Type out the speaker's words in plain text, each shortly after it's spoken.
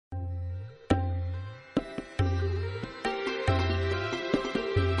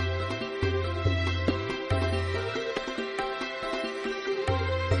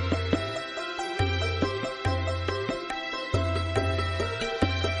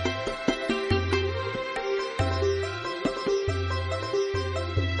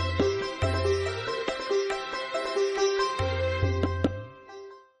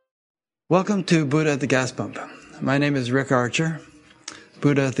Welcome to Buddha at the Gas Pump. My name is Rick Archer.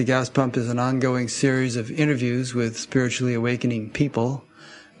 Buddha at the Gas Pump is an ongoing series of interviews with spiritually awakening people.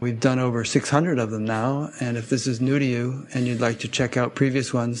 We've done over 600 of them now, and if this is new to you and you'd like to check out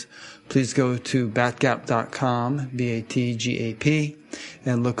previous ones, please go to batgap.com, B-A-T-G-A-P,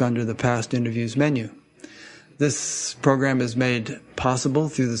 and look under the past interviews menu. This program is made possible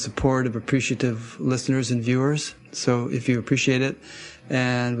through the support of appreciative listeners and viewers. So if you appreciate it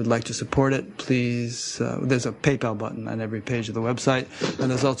and would like to support it, please, there's a PayPal button on every page of the website,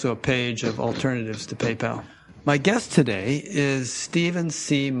 and there's also a page of alternatives to PayPal. My guest today is Stephen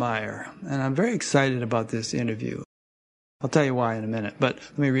C. Meyer, and I'm very excited about this interview. I'll tell you why in a minute, but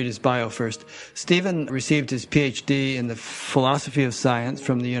let me read his bio first. Stephen received his PhD in the philosophy of science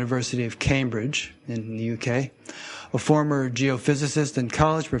from the University of Cambridge in the UK. A former geophysicist and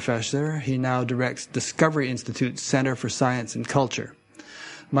college professor, he now directs Discovery Institute's Center for Science and Culture.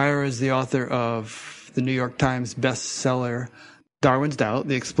 Meyer is the author of the New York Times bestseller, Darwin's Doubt,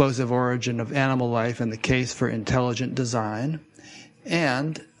 The Explosive Origin of Animal Life and the Case for Intelligent Design,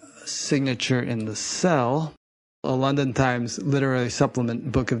 and Signature in the Cell, a London Times Literary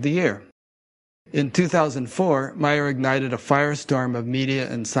Supplement Book of the Year. In 2004, Meyer ignited a firestorm of media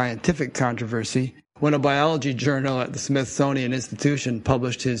and scientific controversy when a biology journal at the Smithsonian Institution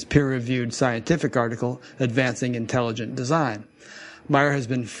published his peer-reviewed scientific article, Advancing Intelligent Design. Meyer has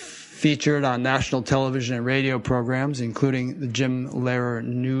been featured on national television and radio programs, including the Jim Lehrer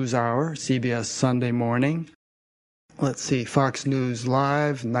NewsHour, CBS Sunday Morning, Fox News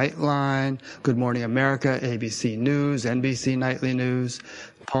Live, Nightline, Good Morning America, ABC News, NBC Nightly News,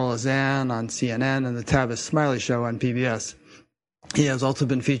 Paula Zahn on CNN, and the Tavis Smiley Show on PBS. He has also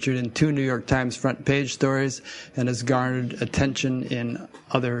been featured in 2 New York Times front page stories and has garnered attention in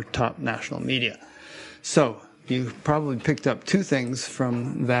other top national media. So, you probably picked up 2 things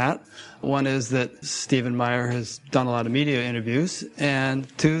from that. One is that Stephen Meyer has done a lot of media interviews, and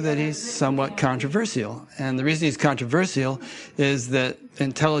 2, that he's somewhat controversial. And the reason he's controversial is that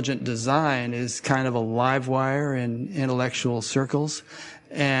intelligent design is kind of a live wire in intellectual circles,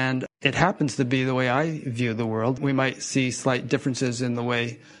 and it happens to be the way I view the world. We might see slight differences in the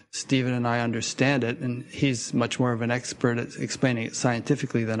way Stephen and I understand it, and he's much more of an expert at explaining it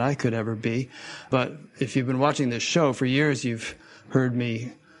scientifically than I could ever be. But if you've been watching this show for years, you've heard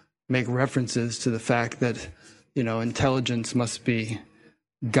me make references to the fact that, intelligence must be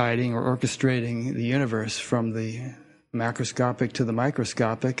guiding or orchestrating the universe from the macroscopic to the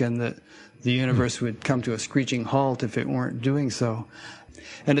microscopic, and that the universe would come to a screeching halt if it weren't doing so.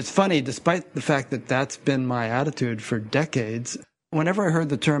 And it's funny, despite the fact that that's been my attitude for decades, whenever I heard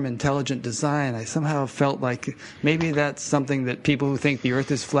the term intelligent design, I somehow felt like maybe that's something that people who think the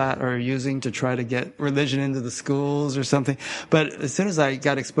earth is flat are using to try to get religion into the schools or something. But as soon as I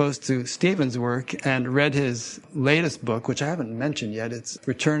got exposed to Stephen's work and read his latest book, which I haven't mentioned yet, it's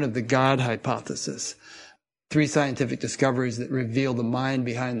Return of the God Hypothesis, 3 scientific discoveries that reveal the mind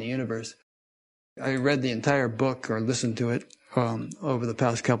behind the universe. I read the entire book, or listened to it, over the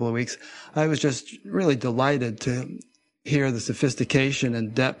past couple of weeks. I was just really delighted to hear the sophistication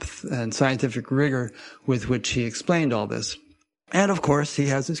and depth and scientific rigor with which he explained all this. And of course, he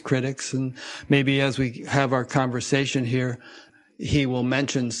has his critics, and maybe as we have our conversation here, he will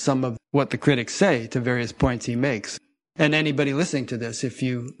mention some of what the critics say to various points he makes. And anybody listening to this, if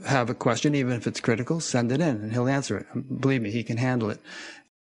you have a question, even if it's critical, send it in and he'll answer it. Believe me, he can handle it.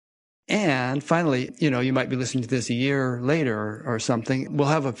 And finally, you might be listening to this a year later or something. We'll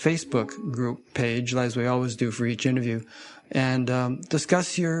have a Facebook group page, as we always do for each interview, and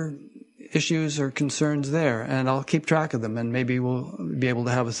discuss your issues or concerns there. And I'll keep track of them, and maybe we'll be able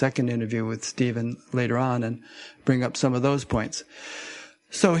to have a second interview with Stephen later on and bring up some of those points.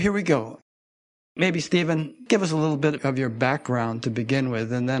 So here we go. Maybe, Stephen, give us a little bit of your background to begin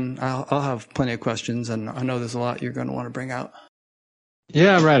with, and then I'll have plenty of questions, and I know there's a lot you're going to want to bring out.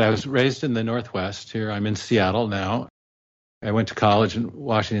 Yeah, right. I was raised in the Northwest here. I'm in Seattle now. I went to college in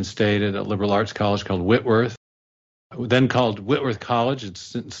Washington State at a liberal arts college called Whitworth, then called Whitworth College. It's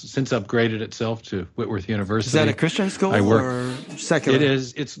since upgraded itself to Whitworth University. Is that a Christian school or secular? It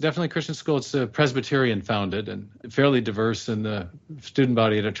is. It's definitely a Christian school. It's a Presbyterian founded and fairly diverse in the student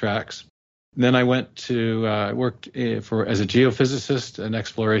body it attracts. And then I went to worked as a geophysicist, an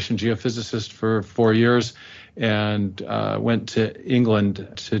exploration geophysicist for 4 years, and went to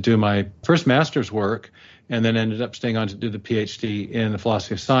England to do my first master's work, and then ended up staying on to do the PhD in the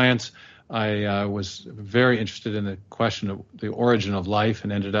philosophy of science. I was very interested in the question of the origin of life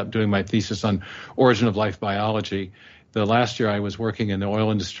and ended up doing my thesis on origin of life biology. The last year I was working in the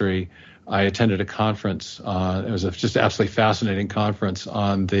oil industry, I attended a conference. It was just absolutely fascinating conference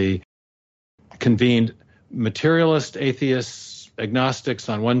on the convened materialist, atheists, agnostics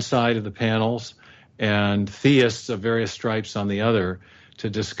on one side of the panels, and theists of various stripes on the other, to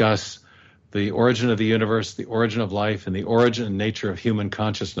discuss the origin of the universe, the origin of life, and the origin and nature of human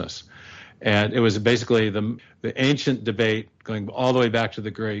consciousness. And it was basically the ancient debate going all the way back to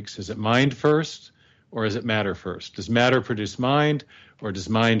the Greeks. Is it mind first, or is it matter first? Does matter produce mind, or does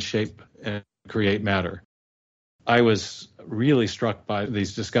mind shape and create matter? I was really struck by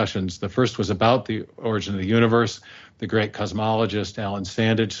these discussions. The first was about the origin of the universe. The great cosmologist Alan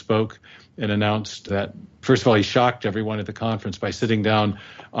Sandage spoke and announced that, first of all, he shocked everyone at the conference by sitting down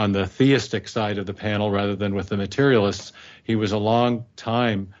on the theistic side of the panel rather than with the materialists. He was a long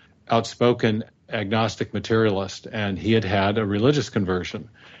time outspoken agnostic materialist, and he had had a religious conversion.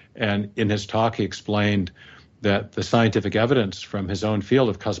 And in his talk, he explained that the scientific evidence from his own field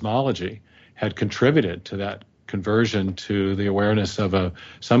of cosmology had contributed to that conversion to the awareness of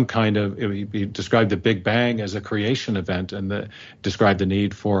some kind of, he described the Big Bang as a creation event, and described the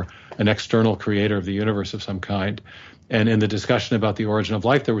need for an external creator of the universe of some kind. And in the discussion about the origin of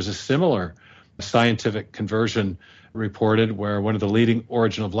life, there was a similar scientific conversion reported where one of the leading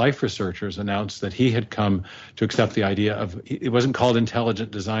origin of life researchers announced that he had come to accept the idea of, it wasn't called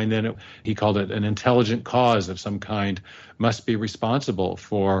intelligent design then, he called it an intelligent cause of some kind must be responsible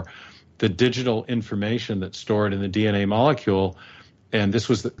for the digital information that's stored in the DNA molecule. And this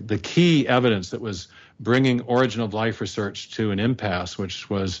was the key evidence that was bringing origin of life research to an impasse,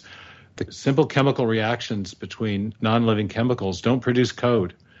 which was the simple chemical reactions between non-living chemicals don't produce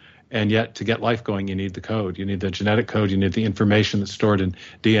code. And yet, to get life going, you need the code. You need the genetic code. You need the information that's stored in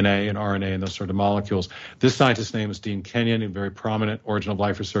DNA and RNA and those sort of molecules. This scientist's name is Dean Kenyon, a very prominent origin of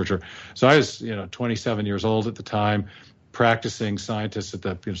life researcher. So I was, 27 years old at the time, practicing scientist at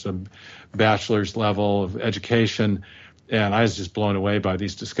the some bachelor's level of education, and I was just blown away by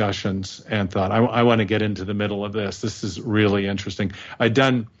these discussions and thought, I want to get into the middle of this. This is really interesting. I'd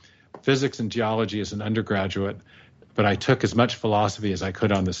done physics and geology as an undergraduate, but I took as much philosophy as I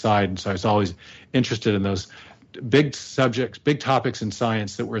could on the side, and so I was always interested in those big subjects, big topics in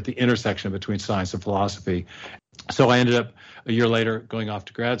science that were at the intersection between science and philosophy. So I ended up, a year later, going off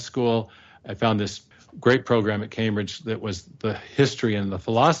to grad school. I found this great program at Cambridge that was the history and the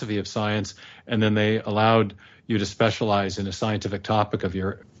philosophy of science, and then they allowed you to specialize in a scientific topic of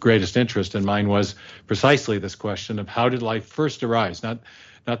your greatest interest, and mine was precisely this question of how did life first arise, not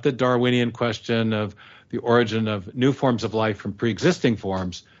the Darwinian question of the origin of new forms of life from pre-existing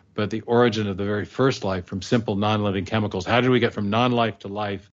forms, but the origin of the very first life from simple non-living chemicals. How did we get from non-life to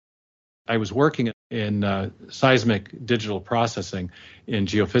life? I was working in seismic digital processing in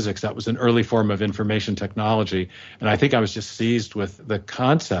geophysics. That was an early form of information technology. And I think I was just seized with the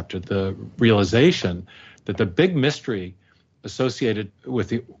concept, or the realization that the big mystery associated with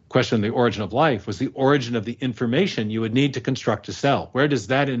the question of the origin of life was the origin of the information you would need to construct a cell. Where does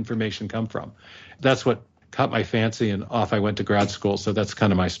that information come from? That's what caught my fancy, and off I went to grad school. So that's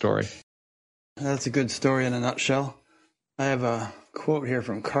kind of my story. That's a good story in a nutshell. I have a quote here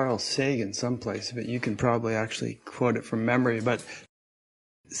from Carl Sagan someplace, but you can probably actually quote it from memory. But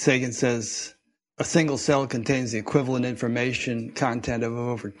Sagan says, a single cell contains the equivalent information content of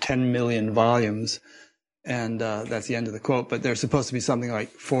over 10 million volumes. And that's the end of the quote. But there's supposed to be something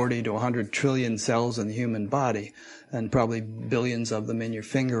like 40 to 100 trillion cells in the human body, and probably billions of them in your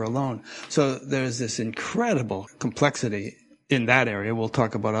finger alone. So there's this incredible complexity in that area. We'll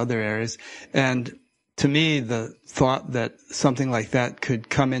talk about other areas. And to me, the thought that something like that could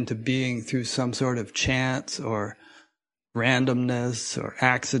come into being through some sort of chance or randomness or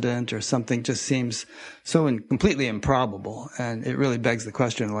accident or something just seems so completely improbable. And it really begs the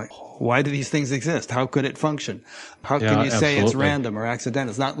question, like, why do these things exist? How could it function? How can you say it's random or accidental?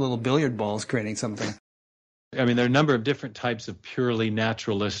 It's not little billiard balls creating something. I mean, there are a number of different types of purely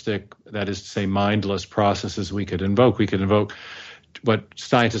naturalistic, that is to say, mindless processes we could invoke. We could invoke what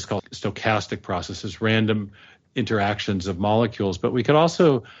scientists call stochastic processes, random interactions of molecules, but we could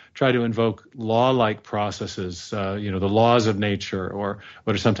also try to invoke law-like processes, the laws of nature, or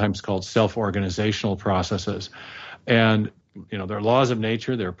what are sometimes called self-organizational processes. And, there are laws of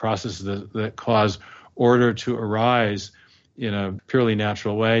nature, there are processes that cause order to arise in a purely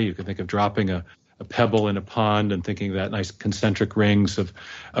natural way. You can think of dropping a pebble in a pond and thinking that nice concentric rings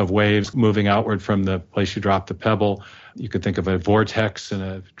of waves moving outward from the place you drop the pebble. You could think of a vortex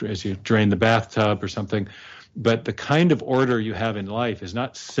as you drain the bathtub or something. But the kind of order you have in life is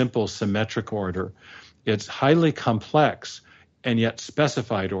not simple symmetric order. It's highly complex and yet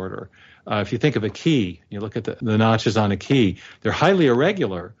specified order. If you think of a key, you look at the notches on a key, they're highly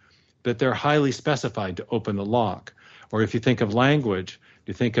irregular, but they're highly specified to open the lock. Or if you think of language,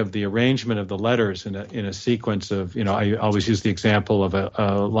 You think of the arrangement of the letters in a sequence of, I always use the example of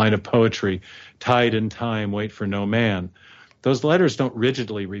a line of poetry, tide in time, wait for no man. Those letters don't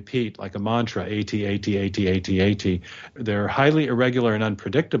rigidly repeat like a mantra, A-T, A-T, A-T, A-T, A-T. They're highly irregular and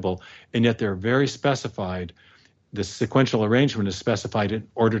unpredictable, and yet they're very specified. The sequential arrangement is specified in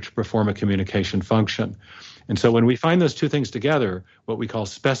order to perform a communication function. And so when we find those two things together, what we call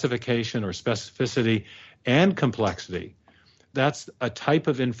specification or specificity and complexity, that's a type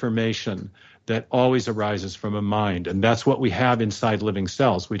of information that always arises from a mind. And that's what we have inside living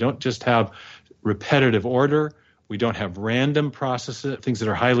cells. We don't just have repetitive order. We don't have random processes, things that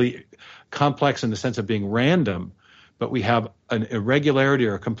are highly complex in the sense of being random, but we have an irregularity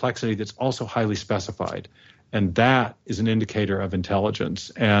or a complexity that's also highly specified. And that is an indicator of intelligence.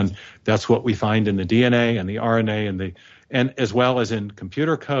 And that's what we find in the DNA and the RNA and as well as in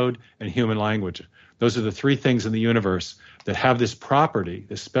computer code and human language. Those are the three things in the universe that have this property,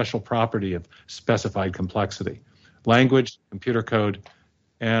 this special property of specified complexity: language, computer code,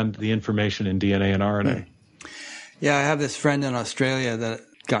 and the information in DNA and RNA. Yeah, I have this friend in Australia that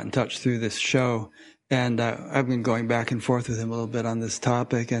got in touch through this show, and I've been going back and forth with him a little bit on this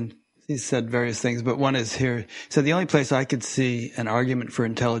topic, and he said various things, but one is here. He said the only place I could see an argument for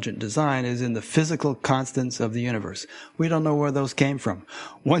intelligent design is in the physical constants of the universe. We don't know where those came from.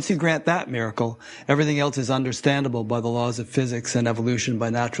 Once you grant that miracle, everything else is understandable by the laws of physics and evolution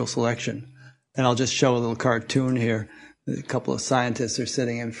by natural selection. And I'll just show a little cartoon here. A couple of scientists are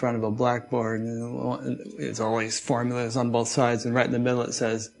sitting in front of a blackboard, and it's all these formulas on both sides, and right in the middle it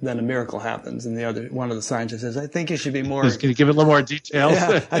says, then a miracle happens. And one of the scientists says, I think you should be more... Can you give it a little more details?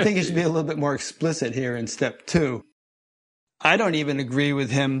 Yeah, I think you should be a little bit more explicit here in step 2. I don't even agree with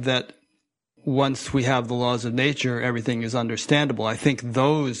him that once we have the laws of nature, everything is understandable. I think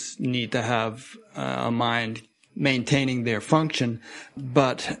those need to have a mind maintaining their function,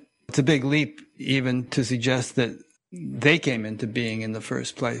 but it's a big leap even to suggest that they came into being in the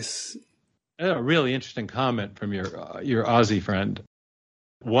first place. A really interesting comment from your Aussie friend.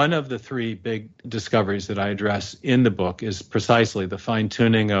 One of the three big discoveries that I address in the book is precisely the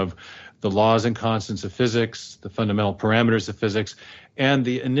fine-tuning of the laws and constants of physics, the fundamental parameters of physics, and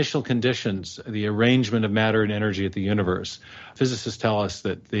the initial conditions, the arrangement of matter and energy at the universe. Physicists tell us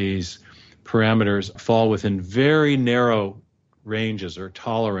that these parameters fall within very narrow ranges or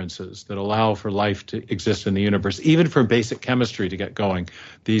tolerances that allow for life to exist in the universe. Even for basic chemistry to get going,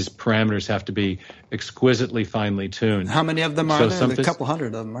 these parameters have to be exquisitely finely tuned. How many of them are there? There's a couple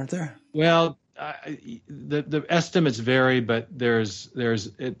hundred of them, aren't there? Well, the estimates vary, but there's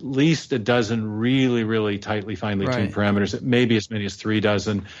at least a dozen really, really tightly, finely tuned parameters, maybe as many as 3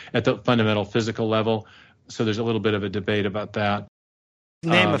 dozen at the fundamental physical level. So there's a little bit of a debate about that.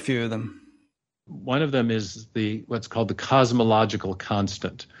 Name a few of them. One of them is what's called the cosmological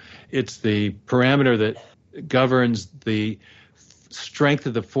constant. It's the parameter that governs the strength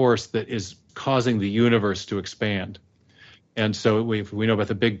of the force that is causing the universe to expand. And so we know about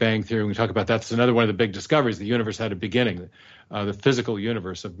the Big Bang Theory. We talk about that's another one of the big discoveries. The universe had a beginning. The physical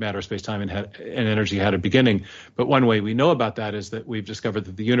universe of matter, space, time, and energy had a beginning. But one way we know about that is that we've discovered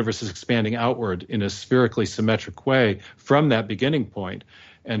that the universe is expanding outward in a spherically symmetric way from that beginning point.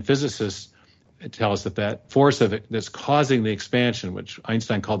 And physicists tell us that force of it that's causing the expansion, which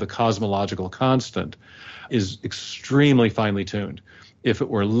Einstein called the cosmological constant, is extremely finely tuned. If it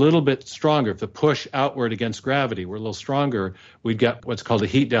were a little bit stronger, if the push outward against gravity were a little stronger, we'd get what's called the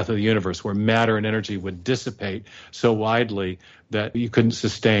heat death of the universe, where matter and energy would dissipate so widely that you couldn't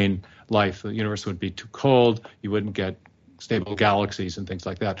sustain life. The universe would be too cold. You wouldn't get stable galaxies and things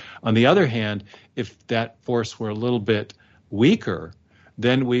like that. On the other hand, if that force were a little bit weaker,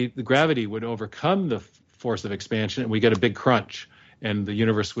 then the gravity would overcome the force of expansion, and we get a big crunch, and the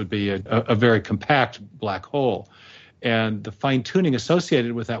universe would be a very compact black hole. And the fine-tuning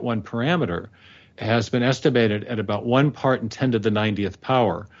associated with that one parameter has been estimated at about 1 part in 10 to the 90th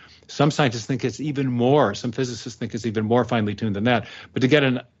power. Some scientists think it's even more. Some physicists think it's even more finely tuned than that. But to get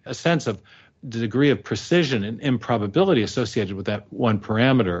a sense of the degree of precision and improbability associated with that one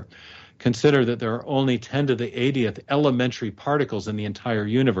parameter, consider that there are only 10 to the 80th elementary particles in the entire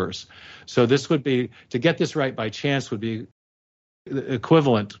universe. So this would be, to get this right by chance would be, the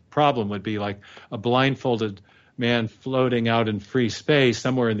equivalent problem would be like a blindfolded man floating out in free space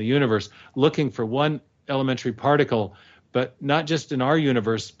somewhere in the universe looking for one elementary particle, but not just in our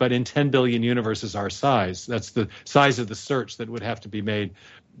universe, but in 10 billion universes our size. That's the size of the search that would have to be made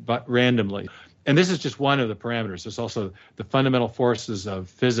but randomly. And this is just one of the parameters. There's also the fundamental forces of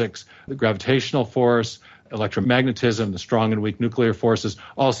physics, the gravitational force, electromagnetism, the strong and weak nuclear forces,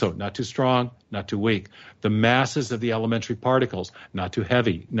 also not too strong, not too weak. The masses of the elementary particles, not too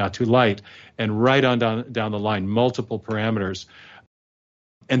heavy, not too light, and right on down the line, multiple parameters.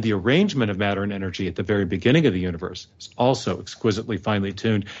 And the arrangement of matter and energy at the very beginning of the universe is also exquisitely finely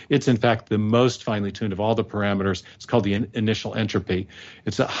tuned. It's, in fact, the most finely tuned of all the parameters. It's called the initial entropy.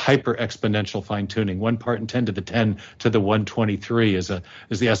 It's a hyper-exponential fine-tuning. 1 part in 10 to the 10 to the 123 is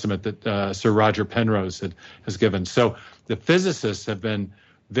the estimate that Sir Roger Penrose has given. So the physicists have been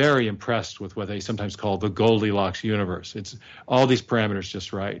very impressed with what they sometimes call the Goldilocks universe. It's all these parameters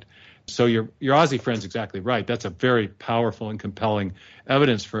just right. So your Aussie friend's exactly right. That's a very powerful and compelling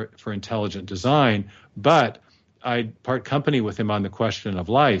evidence for intelligent design. But I'd part company with him on the question of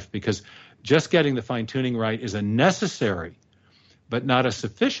life, because just getting the fine-tuning right is a necessary but not a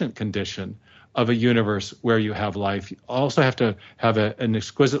sufficient condition of a universe where you have life. You also have to have an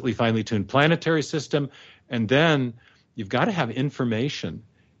exquisitely finely tuned planetary system, and then you've got to have information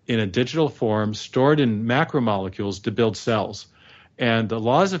in a digital form stored in macromolecules to build cells. And the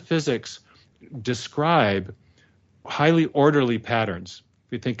laws of physics describe highly orderly patterns.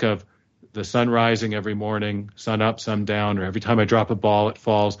 If you think of the sun rising every morning, sun up, sun down, or every time I drop a ball, it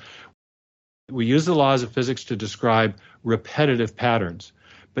falls. We use the laws of physics to describe repetitive patterns.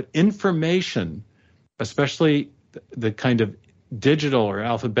 But information, especially the kind of digital or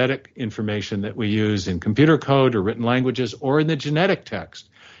alphabetic information that we use in computer code or written languages or in the genetic text,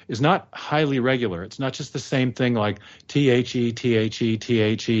 is not highly regular. It's not just the same thing like THE,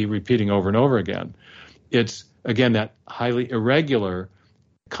 THE, THE repeating over and over again. It's, again, that highly irregular,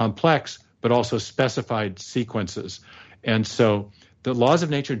 complex, but also specified sequences. And so the laws of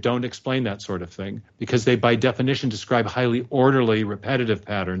nature don't explain that sort of thing, because they, by definition, describe highly orderly, repetitive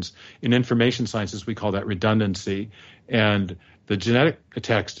patterns. In information sciences, we call that redundancy. And the genetic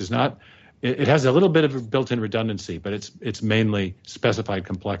text is not. It has a little bit of a built-in redundancy, but it's mainly specified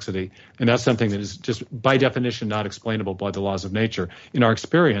complexity. And that's something that is just, by definition, not explainable by the laws of nature. In our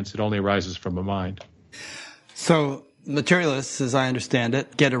experience, it only arises from a mind. So materialists, as I understand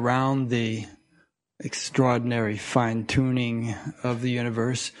it, get around the extraordinary fine-tuning of the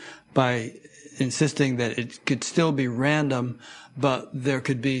universe by insisting that it could still be random, but there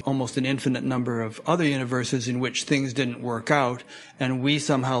could be almost an infinite number of other universes in which things didn't work out, and we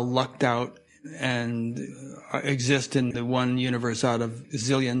somehow lucked out and exist in the one universe out of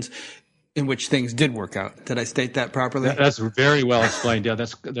zillions in which things did work out. Did I state that properly? That's very well explained. Yeah,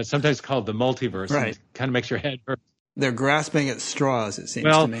 that's sometimes called the multiverse. Right. It kind of makes your head hurt. They're grasping at straws, it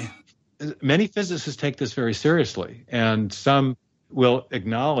seems to me. Many physicists take this very seriously, and some will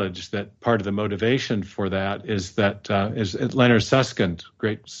acknowledge that part of the motivation for that is that Leonard Susskind,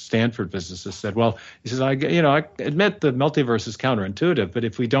 great Stanford physicist, said, well, he says, I admit the multiverse is counterintuitive, but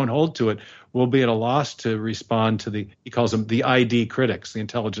if we don't hold to it, we'll be at a loss to respond to he calls them the ID critics, the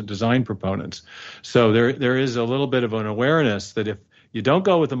intelligent design proponents. So there is a little bit of an awareness that if you don't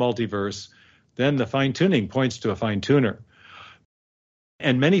go with the multiverse, then the fine-tuning points to a fine-tuner.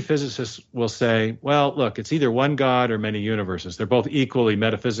 And many physicists will say, well, look, it's either one God or many universes. They're both equally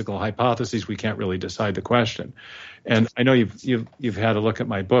metaphysical hypotheses. We can't really decide the question. And I know you've had a look at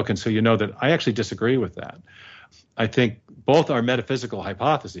my book, and so you know that I actually disagree with that. I think both are metaphysical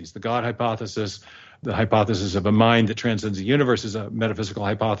hypotheses. The God hypothesis, the hypothesis of a mind that transcends the universe, is a metaphysical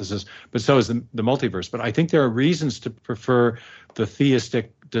hypothesis, but so is the multiverse. But I think there are reasons to prefer the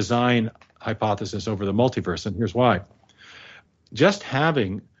theistic design hypothesis over the multiverse, and here's why. Just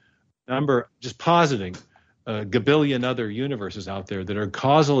positing a gabillion other universes out there that are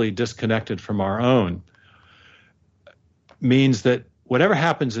causally disconnected from our own means that whatever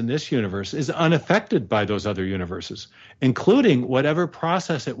happens in this universe is unaffected by those other universes, including whatever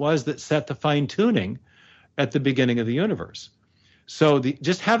process it was that set the fine-tuning at the beginning of the universe. So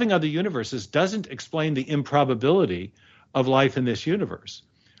just having other universes doesn't explain the improbability of life in this universe,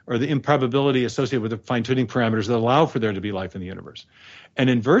 or the improbability associated with the fine-tuning parameters that allow for there to be life in the universe. And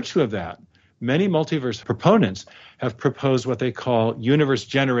in virtue of that, many multiverse proponents have proposed what they call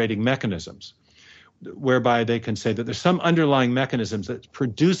universe-generating mechanisms, whereby they can say that there's some underlying mechanisms that's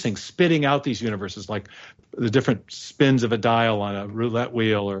spitting out these universes, like the different spins of a dial on a roulette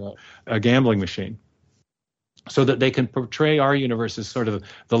wheel or a gambling machine, so that they can portray our universe as sort of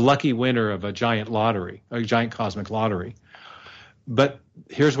the lucky winner of a giant lottery, a giant cosmic lottery. But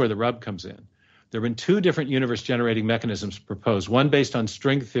here's where the rub comes in. There have been two different universe-generating mechanisms proposed, one based on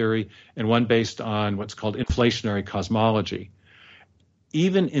string theory and one based on what's called inflationary cosmology.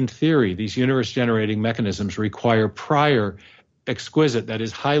 Even in theory, these universe-generating mechanisms require prior, exquisite, that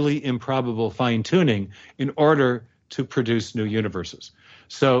is, highly improbable fine-tuning in order to produce new universes.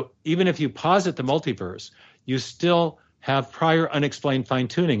 So even if you posit the multiverse, you still have prior unexplained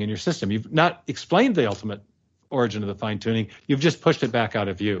fine-tuning in your system. You've not explained the ultimate origin of the fine-tuning. You've just pushed it back out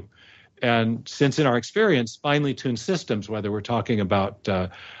of view. And since in our experience, finely tuned systems, whether we're talking about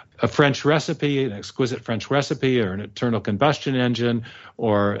a French recipe, an exquisite French recipe, or an internal combustion engine,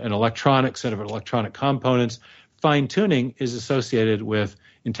 or an electronic set of electronic components, fine-tuning is associated with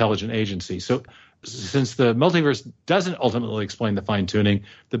intelligent agency. So since the multiverse doesn't ultimately explain the fine-tuning,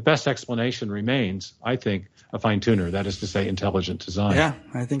 the best explanation remains, I think, a fine-tuner, that is to say, intelligent design. Yeah,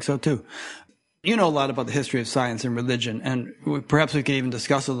 I think so too. You know a lot about the history of science and religion, and perhaps we could even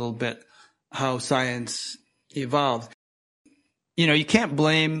discuss a little bit how science evolved. You know, you can't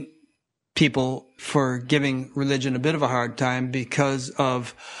blame people for giving religion a bit of a hard time because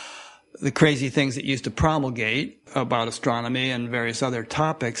of the crazy things it used to promulgate about astronomy and various other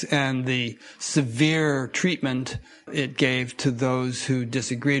topics, and the severe treatment it gave to those who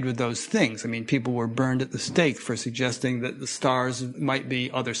disagreed with those things. I mean, people were burned at the stake for suggesting that the stars might be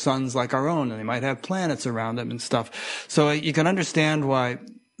other suns like our own, and they might have planets around them and stuff. So you can understand why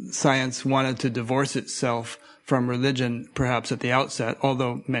science wanted to divorce itself from religion, perhaps at the outset,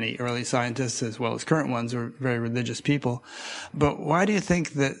 although many early scientists as well as current ones are very religious people. But why do you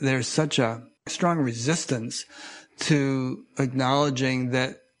think that there's such a strong resistance to acknowledging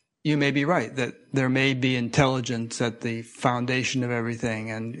that you may be right, that there may be intelligence at the foundation of everything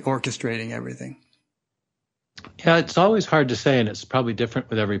and orchestrating everything? Yeah, it's always hard to say, and it's probably different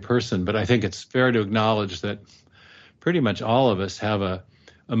with every person, but I think it's fair to acknowledge that pretty much all of us have a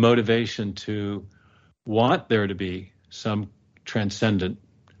motivation to want there to be some transcendent,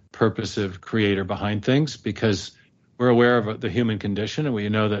 purposive creator behind things, because we're aware of the human condition, and we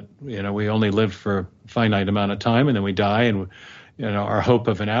know that we only live for a finite amount of time, and then we die, and our hope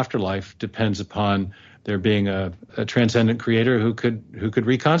of an afterlife depends upon there being a transcendent creator who could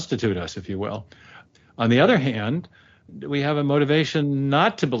reconstitute us, if you will. On the other hand, we have a motivation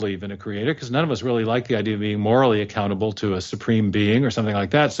not to believe in a creator, because none of us really like the idea of being morally accountable to a supreme being or something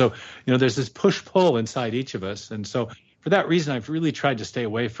like that. So, there's this push-pull inside each of us. And so for that reason, I've really tried to stay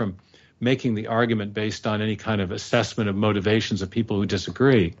away from making the argument based on any kind of assessment of motivations of people who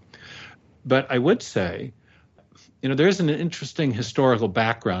disagree. But I would say, there is an interesting historical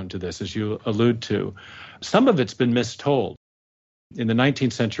background to this, as you allude to. Some of it's been mistold. In the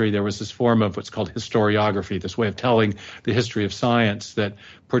 19th century, there was this form of what's called historiography, this way of telling the history of science that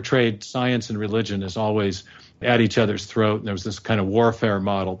portrayed science and religion as always at each other's throat, and there was this kind of warfare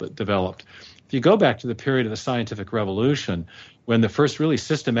model that developed. If you go back to the period of the scientific revolution, when the first really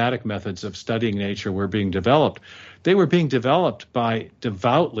systematic methods of studying nature were being developed, they were being developed by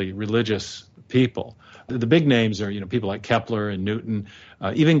devoutly religious people. The big names are, people like Kepler and Newton.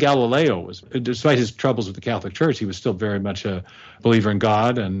 Even Galileo was, despite his troubles with the Catholic Church, he was still very much a believer in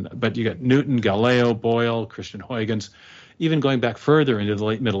God. But you got Newton, Galileo, Boyle, Christian Huygens. Even going back further into the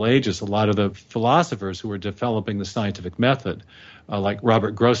late Middle Ages, a lot of the philosophers who were developing the scientific method, like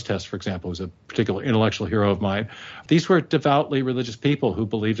Robert Grosseteste, for example, was a particular intellectual hero of mine. These were devoutly religious people who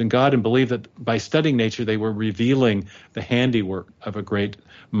believed in God and believed that by studying nature, they were revealing the handiwork of a great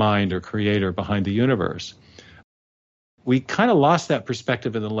mind or creator behind the universe. We kind of lost that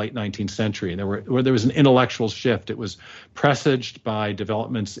perspective in the late 19th century, where there was an intellectual shift. It was presaged by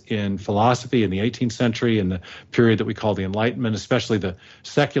developments in philosophy in the 18th century, in the period that we call the Enlightenment, especially the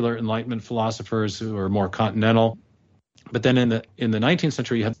secular Enlightenment philosophers who are more continental. But then in the 19th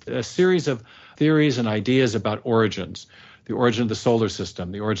century, you had a series of theories and ideas about origins. The origin of the solar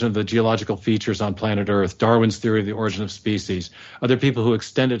system, the origin of the geological features on planet Earth, Darwin's theory of the origin of species, other people who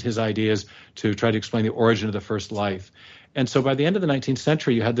extended his ideas to try to explain the origin of the first life. And so by the end of the 19th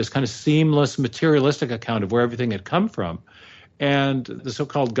century, you had this kind of seamless materialistic account of where everything had come from. And the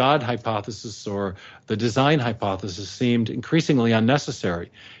so-called God hypothesis or the design hypothesis seemed increasingly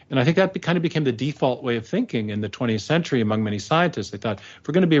unnecessary. And I think that kind of became the default way of thinking in the 20th century among many scientists. They thought, if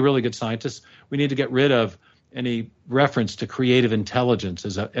we're going to be a really good scientist, we need to get rid of any reference to creative intelligence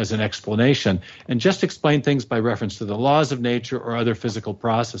as an explanation, and just explain things by reference to the laws of nature or other physical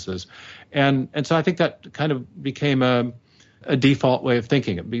processes. And so I think that kind of became a default way of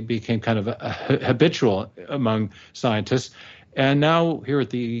thinking. It became kind of habitual among scientists. And now here at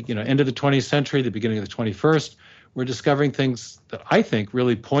the end of the 20th century, the beginning of the 21st, we're discovering things that I think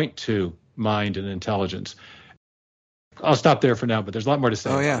really point to mind and intelligence. I'll stop there for now, but there's a lot more to say.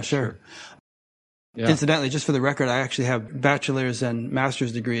 Oh, yeah, sure. Yeah. Incidentally, just for the record, I actually have bachelor's and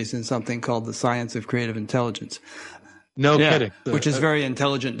master's degrees in something called the science of creative intelligence. No kidding. Which is very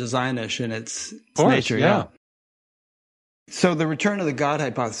intelligent design-ish in its nature. Yeah. So the return of the God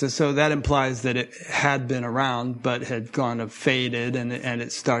hypothesis, so that implies that it had been around but had gone of faded and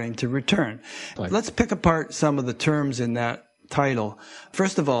it's starting to return. Right. Let's pick apart some of the terms in that title.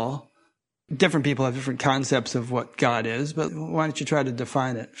 First of all, different people have different concepts of what God is, but why don't you try to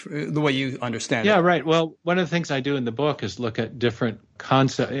define it the way you understand it? Yeah, right. Well, one of the things I do in the book is look at different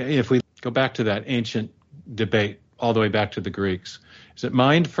concepts. If we go back to that ancient debate all the way back to the Greeks, is it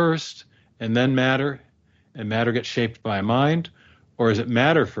mind first and then matter, and matter gets shaped by mind, or is it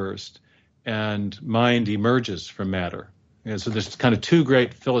matter first and mind emerges from matter? And so there's kind of two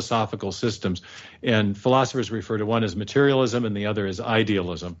great philosophical systems, and philosophers refer to one as materialism and the other as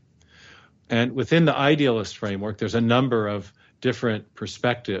idealism. And within the idealist framework, there's a number of different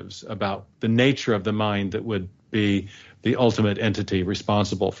perspectives about the nature of the mind that would be the ultimate entity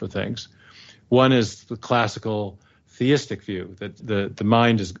responsible for things. One is the classical theistic view, that the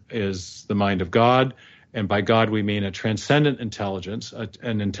mind is the mind of God, and by God we mean a transcendent intelligence,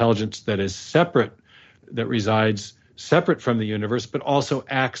 an intelligence that is separate, that resides separate from the universe, but also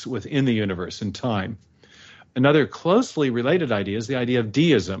acts within the universe in time. Another closely related idea is the idea of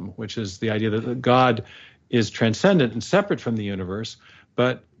deism, which is the idea that God is transcendent and separate from the universe,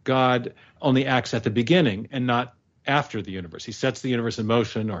 but God only acts at the beginning and not after the universe. He sets the universe in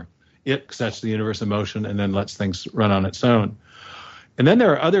motion, or it sets the universe in motion and then lets things run on its own. And then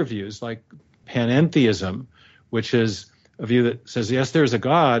there are other views like panentheism, which is a view that says, yes, there's a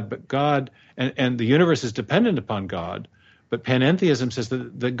God, but God, and the universe is dependent upon God, but panentheism says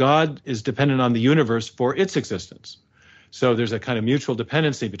that God is dependent on the universe for its existence. So there's a kind of mutual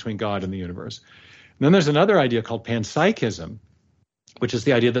dependency between God and the universe. And then there's another idea called panpsychism, which is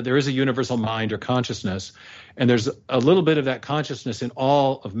the idea that there is a universal mind or consciousness, and there's a little bit of that consciousness in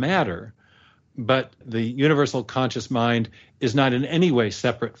all of matter, but the universal conscious mind is not in any way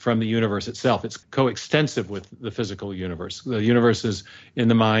separate from the universe itself. It's coextensive with the physical universe. The universe is in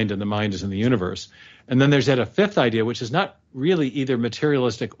the mind, and the mind is in the universe. And then there's yet a fifth idea, which is not really either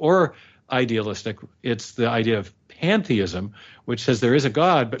materialistic or idealistic. It's the idea of pantheism, which says there is a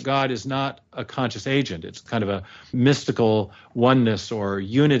God, but God is not a conscious agent. It's kind of a mystical oneness or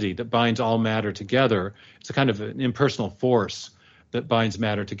unity that binds all matter together. It's a kind of an impersonal force that binds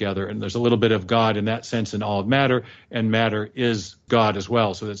matter together. And there's a little bit of God in that sense in all of matter, and matter is God as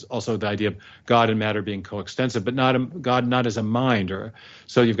well. So there's also the idea of God and matter being coextensive, but God not as a mind.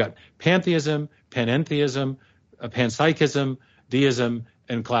 So you've got pantheism, panentheism, panpsychism, deism,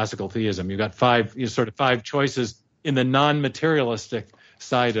 and classical theism. You've got five choices in the non-materialistic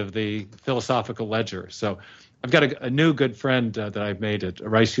side of the philosophical ledger. So I've got a new good friend that I've made at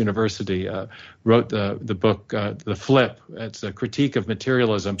Rice University, wrote the book, The Flip. It's a critique of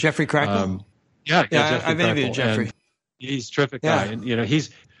materialism. Jeffrey Crackle? Jeffrey I've interviewed Jeffrey. And he's a terrific guy. And,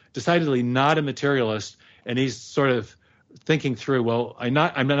 he's decidedly not a materialist, and he's sort of thinking through, well, I'm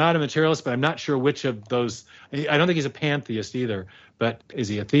not a materialist, but I'm not sure which of those. I don't think he's a pantheist either, but is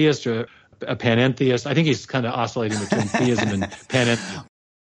he a theist or a panentheist? I think he's kind of oscillating between theism and panentheism.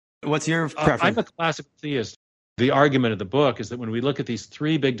 What's your preference? I'm a classical theist. The argument of the book is that when we look at these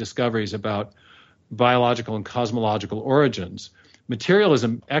three big discoveries about biological and cosmological origins,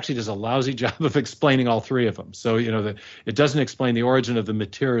 materialism actually does a lousy job of explaining all three of them. So, it doesn't explain the origin of the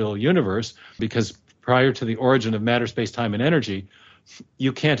material universe, because prior to the origin of matter, space, time, and energy,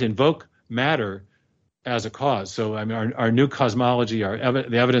 you can't invoke matter as a cause. So, our new cosmology,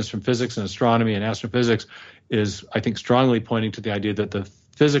 the evidence from physics and astronomy and astrophysics is, I think, strongly pointing to the idea that the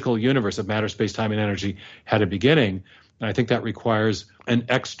physical universe of matter, space, time, and energy had a beginning. And I think that requires an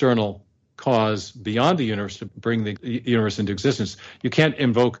external cause beyond the universe to bring the universe into existence. You can't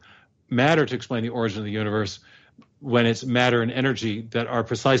invoke matter to explain the origin of the universe when it's matter and energy that are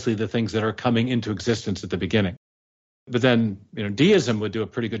precisely the things that are coming into existence at the beginning. But then, deism would do a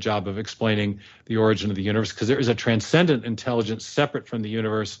pretty good job of explaining the origin of the universe, because there is a transcendent intelligence separate from the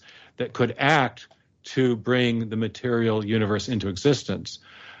universe that could act to bring the material universe into existence.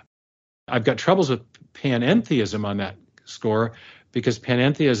 I've got troubles with panentheism on that score, because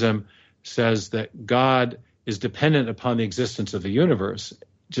panentheism says that God is dependent upon the existence of the universe,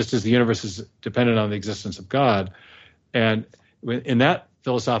 just as the universe is dependent on the existence of God. And in that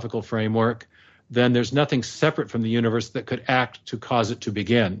philosophical framework, then there's nothing separate from the universe that could act to cause it to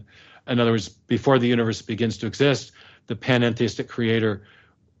begin. In other words, before the universe begins to exist, the panentheistic creator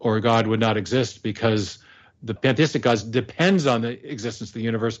or God would not exist, because the pantheistic God depends on the existence of the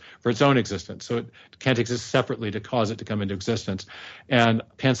universe for its own existence. So it can't exist separately to cause it to come into existence. And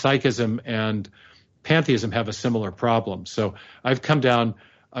panpsychism and pantheism have a similar problem. So I've come down,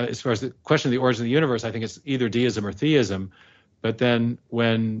 as far as the question of the origin of the universe, I think it's either deism or theism. But then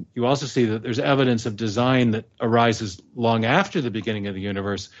when you also see that there's evidence of design that arises long after the beginning of the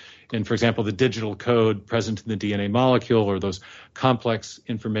universe, in, for example, the digital code present in the DNA molecule, or those complex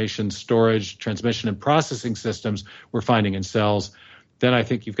information storage, transmission, and processing systems we're finding in cells, then I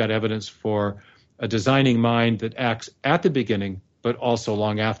think you've got evidence for a designing mind that acts at the beginning, but also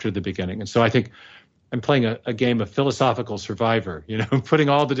long after the beginning. And so I think I'm playing a game of philosophical survivor, putting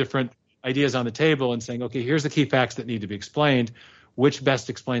all the different ideas on the table and saying, okay, here's the key facts that need to be explained. Which best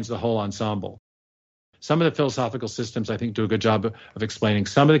explains the whole ensemble? Some of the philosophical systems, I think, do a good job of explaining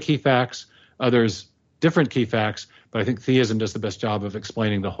some of the key facts, others different key facts, but I think theism does the best job of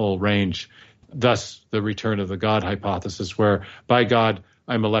explaining the whole range. Thus, the return of the God hypothesis, where by God,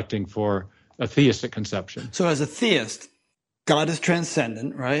 I'm electing for a theistic conception. So as a theist, God is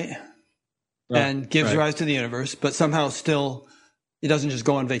transcendent, right? And gives rise to the universe, but somehow still, he doesn't just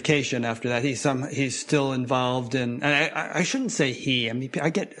go on vacation after that. He's still involved in, and I shouldn't say he. I mean,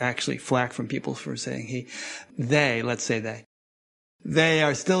 I get actually flack from people for saying he. Let's say they. They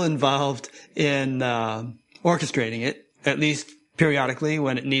are still involved in orchestrating it, at least periodically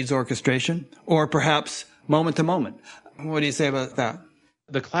when it needs orchestration, or perhaps moment to moment. What do you say about that?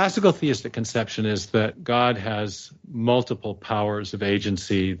 The classical theistic conception is that God has multiple powers of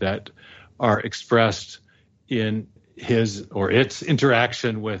agency that are expressed in his or its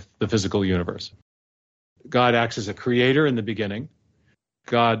interaction with the physical universe. God acts as a creator in the beginning.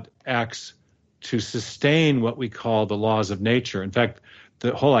 God acts to sustain what we call the laws of nature. In fact,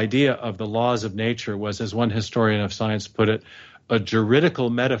 the whole idea of the laws of nature was, as one historian of science put it, a juridical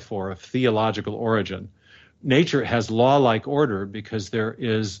metaphor of theological origin. Nature has law-like order because there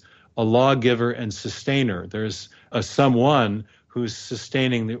is a lawgiver and sustainer. There's a someone who's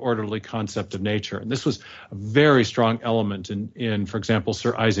sustaining the orderly concept of nature. And this was a very strong element in, for example,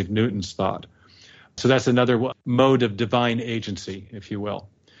 Sir Isaac Newton's thought. So that's another mode of divine agency, if you will.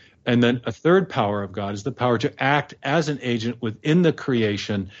 And then a third power of God is the power to act as an agent within the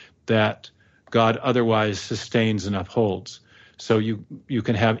creation that God otherwise sustains and upholds. So you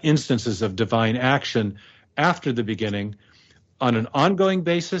can have instances of divine action after the beginning on an ongoing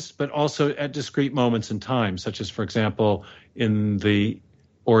basis, but also at discrete moments in time, such as, for example, in the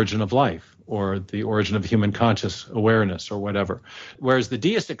origin of life or the origin of human conscious awareness or whatever. Whereas the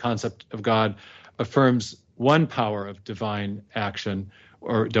deistic concept of God affirms one power of divine action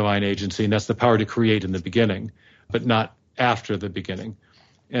or divine agency, and that's the power to create in the beginning, but not after the beginning.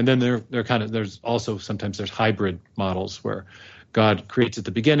 And then there's also sometimes there's hybrid models where God creates at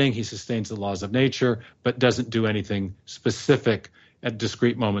the beginning, he sustains the laws of nature, but doesn't do anything specific at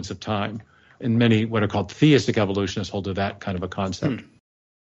discrete moments of time. And many what are called theistic evolutionists hold to that kind of a concept.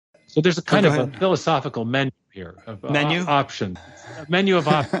 So there's a kind of a philosophical menu here of options. A menu of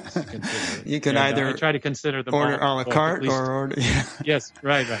options to consider. You can either try to consider the order a la carte or order. Yeah. Yes,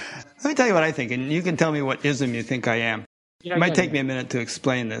 right. Let me tell you what I think, and you can tell me what ism you think I am. It might take me a minute to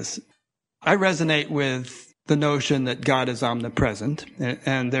explain this. I resonate with the notion that God is omnipresent,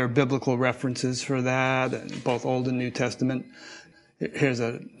 and there are biblical references for that, both Old and New Testament. Here's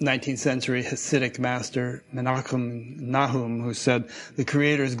a 19th century Hasidic master, Menachem Nahum, who said, "The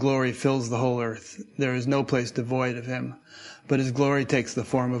Creator's glory fills the whole earth. There is no place devoid of him. But his glory takes the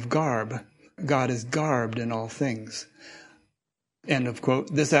form of garb. God is garbed in all things." End of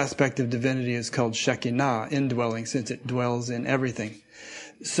quote. This aspect of divinity is called Shekinah, indwelling, since it dwells in everything.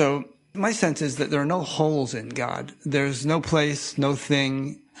 So my sense is that there are no holes in God. There's no place, no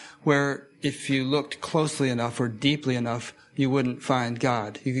thing where if you looked closely enough or deeply enough, you wouldn't find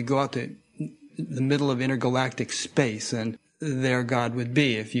God. You could go out to the middle of intergalactic space and there God would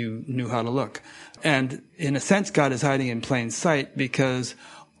be if you knew how to look. And in a sense, God is hiding in plain sight because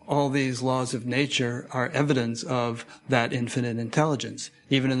all these laws of nature are evidence of that infinite intelligence.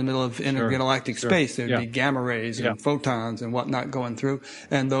 Even in the middle of intergalactic space, there'd be gamma rays and photons and whatnot going through,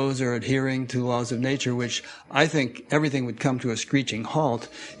 and those are adhering to laws of nature, which I think everything would come to a screeching halt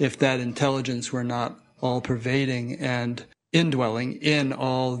if that intelligence were not all-pervading and indwelling in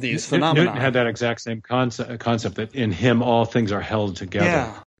all these phenomena. Newton had that exact same concept that in him all things are held together.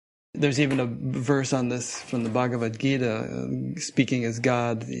 Yeah. There's even a verse on this from the Bhagavad Gita, speaking as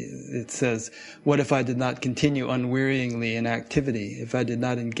God. It says, "What if I did not continue unwearyingly in activity? If I did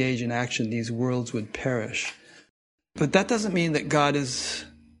not engage in action, these worlds would perish." But that doesn't mean that God is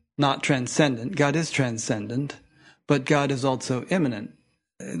not transcendent. God is transcendent, but God is also immanent.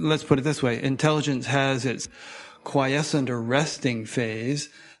 Let's put it this way. Intelligence has its quiescent or resting phase,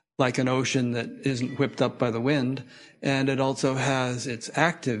 like an ocean that isn't whipped up by the wind, and it also has its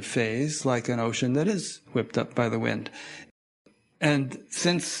active phase, like an ocean that is whipped up by the wind. And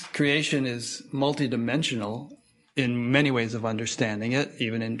since creation is multidimensional, in many ways of understanding it.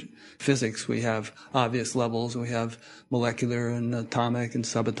 Even in physics, we have obvious levels. We have molecular and atomic and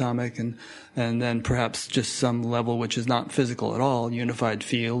subatomic, and then perhaps just some level which is not physical at all, unified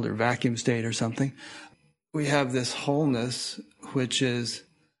field or vacuum state or something. We have this wholeness, which is,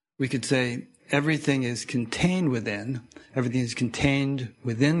 we could say, everything is contained within. Everything is contained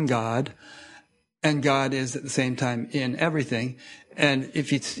within God, and God is at the same time in everything. And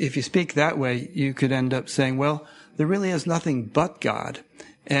if you speak that way, you could end up saying, well, there really is nothing but God.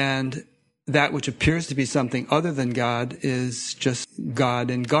 And that which appears to be something other than God is just God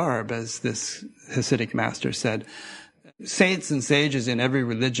in garb, as this Hasidic master said. Saints and sages in every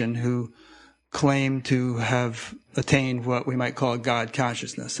religion who claim to have attained what we might call God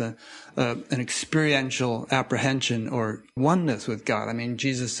consciousness, an experiential apprehension or oneness with God. I mean,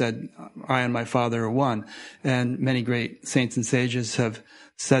 Jesus said, I and my Father are one, and many great saints and sages have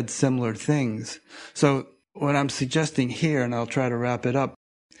said similar things. So what I'm suggesting here, and I'll try to wrap it up,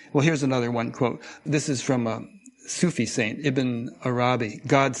 well, here's another one quote. This is from a Sufi saint, Ibn Arabi.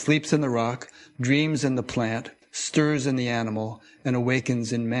 God sleeps in the rock, dreams in the plant, stirs in the animal, and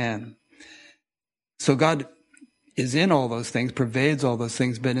awakens in man. So God is in all those things, pervades all those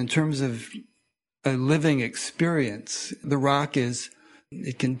things, but in terms of a living experience, the rock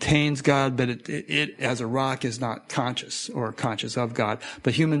it contains God, but it as a rock is not conscious or conscious of God.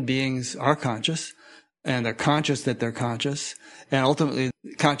 But human beings are conscious, and they're conscious that they're conscious, and ultimately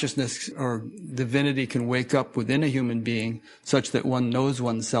consciousness or divinity can wake up within a human being such that one knows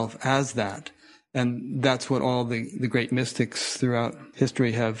oneself as that. And that's what all the great mystics throughout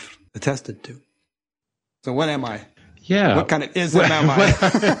history have attested to. So what am I? Yeah. What kind of ism am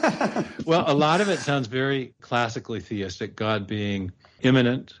I? Well, a lot of it sounds very classically theistic, God being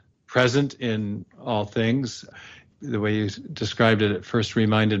immanent, present in all things. The way you described it at first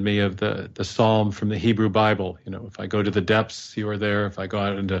reminded me of the psalm from the Hebrew Bible. You know, if I go to the depths, you are there. If I go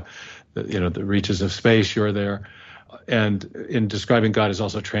out into the reaches of space, you are there. And in describing God as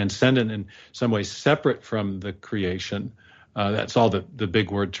also transcendent, in some ways separate from the creation. That's all the big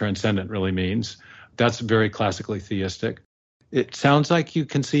word transcendent really means. That's very classically theistic. It sounds like you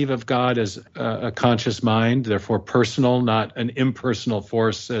conceive of God as a conscious mind, therefore personal, not an impersonal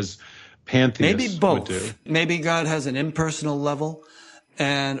force as pantheists Maybe both. would do. Maybe God has an impersonal level,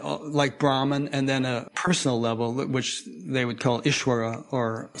 and like Brahman, and then a personal level, which they would call Ishvara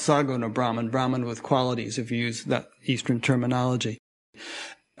or Saguna Brahman with qualities, if you use that Eastern terminology.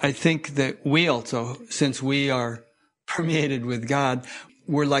 I think that we also, since we are permeated with God,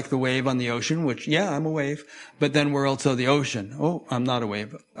 we're like the wave on the ocean, which, yeah, I'm a wave, but then we're also the ocean. Oh, I'm not a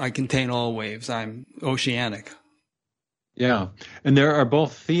wave. I contain all waves. I'm oceanic. Yeah. And there are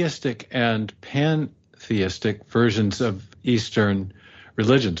both theistic and pantheistic versions of Eastern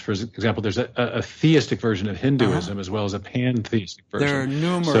religions. For example, there's a theistic version of Hinduism as well as a pantheistic version. There are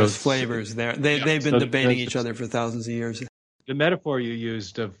numerous flavors there. They've been debating each other for thousands of years. The metaphor you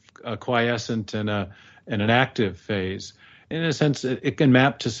used of a quiescent and an active phase, in a sense, it can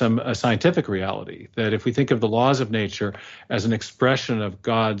map to a scientific reality, that if we think of the laws of nature as an expression of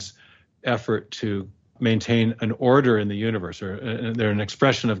God's effort to maintain an order in the universe, or they're an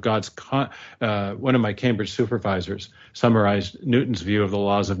expression of God's, one of my Cambridge supervisors summarized Newton's view of the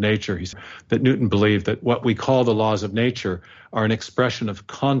laws of nature. He said that Newton believed that what we call the laws of nature are an expression of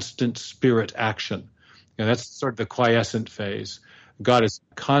constant spirit action. And that's sort of the quiescent phase. God is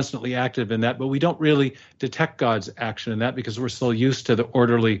constantly active in that, but we don't really detect God's action in that because we're so used to the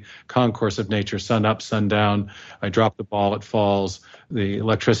orderly concourse of nature, sun up, sun down. I drop the ball, it falls. The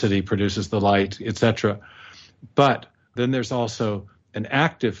electricity produces the light, etc. But then there's also an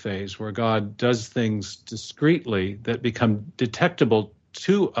active phase where God does things discreetly that become detectable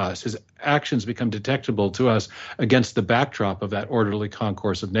to us. His actions become detectable to us against the backdrop of that orderly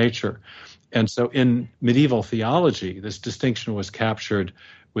concourse of nature. And so in medieval theology, this distinction was captured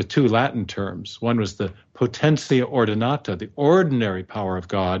with two Latin terms. One was the potentia ordinata, the ordinary power of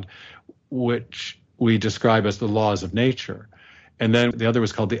God, which we describe as the laws of nature. And then the other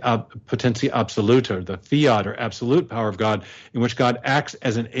was called the potentia absoluta, the fiat or absolute power of God, in which God acts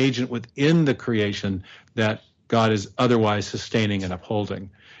as an agent within the creation that God is otherwise sustaining and upholding.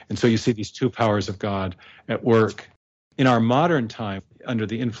 And so you see these two powers of God at work. In our modern time, under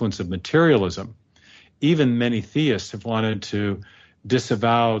the influence of materialism, even many theists have wanted to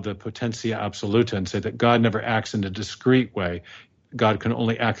disavow the potentia absoluta and say that God never acts in a discrete way. God can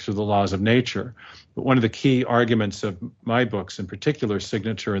only act through the laws of nature. But one of the key arguments of my books, in particular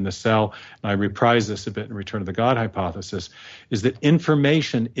Signature in the Cell, and I reprise this a bit in Return of the God hypothesis, is that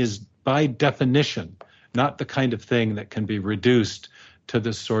information is by definition not the kind of thing that can be reduced to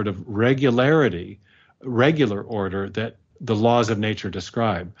this sort of regularity regular order that the laws of nature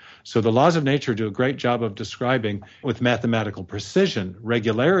describe. So the laws of nature do a great job of describing with mathematical precision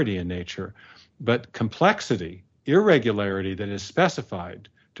regularity in nature, but complexity, irregularity that is specified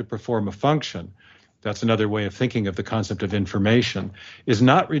to perform a function, that's another way of thinking of the concept of information, is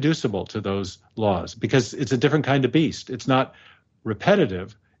not reducible to those laws because it's a different kind of beast. It's not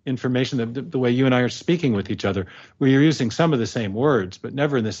repetitive information, the way you and I are speaking with each other. We're using some of the same words, but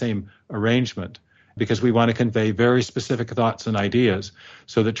never in the same arrangement, because we want to convey very specific thoughts and ideas.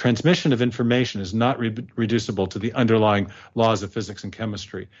 So the transmission of information is not reducible to the underlying laws of physics and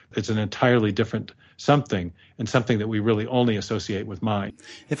chemistry. It's an entirely different something, and something that we really only associate with mind.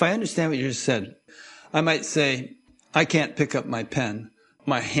 If I understand what you just said, I might say, I can't pick up my pen.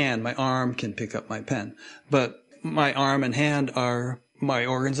 My hand, my arm can pick up my pen. But my arm and hand are my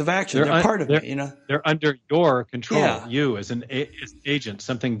organs of action. They're part of me, you know. They're under your control, yeah. You as an agent,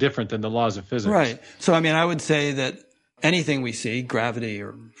 something different than the laws of physics. Right. So, I mean, I would say that anything we see, gravity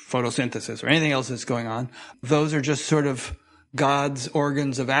or photosynthesis or anything else that's going on, those are just sort of God's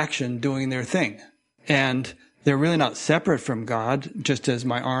organs of action doing their thing. And they're really not separate from God, just as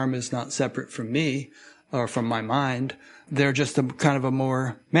my arm is not separate from me or from my mind. They're just a kind of a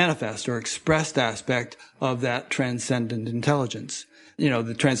more manifest or expressed aspect of that transcendent intelligence. You know,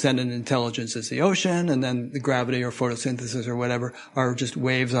 the transcendent intelligence is the ocean, and then the gravity or photosynthesis or whatever are just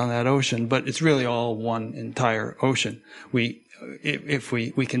waves on that ocean, but it's really all one entire ocean. If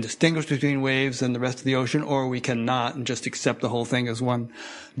we can distinguish between waves and the rest of the ocean, or we cannot and just accept the whole thing as one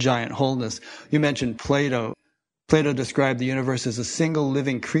giant wholeness. You mentioned Plato. Plato described the universe as a single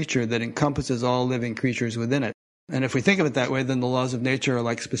living creature that encompasses all living creatures within it. And if we think of it that way, then the laws of nature are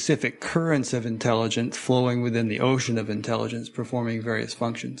like specific currents of intelligence flowing within the ocean of intelligence, performing various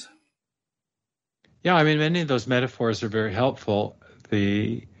functions. Yeah, I mean, many of those metaphors are very helpful.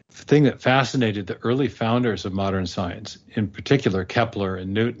 The thing that fascinated the early founders of modern science, in particular Kepler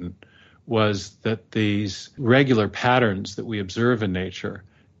and Newton, was that these regular patterns that we observe in nature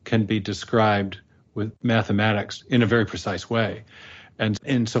can be described with mathematics in a very precise way. And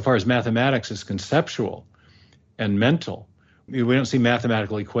insofar as mathematics is conceptual and mental, we don't see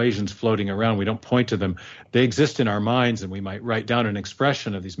mathematical equations floating around. We don't point to them. They exist in our minds, and we might write down an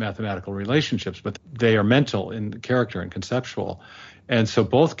expression of these mathematical relationships, but they are mental in character and conceptual. And so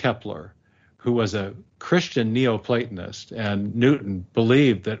both Kepler, who was a Christian Neoplatonist, and Newton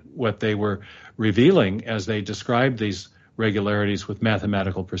believed that what they were revealing as they described these regularities with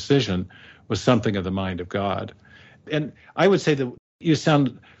mathematical precision was something of the mind of God. And I would say that you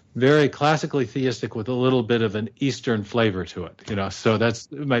sound very classically theistic with a little bit of an Eastern flavor to it, you know. So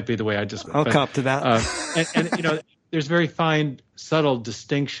it might be the way I just. I'll cop to that. And you know, there's very fine, subtle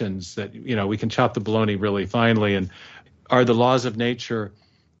distinctions that, you know, we can chop the bologna really finely. And are the laws of nature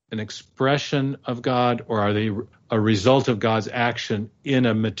an expression of God, or are they a result of God's action in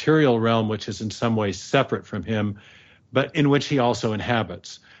a material realm which is in some way separate from Him, but in which He also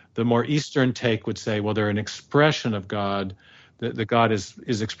inhabits? The more Eastern take would say, well, they're an expression of God. That God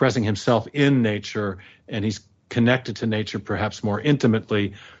is expressing Himself in nature, and He's connected to nature perhaps more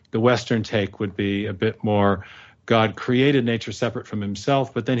intimately. The Western take would be a bit more, God created nature separate from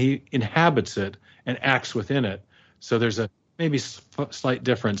Himself, but then He inhabits it and acts within it. So there's a maybe slight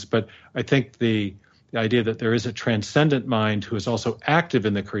difference, but I think the idea that there is a transcendent mind who is also active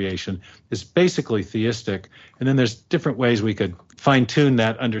in the creation is basically theistic. And then there's different ways we could fine-tune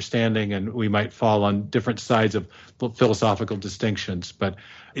that understanding, and we might fall on different sides of philosophical distinctions. But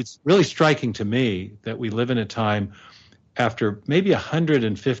it's really striking to me that we live in a time after maybe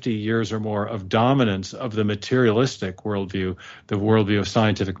 150 years or more of dominance of the materialistic worldview, the worldview of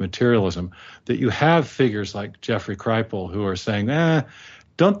scientific materialism, that you have figures like Jeffrey Kripal who are saying,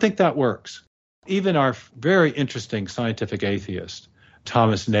 don't think that works. Even our very interesting scientific atheist,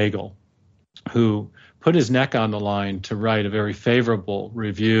 Thomas Nagel, who put his neck on the line to write a very favorable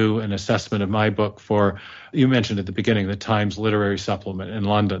review and assessment of my book for, you mentioned at the beginning, the Times Literary Supplement in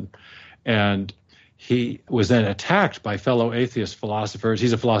London. And he was then attacked by fellow atheist philosophers.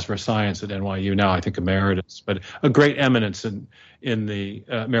 He's a philosopher of science at NYU now, I think emeritus, but a great eminence in the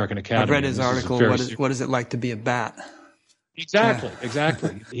American Academy. I've read his article, What is it like to be a bat? Exactly.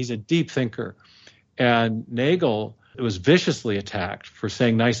 He's a deep thinker. And Nagel was viciously attacked for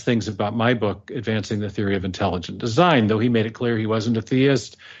saying nice things about my book, Advancing the Theory of Intelligent Design, though he made it clear he wasn't a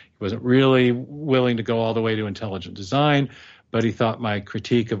theist. He wasn't really willing to go all the way to intelligent design, but he thought my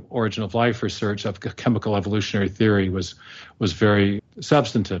critique of origin of life research, of chemical evolutionary theory, was very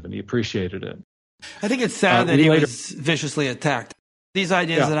substantive, and he appreciated it. I think it's sad that he was viciously attacked. These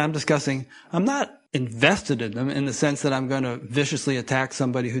ideas that I'm discussing, I'm not invested in them in the sense that I'm going to viciously attack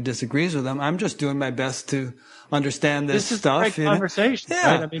somebody who disagrees with them. I'm just doing my best to understand this stuff. This is a great conversation,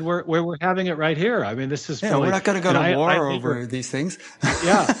 yeah. Right? I mean, we're having it right here. I mean, this is we're not going to go to war over these things.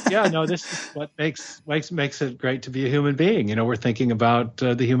 No, this is what makes it great to be a human being. You know, we're thinking about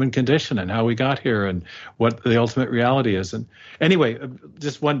the human condition and how we got here and what the ultimate reality is. And anyway,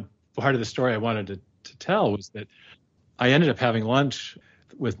 just one part of the story I wanted to tell was that I ended up having lunch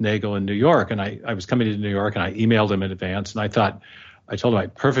with Nagel in New York, and I was coming to New York, and I emailed him in advance, and I told him I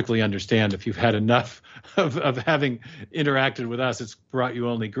perfectly understand if you've had enough of having interacted with us, it's brought you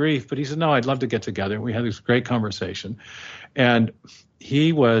only grief. But he said, no, I'd love to get together. And we had this great conversation. And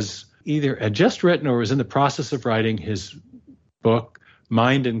he was had just written or was in the process of writing his book,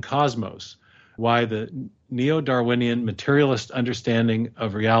 Mind and Cosmos, Why the Neo-Darwinian Materialist Understanding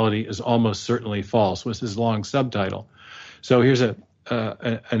of Reality is Almost Certainly False, was his long subtitle. So here's an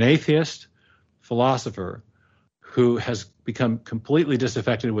atheist philosopher who has become completely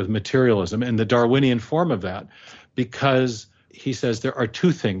disaffected with materialism and the Darwinian form of that, because he says there are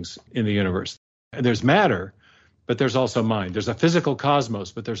two things in the universe. There's matter, but there's also mind. There's a physical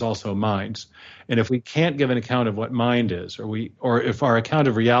cosmos, but there's also minds. And if we can't give an account of what mind is, or if our account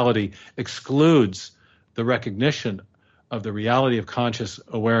of reality excludes the recognition of the reality of conscious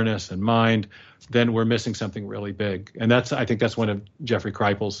awareness and mind, then we're missing something really big. And I think that's one of Jeffrey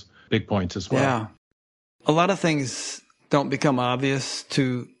Kripal's big points as well. Yeah. A lot of things don't become obvious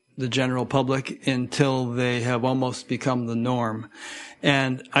to the general public until they have almost become the norm.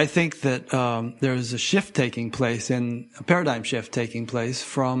 And I think that there's a paradigm shift taking place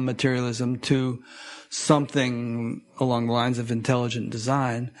from materialism to something along the lines of intelligent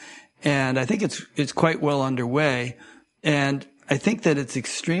design. And I think it's quite well underway. And I think that it's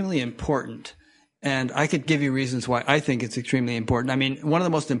extremely important. And I could give you reasons why I think it's extremely important. I mean, one of the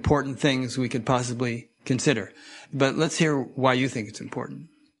most important things we could possibly consider. But let's hear why you think it's important.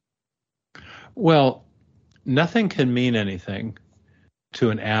 Well, nothing can mean anything to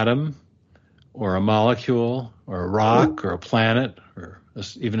an atom or a molecule or a rock or a planet or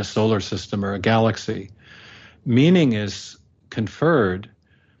even a solar system or a galaxy. Meaning is conferred.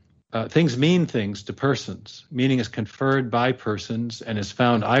 Things mean things to persons. Meaning is conferred by persons and is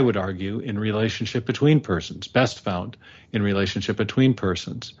found, I would argue, in relationship between persons, best found in relationship between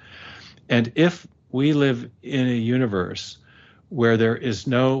persons. And if we live in a universe where there is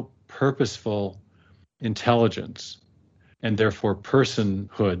no purposeful intelligence and therefore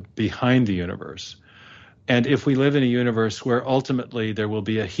personhood behind the universe, and if we live in a universe where ultimately there will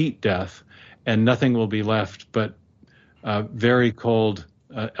be a heat death and nothing will be left but very cold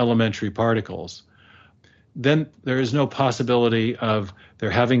elementary particles, then there is no possibility of there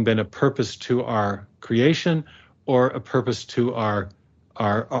having been a purpose to our creation or a purpose to our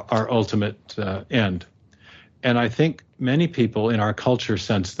ultimate end. And I think many people in our culture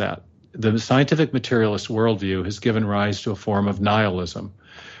sense that. The scientific materialist worldview has given rise to a form of nihilism,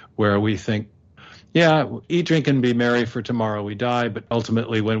 where we think, yeah, eat, drink, and be merry, for tomorrow we die, but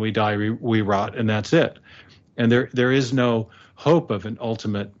ultimately when we die, we rot, and that's it. And there is no hope of an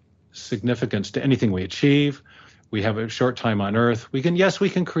ultimate significance to anything we achieve. We have a short time on earth. We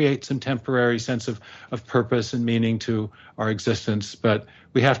can create some temporary sense of purpose and meaning to our existence, but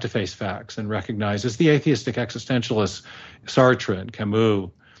we have to face facts and recognize, as the atheistic existentialists Sartre and Camus,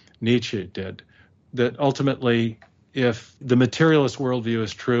 Nietzsche did, that ultimately, if the materialist worldview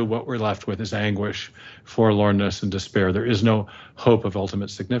is true, what we're left with is anguish, forlornness, and despair. There is no hope of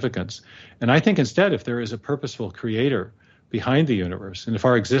ultimate significance. And I think instead, if there is a purposeful creator behind the universe, and if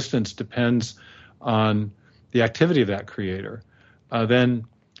our existence depends on the activity of that creator, then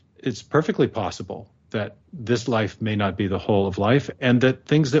it's perfectly possible that this life may not be the whole of life, and that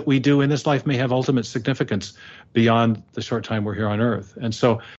things that we do in this life may have ultimate significance beyond the short time we're here on Earth. And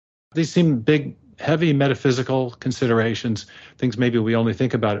so these seem big, heavy metaphysical considerations, things maybe we only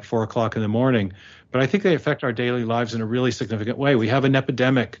think about at 4 o'clock in the morning, but I think they affect our daily lives in a really significant way. We have an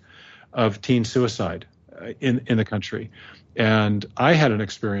epidemic of teen suicide in the country. And I had an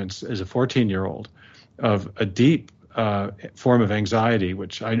experience as a 14-year-old of a deep form of anxiety,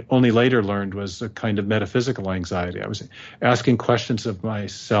 which I only later learned was a kind of metaphysical anxiety. I was asking questions of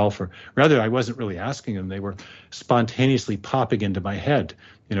myself, or rather, I wasn't really asking them. They were spontaneously popping into my head.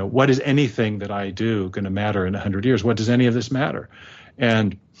 You know, what is anything that I do going to matter in 100 years? What does any of this matter?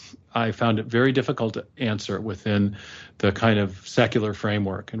 And I found it very difficult to answer within the kind of secular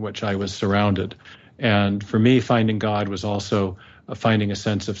framework in which I was surrounded. And for me, finding God was also finding a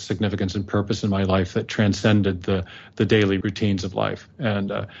sense of significance and purpose in my life that transcended the daily routines of life,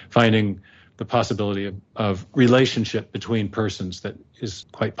 and finding the possibility of relationship between persons that is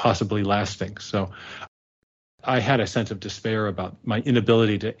quite possibly lasting. So I had a sense of despair about my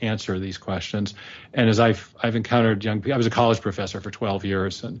inability to answer these questions. And as I've encountered young people, I was a college professor for 12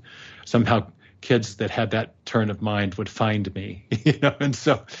 years, and somehow kids that had that turn of mind would find me, and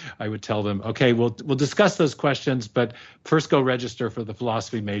so I would tell them, okay, we'll discuss those questions, but first go register for the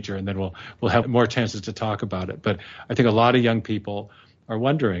philosophy major, and then we'll have more chances to talk about it. But I think a lot of young people are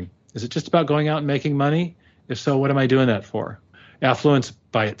wondering, is it just about going out and making money? If so, what am I doing that for? Affluence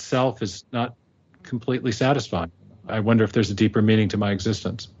by itself is not completely satisfying. I wonder if there's a deeper meaning to my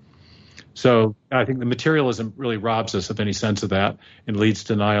existence. So I think the materialism really robs us of any sense of that and leads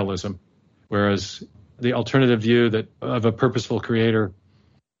to nihilism, whereas the alternative view of a purposeful creator,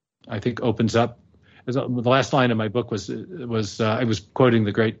 I think, opens up. The last line of my book was I was quoting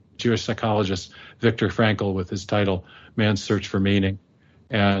the great Jewish psychologist Viktor Frankl with his title "Man's Search for Meaning,"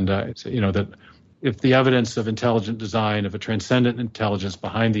 and that if the evidence of intelligent design, of a transcendent intelligence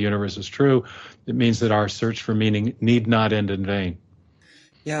behind the universe is true, it means that our search for meaning need not end in vain.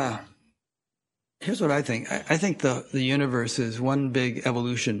 Yeah. Here's what I think. I think the universe is one big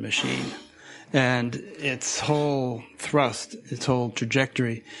evolution machine. And its whole thrust, its whole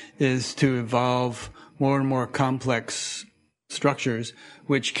trajectory is to evolve more and more complex structures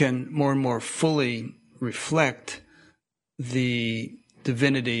which can more and more fully reflect the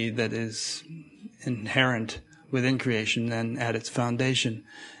divinity that is inherent within creation and at its foundation.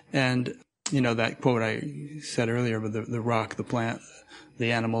 And, that quote I said earlier with the rock, the plant,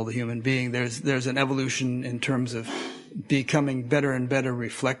 the animal, the human being, there's an evolution in terms of becoming better and better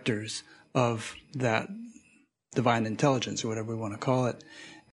reflectors of that divine intelligence, or whatever we want to call it.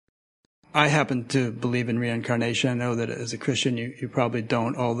 I happen to believe in reincarnation. I know that as a Christian you probably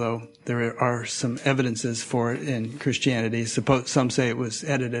don't, although there are some evidences for it in Christianity. Some say it was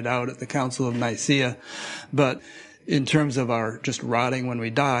edited out at the Council of Nicaea. But in terms of our just rotting when we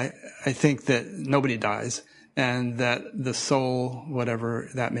die, I think that nobody dies, and that the soul, whatever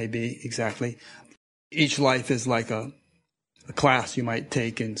that may be exactly, each life is like a class you might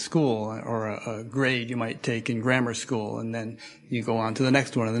take in school, or a grade you might take in grammar school, and then you go on to the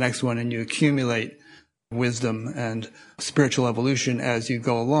next one and the next one, and you accumulate wisdom and spiritual evolution as you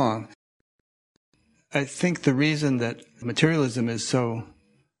go along. I think the reason that materialism is so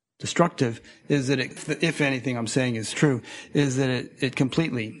destructive is that if anything I'm saying is true, is that it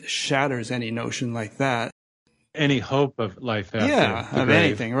completely shatters any notion like that. Any hope of life after the of grave.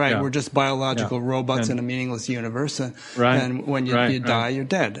 Anything, right? Yeah. We're just biological robots in a meaningless universe, and when you die, you're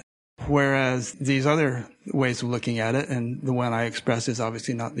dead. Whereas these other ways of looking at it, and the one I express is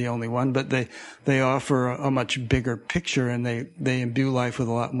obviously not the only one, but they offer a much bigger picture, and they imbue life with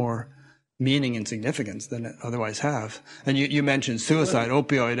a lot more meaning and significance than it otherwise have. And you mentioned suicide,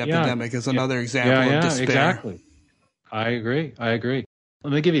 opioid epidemic is another example of despair. Exactly. I agree.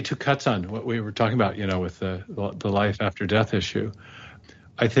 Let me give you two cuts on what we were talking about, with the life after death issue.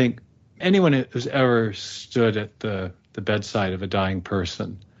 I think anyone who's ever stood at the bedside of a dying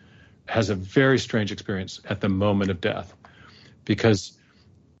person has a very strange experience at the moment of death, because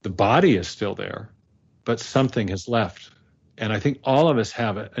the body is still there, but something has left. And I think all of us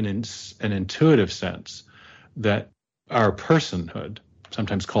have an intuitive sense that our personhood,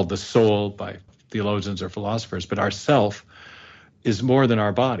 sometimes called the soul by theologians or philosophers, but our self is more than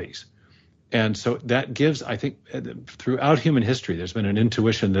our bodies. And so that gives, I think, throughout human history, there's been an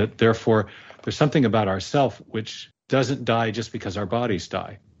intuition that therefore there's something about ourself which doesn't die just because our bodies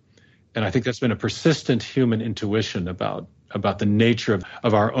die. And I think that's been a persistent human intuition about the nature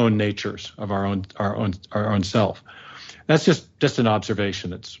of our own natures, of our own self. That's just an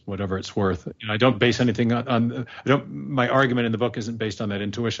observation. It's whatever it's worth. I don't base anything on my argument in the book isn't based on that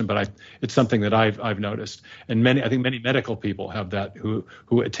intuition, but it's something that I've noticed. And I think many medical people have that, who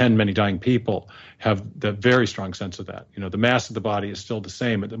attend many dying people have the very strong sense of that. The mass of the body is still the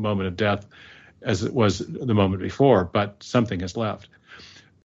same at the moment of death as it was the moment before, but something has left.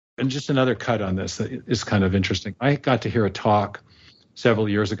 And just another cut on this that is kind of interesting. I got to hear a talk several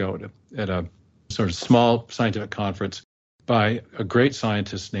years ago at a sort of small scientific conference by a great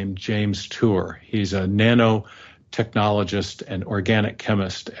scientist named James Tour. He's a nanotechnologist and organic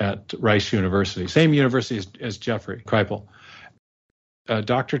chemist at Rice University, same university as Jeffrey Kripal.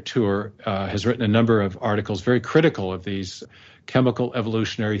 Dr. Tour has written a number of articles very critical of these chemical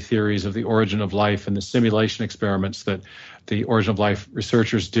evolutionary theories of the origin of life and the simulation experiments that the origin of life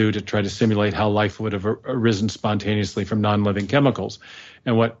researchers do to try to simulate how life would have arisen spontaneously from non-living chemicals.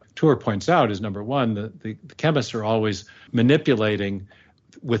 And what Tour points out is, number one, the chemists are always manipulating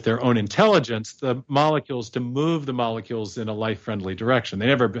with their own intelligence, the molecules to move the molecules in a life-friendly direction. They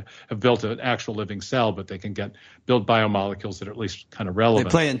never have built an actual living cell, but they can build biomolecules that are at least kind of relevant.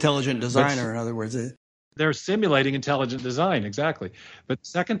 They play intelligent designer, in other words. They're simulating intelligent design, exactly. But the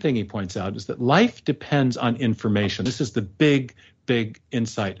second thing he points out is that life depends on information. This is the big, big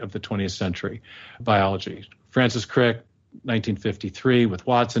insight of the 20th century biology. Francis Crick, 1953, with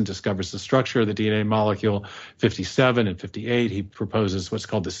Watson, discovers the structure of the DNA molecule. 57 and 58, he proposes what's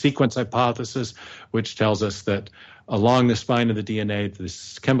called the sequence hypothesis, which tells us that along the spine of the DNA,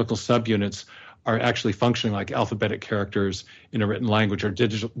 the chemical subunits are actually functioning like alphabetic characters in a written language, or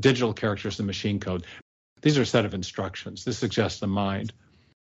digital characters in machine code. These are a set of instructions. This suggests the mind.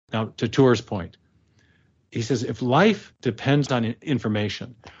 Now, to Tour's point, he says if life depends on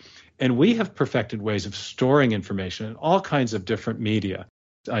information, and we have perfected ways of storing information in all kinds of different media.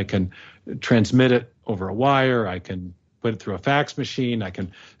 I can transmit it over a wire. I can put it through a fax machine. I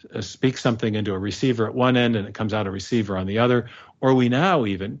can speak something into a receiver at one end and it comes out a receiver on the other. Or we now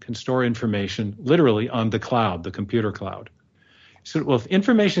even can store information literally on the cloud, the computer cloud. So, well, if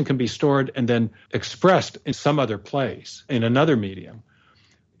information can be stored and then expressed in some other place, in another medium,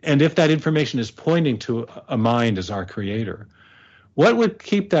 and if that information is pointing to a mind as our creator, what would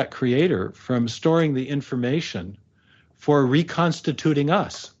keep that creator from storing the information for reconstituting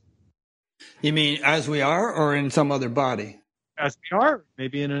us? You mean as we are, or in some other body? As we are,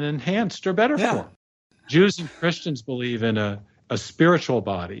 maybe in an enhanced or better form. Jews and Christians believe in a spiritual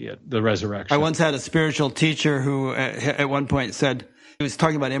body at the resurrection. I once had a spiritual teacher who at one point said, he was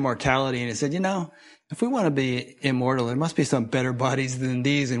talking about immortality, and he said, if we want to be immortal, there must be some better bodies than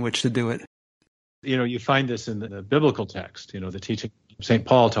these in which to do it. You find this in the biblical text. The teaching of St.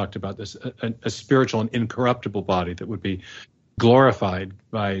 Paul talked about this, a spiritual and incorruptible body that would be glorified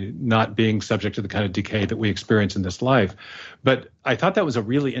by not being subject to the kind of decay that we experience in this life. But I thought that was a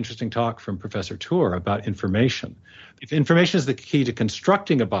really interesting talk from Professor Tour about information. If information is the key to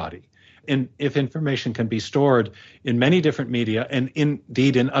constructing a body, and if information can be stored in many different media and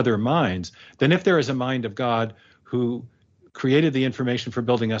indeed in other minds, then if there is a mind of God who created the information for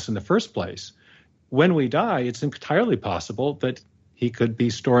building us in the first place, when we die, it's entirely possible that he could be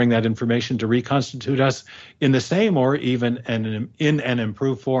storing that information to reconstitute us in the same or even in an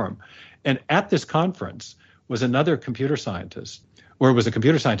improved form. And at this conference was another computer scientist, or it was a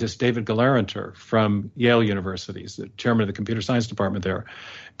computer scientist, David Galarenter from Yale University, the chairman of the computer science department there.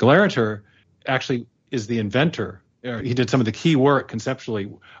 Galarenter actually is the inventor. He did some of the key work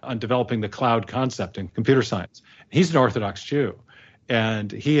conceptually on developing the cloud concept in computer science. He's an Orthodox Jew.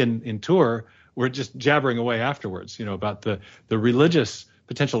 And he and Tour were just jabbering away afterwards, about the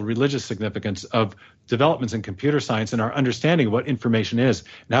potential religious significance of developments in computer science and our understanding of what information is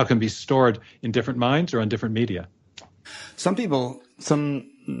and how it can be stored in different minds or on different media. Some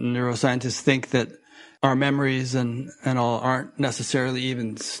neuroscientists think that our memories and all aren't necessarily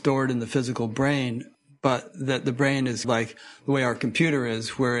even stored in the physical brain, but that the brain is like the way our computer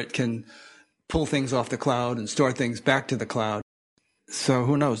is, where it can pull things off the cloud and store things back to the cloud. So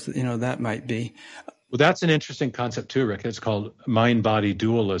who knows, that might be. Well, that's an interesting concept too, Rick. It's called mind-body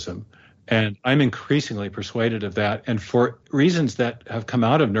dualism. And I'm increasingly persuaded of that. And for reasons that have come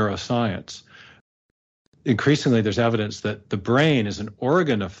out of neuroscience, increasingly there's evidence that the brain is an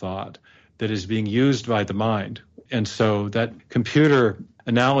organ of thought that is being used by the mind. And so that computer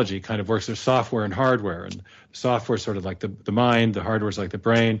analogy kind of works. There's software and hardware. And software is sort of like the mind, the hardware is like the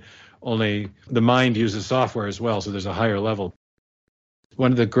brain, only the mind uses software as well. So there's a higher level.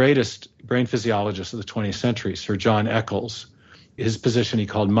 One of the greatest brain physiologists of the 20th century, Sir John Eccles, his position he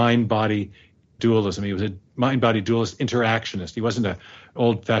called mind-body dualism. He was a mind-body dualist interactionist. He wasn't an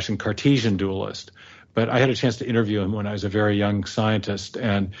old-fashioned Cartesian dualist. But I had a chance to interview him when I was a very young scientist,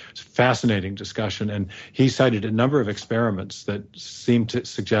 and it's a fascinating discussion. And he cited a number of experiments that seemed to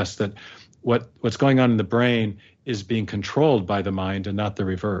suggest that what's going on in the brain is being controlled by the mind and not the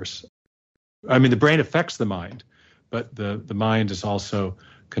reverse. I mean, the brain affects the mind, but the mind is also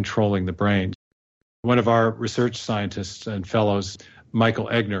controlling the brain. One of our research scientists and fellows, Michael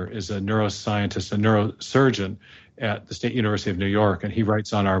Egner, is a neuroscientist, a neurosurgeon at the State University of New York, and he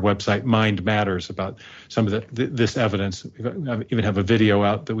writes on our website, Mind Matters, about some of this evidence. We even have a video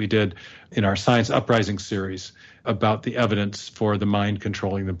out that we did in our Science Uprising series about the evidence for the mind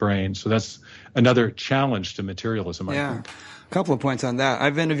controlling the brain. So that's another challenge to materialism, I think. A couple of points on that.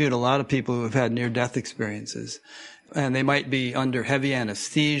 I've interviewed a lot of people who have had near-death experiences, and they might be under heavy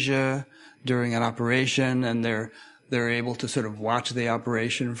anesthesia during an operation, and their they're able to sort of watch the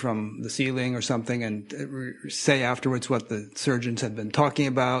operation from the ceiling or something and say afterwards what the surgeons had been talking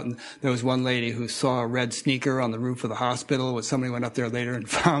about. And there was one lady who saw a red sneaker on the roof of the hospital when somebody went up there later and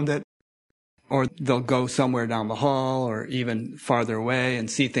found it. Or they'll go somewhere down the hall or even farther away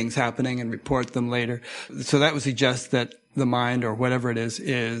and see things happening and report them later. So that would suggest that the mind or whatever it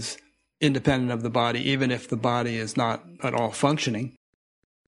is independent of the body, even if the body is not at all functioning.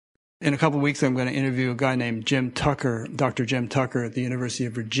 In a couple of weeks, I'm going to interview a guy named Jim Tucker, Dr. Jim Tucker at the University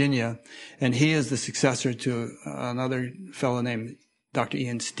of Virginia, and he is the successor to another fellow named Dr.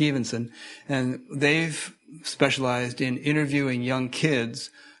 Ian Stevenson, and they've specialized in interviewing young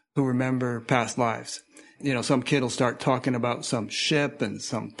kids who remember past lives. You know, some kid will start talking about some ship and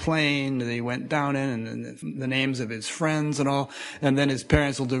some plane that he went down in and the names of his friends and all. And then his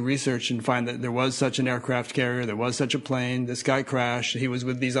parents will do research and find that there was such an aircraft carrier, there was such a plane, this guy crashed, he was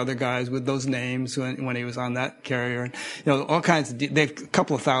with these other guys with those names when he was on that carrier. And, you know, all kinds of, they have a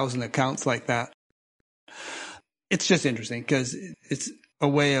couple of thousand accounts like that. It's just interesting because it's a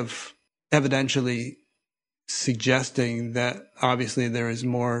way of evidentially suggesting that obviously there is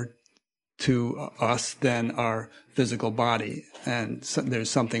more to us than our physical body, and so there's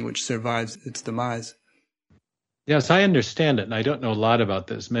something which survives its demise. Yes, I understand it, and I don't know a lot about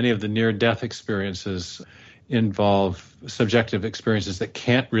this. Many of the near-death experiences involve subjective experiences that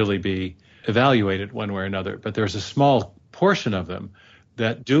can't really be evaluated one way or another, but there's a small portion of them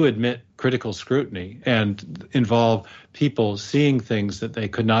that do admit critical scrutiny and involve people seeing things that they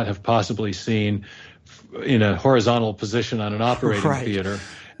could not have possibly seen in a horizontal position on an operating theater,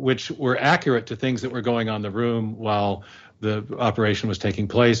 which were accurate to things that were going on in the room while the operation was taking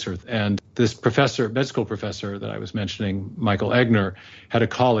place. And this professor, med school professor that I was mentioning, Michael Egner, had a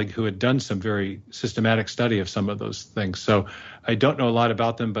colleague who had done some very systematic study of some of those things. So I don't know a lot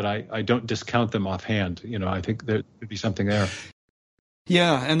about them, but I don't discount them offhand. You know, I think there could be something there.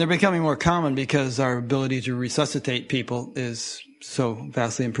 Yeah, and they're becoming more common because our ability to resuscitate people is so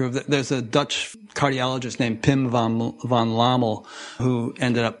vastly improved. There's a Dutch cardiologist named Pim van Lommel who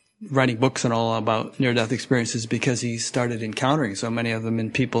ended up writing books and all about near-death experiences because he started encountering so many of them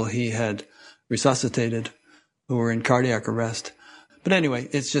in people he had resuscitated who were in cardiac arrest. But anyway,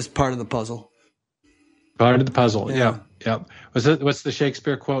 it's just part of the puzzle. Part of the puzzle, yeah. What's the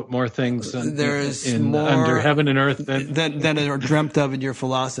Shakespeare quote? More things more under heaven and earth than are dreamt of in your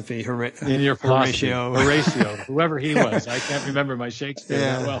philosophy. In your philosophy, Horatio, whoever he was. I can't remember my Shakespeare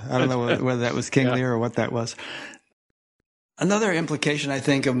that well. I don't know whether that was King Lear or what that was. Another implication, I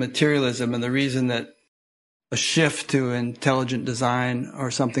think, of materialism and the reason that a shift to intelligent design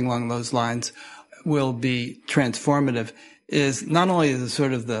or something along those lines will be transformative is not only the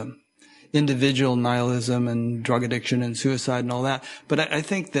sort of the individual nihilism and drug addiction and suicide and all that, but I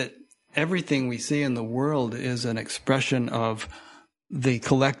think that everything we see in the world is an expression of the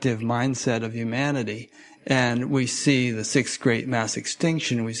collective mindset of humanity. And we see the sixth great mass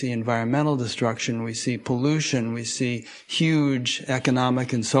extinction, we see environmental destruction, we see pollution, we see huge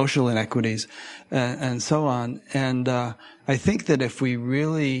economic and social inequities, and so on. And I think that if we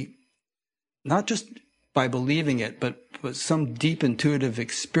really, not just by believing it, but with some deep intuitive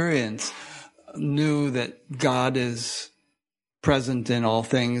experience, knew that God is present in all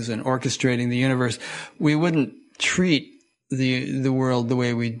things and orchestrating the universe, we wouldn't treat the world the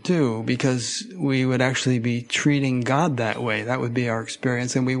way we do, because we would actually be treating God that way. That would be our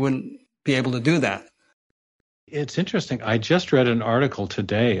experience, and we wouldn't be able to do that. It's interesting. I just read an article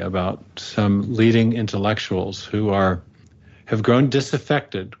today about some leading intellectuals who have grown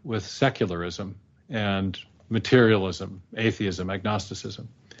disaffected with secularism and materialism, atheism, agnosticism,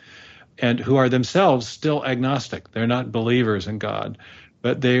 and who are themselves still agnostic. They're not believers in God.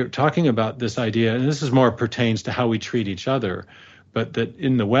 But they're talking about this idea, and this is more pertains to how we treat each other, but that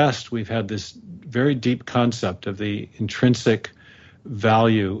in the West, we've had this very deep concept of the intrinsic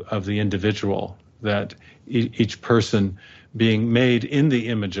value of the individual, that each person being made in the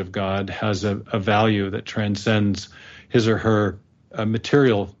image of God has a value that transcends his or her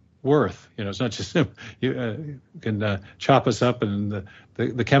material worth. You know, it's not just you can chop us up, and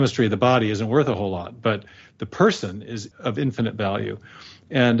the chemistry of the body isn't worth a whole lot, but the person is of infinite value.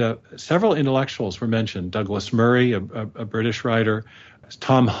 And several intellectuals were mentioned: Douglas Murray, a British writer;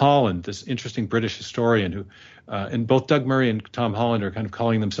 Tom Holland, this interesting British historian who, and both Doug Murray and Tom Holland are kind of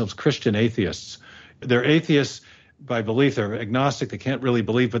calling themselves Christian atheists. They're atheists by belief. They're agnostic. They can't really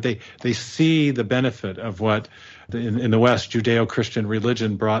believe, but they see the benefit of what in the West Judeo-Christian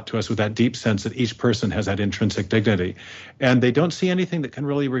religion brought to us, with that deep sense that each person has that intrinsic dignity. And they don't see anything that can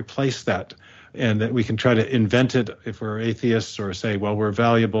really replace that and that we can try to invent it if we're atheists or say, well, we're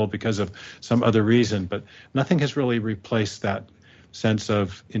valuable because of some other reason. But nothing has really replaced that sense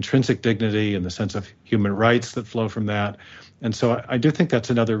of intrinsic dignity and the sense of human rights that flow from that. And so I do think that's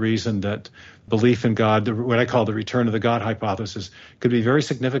another reason that belief in God, what I call the return of the God hypothesis, could be very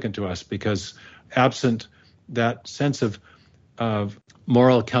significant to us, because absent that sense of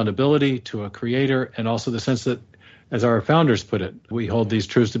moral accountability to a creator, and also the sense that, as our founders put it, we hold these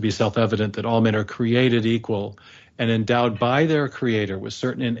truths to be self-evident, that all men are created equal and endowed by their creator with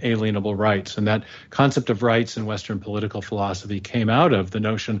certain inalienable rights. And that concept of rights in Western political philosophy came out of the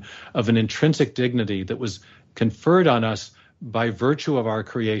notion of an intrinsic dignity that was conferred on us by virtue of our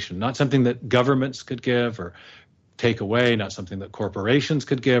creation, not something that governments could give or take away, not something that corporations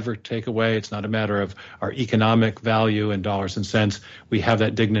could give or take away. It's not a matter of our economic value in dollars and cents. We have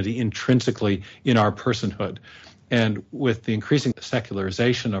that dignity intrinsically in our personhood. And with the increasing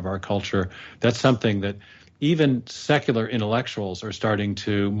secularization of our culture, that's something that even secular intellectuals are starting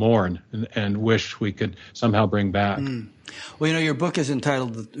to mourn and wish we could somehow bring back. Well, your book is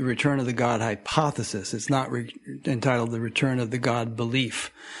entitled The Return of the God Hypothesis. It's not entitled The Return of the God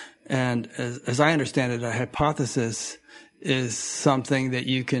Belief. And as I understand it, a hypothesis is something that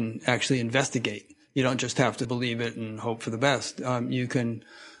you can actually investigate. You don't just have to believe it and hope for the best. You can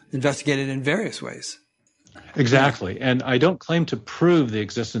investigate it in various ways. Exactly. And I don't claim to prove the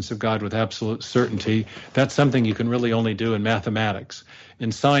existence of God with absolute certainty. That's something you can really only do in mathematics.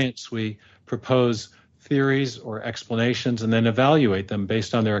 In science, we propose theories or explanations and then evaluate them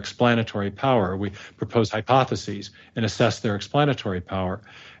based on their explanatory power. We propose hypotheses and assess their explanatory power.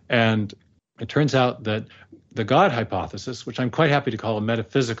 And it turns out that the God hypothesis, which I'm quite happy to call a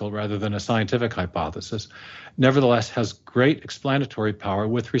metaphysical rather than a scientific hypothesis, nevertheless has great explanatory power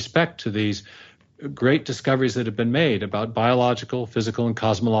with respect to these great discoveries that have been made about biological, physical, and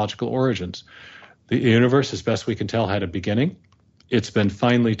cosmological origins. The universe, as best we can tell, had a beginning. It's been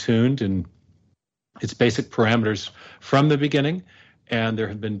finely tuned in its basic parameters from the beginning, and there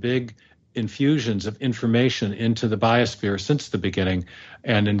have been big infusions of information into the biosphere since the beginning.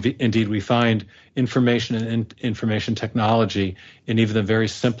 And indeed, we find information and information technology in even the very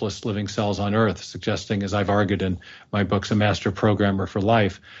simplest living cells on Earth, suggesting, as I've argued in my books, a master programmer for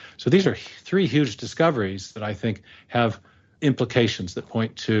life. So these are three huge discoveries that I think have implications that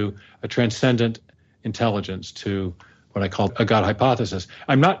point to a transcendent intelligence, to what I call a God hypothesis.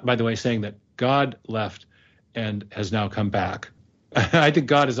 I'm not, by the way, saying that God left and has now come back. I think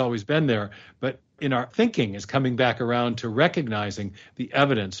God has always been there, but in our thinking is coming back around to recognizing the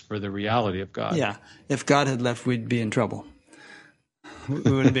evidence for the reality of God. Yeah. If God had left, we'd be in trouble. We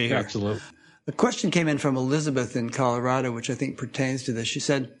wouldn't be here. Absolutely. A question came in from Elizabeth in Colorado, which I think pertains to this. She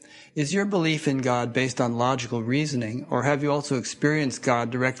said, is your belief in God based on logical reasoning, or have you also experienced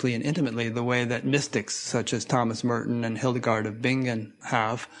God directly and intimately the way that mystics such as Thomas Merton and Hildegard of Bingen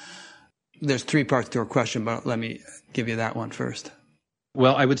have? There's three parts to her question, but let me give you that one first.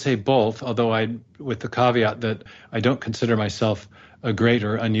 Well, I would say both, although with the caveat that I don't consider myself a great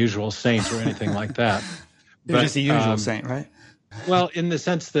or unusual saint or anything like that. You're just a usual saint, right? Well, in the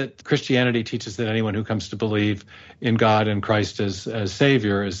sense that Christianity teaches that anyone who comes to believe in God and Christ as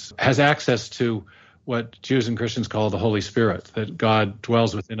Savior has access to what Jews and Christians call the Holy Spirit, that God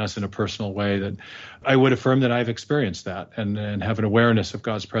dwells within us in a personal way. That I would affirm that I've experienced that and have an awareness of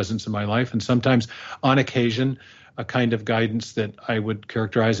God's presence in my life, and sometimes, on occasion, a kind of guidance that I would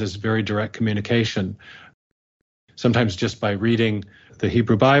characterize as very direct communication. Sometimes just by reading the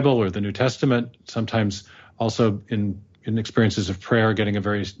Hebrew Bible or the New Testament, sometimes also in experiences of prayer, getting a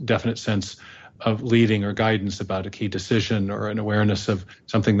very definite sense of leading or guidance about a key decision or an awareness of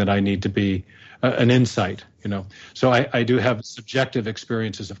something that I need to be, an insight, So I do have subjective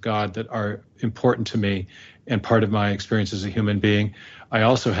experiences of God that are important to me and part of my experience as a human being. I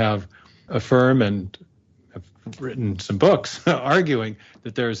also have affirmed and have written some books arguing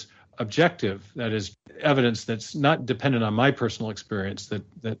that there's objective, that is evidence that's not dependent on my personal experience,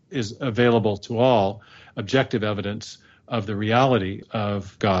 that is available to all, objective evidence of the reality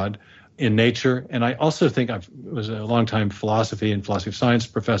of God in nature. And I also think I was a long-time philosophy and philosophy of science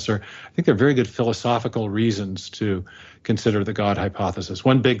professor. I think there are very good philosophical reasons to consider the God hypothesis.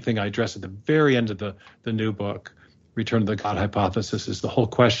 One big thing I address at the very end of the new book, Return to the God Hypothesis, is the whole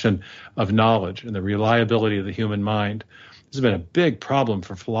question of knowledge and the reliability of the human mind. This has been a big problem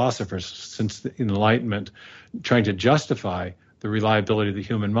for philosophers since the Enlightenment, trying to justify the reliability of the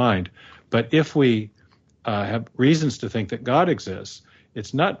human mind. But if we have reasons to think that God exists,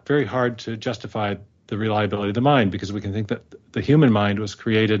 it's not very hard to justify the reliability of the mind, because we can think that the human mind was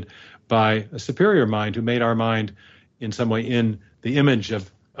created by a superior mind who made our mind in some way in the image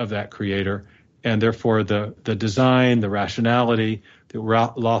of that creator. And therefore, the design, the rationality, the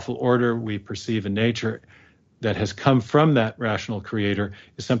lawful order we perceive in nature that has come from that rational creator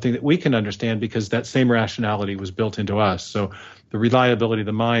is something that we can understand because that same rationality was built into us. So the reliability of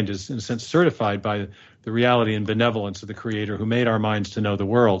the mind is, in a sense, certified by the reality and benevolence of the creator who made our minds to know the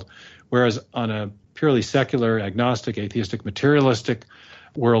world. Whereas on a purely secular, agnostic, atheistic, materialistic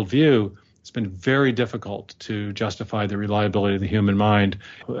worldview, it's been very difficult to justify the reliability of the human mind.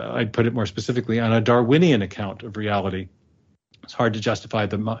 I'd put it more specifically on a Darwinian account of reality. It's hard to justify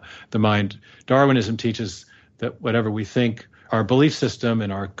the mind. Darwinism teaches that whatever we think, our belief system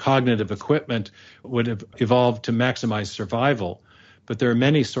and our cognitive equipment would have evolved to maximize survival. But there are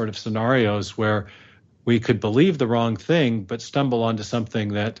many sort of scenarios where we could believe the wrong thing, but stumble onto something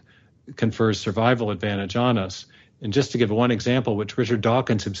that confers survival advantage on us. And just to give one example, which Richard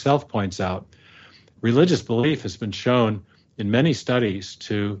Dawkins himself points out, religious belief has been shown in many studies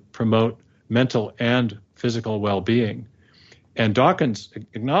to promote mental and physical well-being. And Dawkins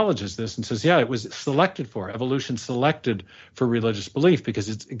acknowledges this and says, yeah, it was selected for, evolution selected for religious belief because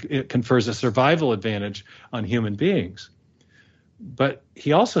it confers a survival advantage on human beings. But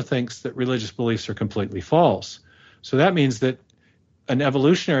he also thinks that religious beliefs are completely false. So that means that an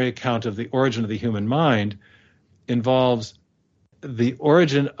evolutionary account of the origin of the human mind involves the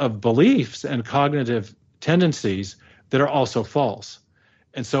origin of beliefs and cognitive tendencies that are also false.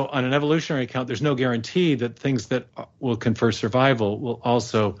 And so on an evolutionary account, there's no guarantee that things that will confer survival will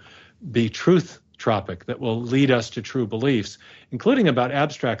also be truth-tropic, that will lead us to true beliefs, including about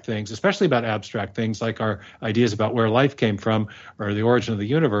abstract things, especially about abstract things like our ideas about where life came from or the origin of the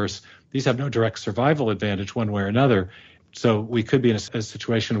universe. These have no direct survival advantage one way or another. So we could be in a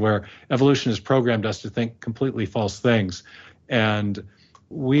situation where evolution has programmed us to think completely false things. And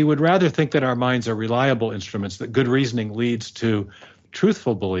we would rather think that our minds are reliable instruments, that good reasoning leads to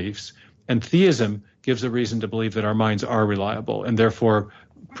truthful beliefs, and theism gives a reason to believe that our minds are reliable and therefore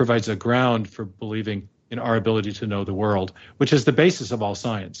provides a ground for believing in our ability to know the world, which is the basis of all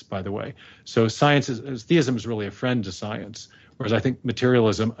science, by the way. So theism is really a friend to science, whereas I think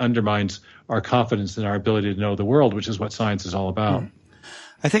materialism undermines our confidence in our ability to know the world, which is what science is all about.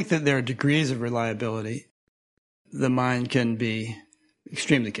 I think that there are degrees of reliability. The mind can be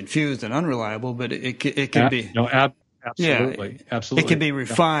extremely confused and unreliable, but it can be... Absolutely. It can be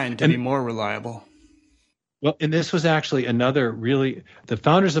refined to be more reliable. Well, and this was actually the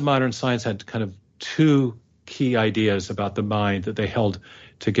founders of modern science had kind of two key ideas about the mind that they held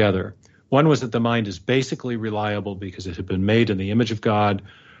together. One was that the mind is basically reliable because it had been made in the image of God,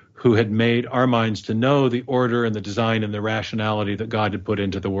 who had made our minds to know the order and the design and the rationality that God had put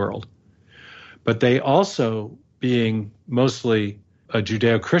into the world. But they also, being mostly a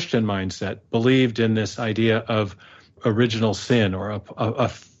Judeo-Christian mindset, believed in this idea of original sin or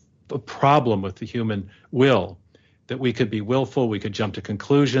a problem with the human will, that we could be willful, we could jump to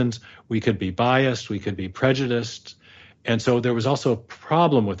conclusions, we could be biased, we could be prejudiced. And so there was also a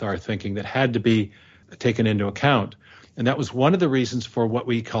problem with our thinking that had to be taken into account. And that was one of the reasons for what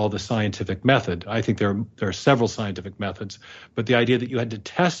we call the scientific method. I think there are several scientific methods, but the idea that you had to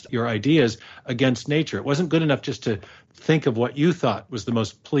test your ideas against nature. It wasn't good enough just to think of what you thought was the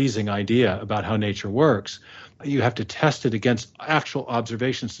most pleasing idea about how nature works. You have to test it against actual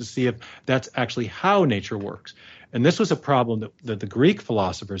observations to see if that's actually how nature works. And this was a problem that the Greek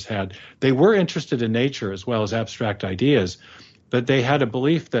philosophers had. They were interested in nature as well as abstract ideas, but they had a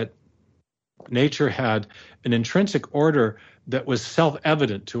belief that nature had an intrinsic order that was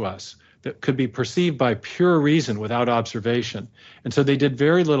self-evident to us, that could be perceived by pure reason without observation. And so they did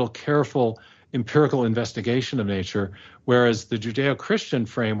very little careful empirical investigation of nature, whereas the Judeo-Christian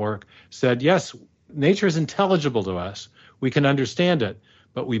framework said, yes, nature is intelligible to us. We can understand it,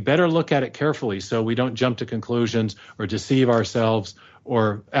 but we better look at it carefully so we don't jump to conclusions or deceive ourselves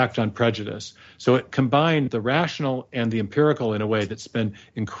or act on prejudice. So it combined the rational and the empirical in a way that's been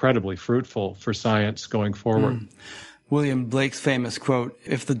incredibly fruitful for science going forward. William Blake's famous quote,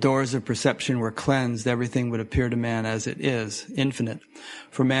 "If the doors of perception were cleansed, everything would appear to man as it is, infinite.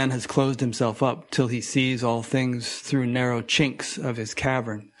 For man has closed himself up till he sees all things through narrow chinks of his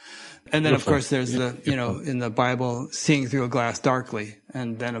cavern." And then, of course, there's in the Bible, seeing through a glass darkly,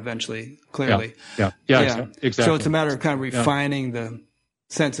 and then eventually clearly. Yeah, exactly. So it's a matter of kind of refining the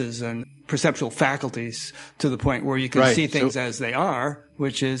senses and perceptual faculties to the point where you can see things as they are,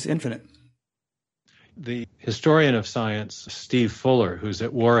 which is infinite. The historian of science, Steve Fuller, who's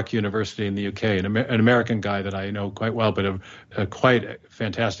at Warwick University in the UK, an American guy that I know quite well, but a quite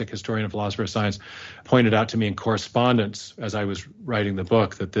fantastic historian and philosopher of science, pointed out to me in correspondence as I was writing the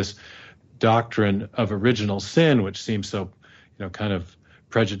book that this doctrine of original sin, which seems so, kind of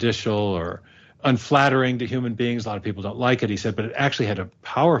prejudicial or unflattering to human beings. A lot of people don't like it, he said, but it actually had a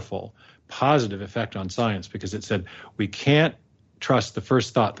powerful, positive effect on science because it said we can't trust the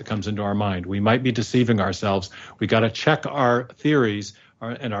first thought that comes into our mind. We might be deceiving ourselves. We got to check our theories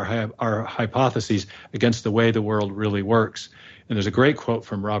and our hypotheses against the way the world really works. And there's a great quote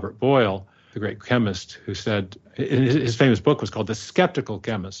from Robert Boyle, the great chemist, who said, his famous book was called The Skeptical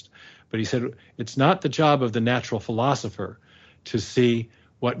Chemist, but he said, it's not the job of the natural philosopher to see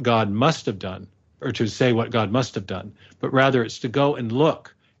what God must have done, or to say what God must have done, but rather it's to go and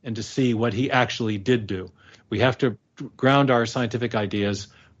look and to see what he actually did do. We have to ground our scientific ideas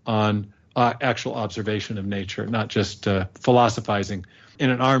on actual observation of nature, not just philosophizing in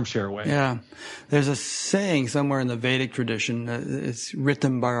an armchair way. Yeah. There's a saying somewhere in the Vedic tradition, it's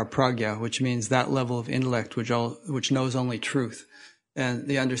Ritam-bara pragya, which means that level of intellect which knows only truth. And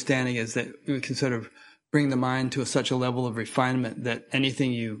the understanding is that we can sort of bring the mind to such a level of refinement that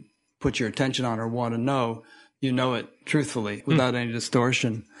anything you put your attention on or want to know, you know it truthfully without any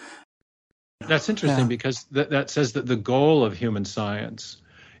distortion. That's interesting because that says that the goal of human science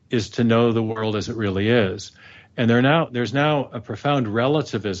is to know the world as it really is. And there's now a profound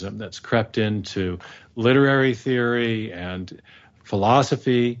relativism that's crept into literary theory and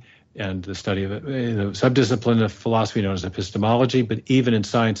philosophy and the study of the subdiscipline of philosophy known as epistemology, but even in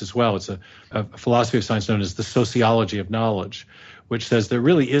science as well. It's a philosophy of science known as the sociology of knowledge, which says there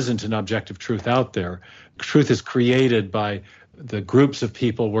really isn't an objective truth out there. Truth is created by the groups of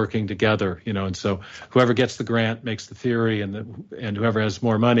people working together, and so whoever gets the grant makes the theory, and whoever has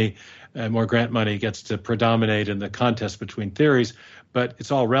more money, more grant money, gets to predominate in the contest between theories. But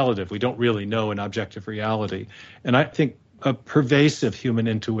it's all relative. We don't really know an objective reality. And I think a pervasive human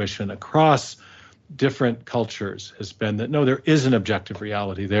intuition across different cultures has been that no, there is an objective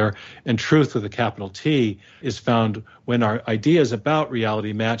reality there, and truth with a capital T is found when our ideas about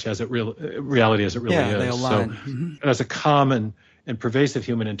reality match reality as it really is. They align. So that's a common and pervasive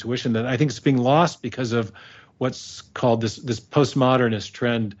human intuition that I think is being lost because of what's called this postmodernist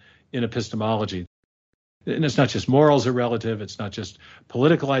trend in epistemology. And it's not just morals are relative, it's not just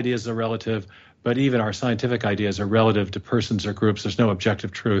political ideas are relative, but even our scientific ideas are relative to persons or groups. There's no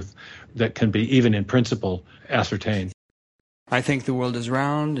objective truth that can be, even in principle, ascertained. I think the world is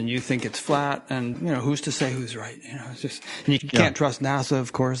round, and you think it's flat, and who's to say who's right? It's just, and you can't trust NASA,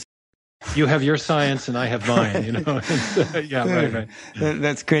 of course. You have your science, and I have mine. Right.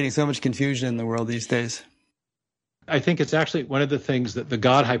 That's creating so much confusion in the world these days. I think it's actually one of the things that the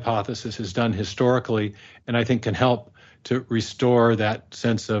God hypothesis has done historically, and I think can help to restore that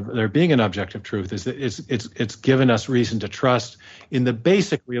sense of there being an objective truth, is that it's given us reason to trust in the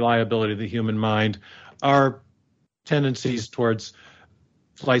basic reliability of the human mind, our tendencies towards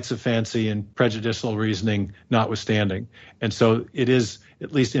flights of fancy and prejudicial reasoning notwithstanding. And so it is,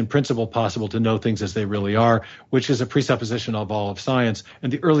 at least in principle, possible to know things as they really are, which is a presupposition of all of science.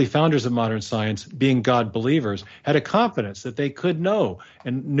 And the early founders of modern science, being God believers, had a confidence that they could know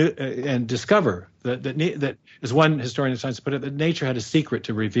and discover that, as one historian of science put it, that nature had a secret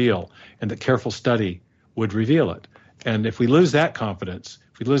to reveal and that careful study would reveal it. And if we lose that confidence,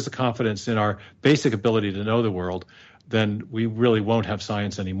 if we lose the confidence in our basic ability to know the world, then we really won't have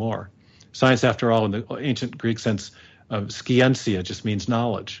science anymore. Science, after all, in the ancient Greek sense of scientia, just means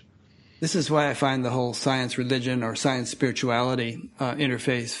knowledge. This is why I find the whole science religion or science spirituality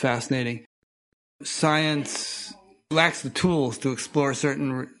interface fascinating. Science lacks the tools to explore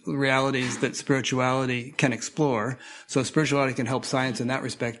certain realities that spirituality can explore. So spirituality can help science in that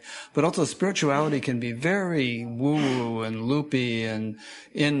respect. But also spirituality can be very woo-woo and loopy and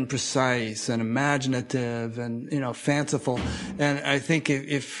imprecise and imaginative and, fanciful. And I think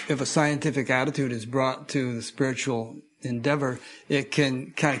if a scientific attitude is brought to the spiritual endeavor, it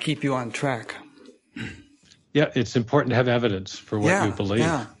can kind of keep you on track. Yeah, it's important to have evidence for what you believe.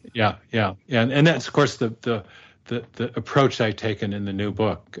 Yeah. And that's, of course, the approach I've taken in the new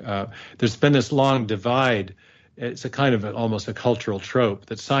book. There's been this long divide. It's a kind of almost a cultural trope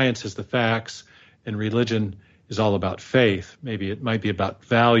that science is the facts and religion is all about faith. Maybe it might be about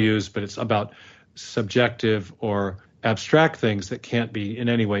values, but it's about subjective or abstract things that can't be in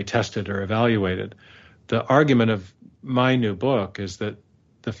any way tested or evaluated. The argument of my new book is that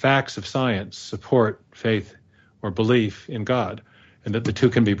the facts of science support faith or belief in God, and that the two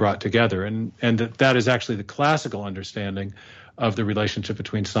can be brought together, and that is actually the classical understanding of the relationship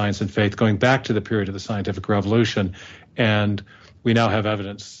between science and faith, going back to the period of the scientific revolution. And we now have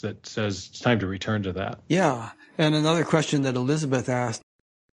evidence that says it's time to return to that. Yeah. And another question that Elizabeth asked,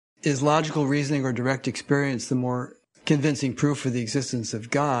 is logical reasoning or direct experience the more convincing proof for the existence of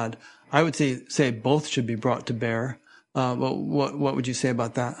God? I would say both should be brought to bear. But what would you say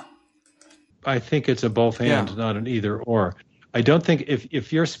about that? I think it's a both and, not an either or. I don't think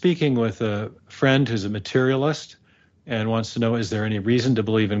if you're speaking with a friend who's a materialist and wants to know, is there any reason to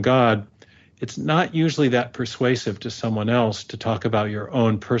believe in God? It's not usually that persuasive to someone else to talk about your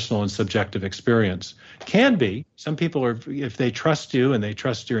own personal and subjective experience. Can be. Some people are, if they trust you and they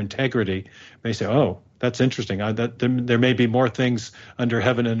trust your integrity, they say, oh, that's interesting. There may be more things under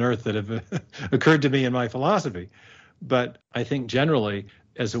heaven and earth that have occurred to me in my philosophy. But I think generally,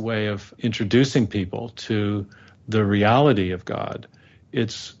 as a way of introducing people to the reality of God,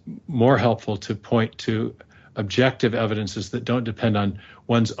 it's more helpful to point to objective evidences that don't depend on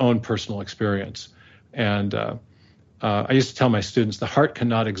one's own personal experience. And I used to tell my students, the heart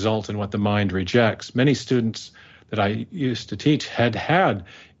cannot exult in what the mind rejects. Many students that I used to teach had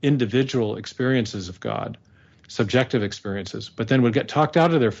individual experiences of God, subjective experiences, but then would get talked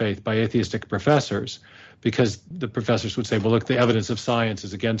out of their faith by atheistic professors because the professors would say, well, look, the evidence of science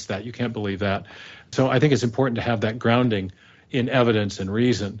is against that. You can't believe that. So I think it's important to have that grounding in evidence and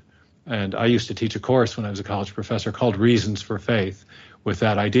reason. And I used to teach a course when I was a college professor called Reasons for Faith, with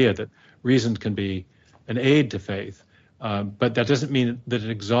that idea that reason can be an aid to faith, but that doesn't mean that it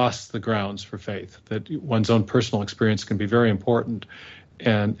exhausts the grounds for faith, that one's own personal experience can be very important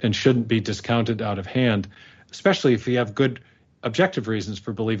and shouldn't be discounted out of hand, especially if you have good objective reasons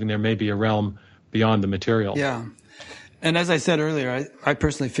for believing there may be a realm beyond the material. Yeah. And as I said earlier, I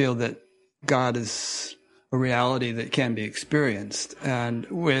personally feel that God is a reality that can be experienced, and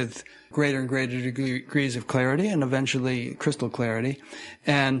with greater and greater degrees of clarity and eventually crystal clarity.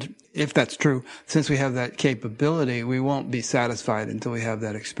 And if that's true, since we have that capability, we won't be satisfied until we have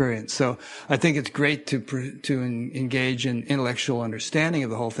that experience. So I think it's great to engage in intellectual understanding of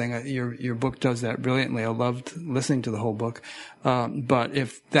the whole thing. Your book does that brilliantly. I loved listening to the whole book. But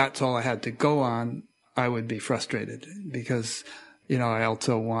if that's all I had to go on, I would be frustrated because, I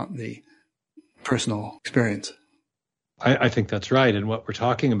also want the personal experience. I think that's right. And what we're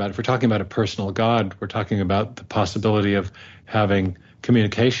talking about, if we're talking about a personal God, we're talking about the possibility of having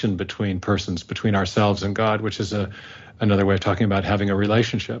communication between persons, between ourselves and God, which is another way of talking about having a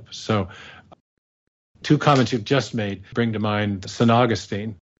relationship. So two comments you've just made bring to mind St.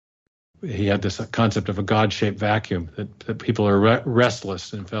 Augustine. He had this concept of a God-shaped vacuum, that people are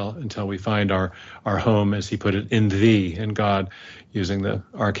restless until we find our home, as he put it, in thee, in God, using the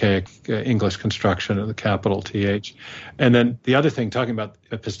archaic English construction of the capital TH. And then the other thing, talking about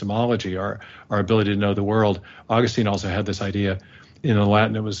epistemology, our ability to know the world, Augustine also had this idea. In the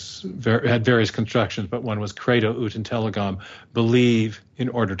Latin, it had various constructions, but one was credo ut intelligam, believe in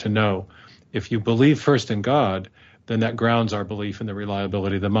order to know. If you believe first in God, then that grounds our belief in the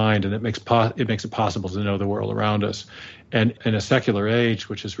reliability of the mind, and it makes it possible to know the world around us. And in a secular age,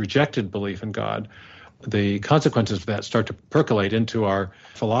 which has rejected belief in God, the consequences of that start to percolate into our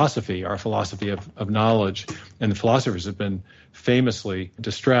philosophy of knowledge. And the philosophers have been famously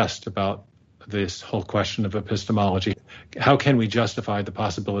distressed about this whole question of epistemology. How can we justify the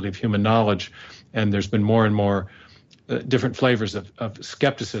possibility of human knowledge? And there's been more and more different flavors of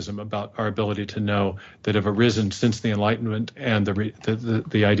skepticism about our ability to know that have arisen since the Enlightenment, and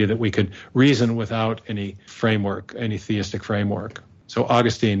the idea that we could reason without any framework, any theistic framework. So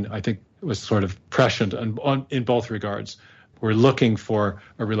Augustine, I think, was sort of prescient in both regards. We're looking for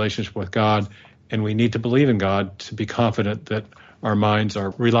a relationship with God, and we need to believe in God to be confident that our minds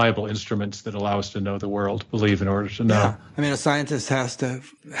are reliable instruments that allow us to know the world, believe in order to know. Yeah. I mean, a scientist has to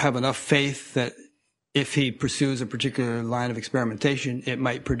have enough faith that if he pursues a particular line of experimentation, it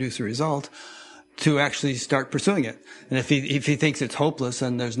might produce a result, to actually start pursuing it. And if he thinks it's hopeless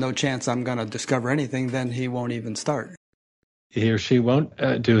and there's no chance I'm going to discover anything, then he won't even start. He or she won't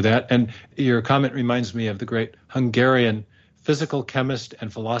do that. And your comment reminds me of the great Hungarian physical chemist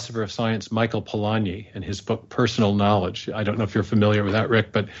and philosopher of science Michael Polanyi and his book Personal Knowledge. I don't know if you're familiar with that,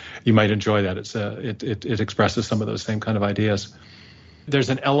 Rick, but you might enjoy that. It expresses some of those same kind of ideas. There's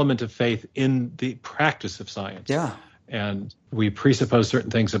an element of faith in the practice of science. Yeah. And we presuppose certain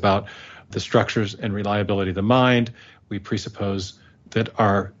things about the structures and reliability of the mind. We presuppose that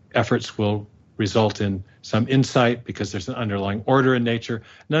our efforts will result in some insight because there's an underlying order in nature.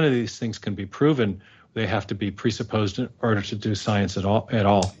 None of these things can be proven. They have to be presupposed in order to do science at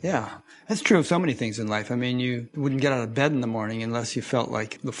all. Yeah. That's true of so many things in life. I mean, you wouldn't get out of bed in the morning unless you felt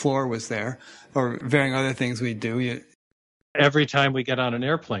like the floor was there, or varying other things we do. Every time we get on an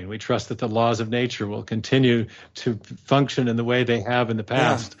airplane, we trust that the laws of nature will continue to function in the way they have in the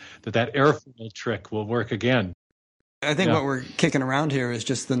past, that airfoil trick will work again. I think what we're kicking around here is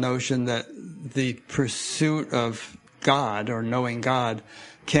just the notion that the pursuit of God or knowing God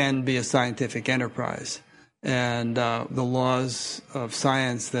can be a scientific enterprise. and the laws of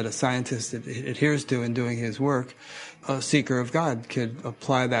science that a scientist adheres to in doing his work, a seeker of God could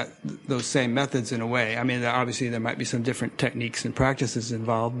apply those same methods in a way. I mean, obviously there might be some different techniques and practices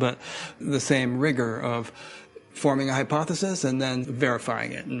involved, but the same rigor of forming a hypothesis and then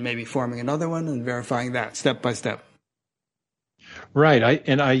verifying it, and maybe forming another one and verifying that step by step. Right.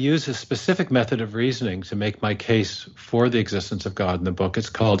 I use a specific method of reasoning to make my case for the existence of God in the book. It's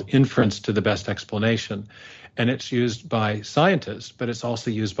called inference to the best explanation. And it's used by scientists, but it's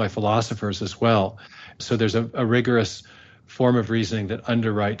also used by philosophers as well. So there's a rigorous form of reasoning that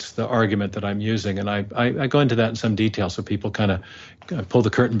underwrites the argument that I'm using. And I go into that in some detail so people kind of pull the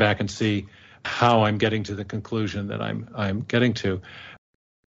curtain back and see how I'm getting to the conclusion that I'm getting to.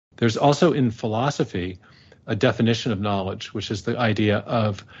 There's also in philosophy a definition of knowledge, which is the idea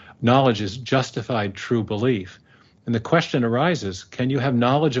of knowledge is justified true belief. And the question arises, can you have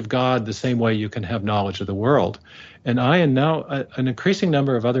knowledge of God the same way you can have knowledge of the world? And I and now an increasing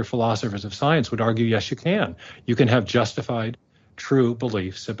number of other philosophers of science would argue, yes, you can. You can have justified true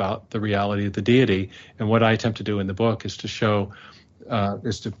beliefs about the reality of the deity. And what I attempt to do in the book is to show,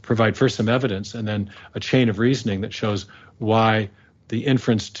 is to provide first some evidence and then a chain of reasoning that shows why the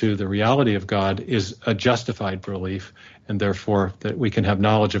inference to the reality of God is a justified belief, and therefore that we can have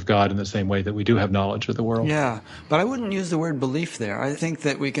knowledge of God in the same way that we do have knowledge of the world. Yeah, but I wouldn't use the word belief there. I think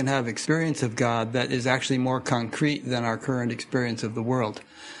that we can have experience of God that is actually more concrete than our current experience of the world.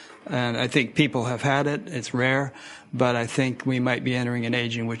 And I think people have had it. It's rare, but I think we might be entering an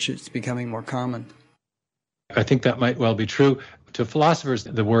age in which it's becoming more common. I think that might well be true. To philosophers,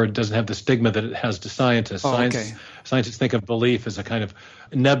 the word doesn't have the stigma that it has to scientists. Scientists think of belief as a kind of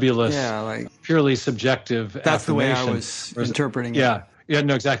nebulous, purely subjective That's affirmation. The way I was interpreting it. Yeah,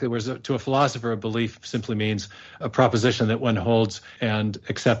 no, exactly. Whereas to a philosopher, a belief simply means a proposition that one holds and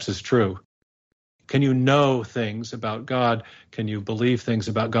accepts as true. Can you know things about God? Can you believe things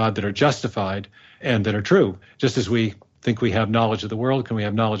about God that are justified and that are true? Just as we think we have knowledge of the world, can we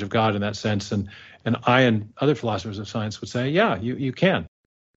have knowledge of God in that sense? And I and other philosophers of science would say, yeah, you can.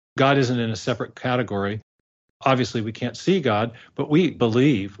 God isn't in a separate category. Obviously, we can't see God, but we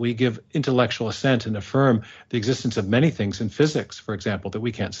believe, we give intellectual assent and affirm the existence of many things in physics, for example, that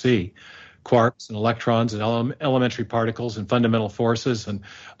we can't see. Quarks and electrons and elementary particles and fundamental forces and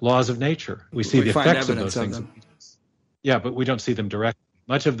laws of nature. We see the effects of those things. Yeah, but we don't see them directly.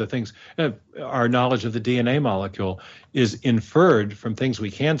 Much of the things, our knowledge of the DNA molecule is inferred from things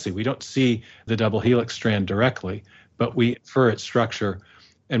we can see. We don't see the double helix strand directly, but we infer its structure.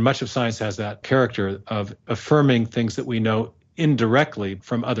 And much of science has that character of affirming things that we know indirectly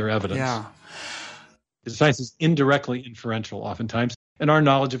from other evidence. Yeah. Science is indirectly inferential oftentimes, and our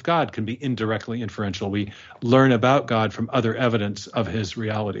knowledge of God can be indirectly inferential. We learn about God from other evidence of his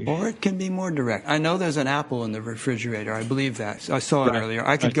reality. Or it can be more direct. I know there's an apple in the refrigerator. I believe that. I saw it earlier.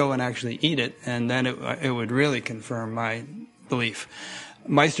 I could go and actually eat it, and then it would really confirm my belief.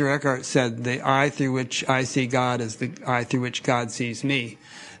 Meister Eckhart said, the eye through which I see God is the eye through which God sees me.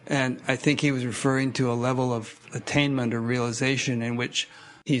 And I think he was referring to a level of attainment or realization in which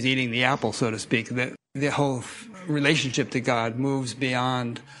he's eating the apple, so to speak, that the whole relationship to God moves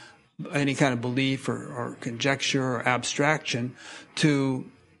beyond any kind of belief or conjecture or abstraction to,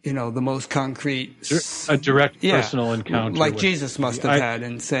 the most concrete... A direct personal encounter. Like Jesus must have had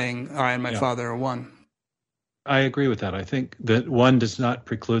in saying, I and my Father are one. I agree with that. I think that one does not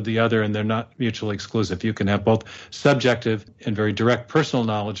preclude the other, and they're not mutually exclusive. You can have both subjective and very direct personal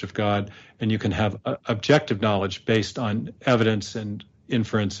knowledge of God, and you can have objective knowledge based on evidence and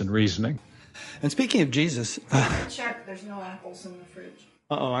inference and reasoning. And speaking of Jesus... Check, there's no apples in the fridge.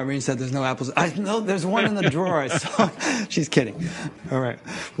 Uh-oh, Irene said there's no apples. I know there's one in the drawer I saw. She's kidding. All right,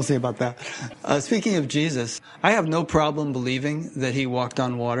 we'll see about that. Speaking of Jesus, I have no problem believing that he walked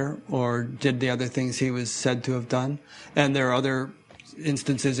on water or did the other things he was said to have done. And there are other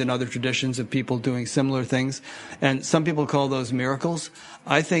instances in other traditions of people doing similar things. And some people call those miracles.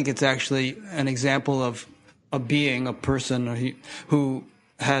 I think it's actually an example of a being, a person who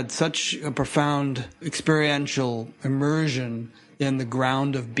had such a profound experiential immersion in the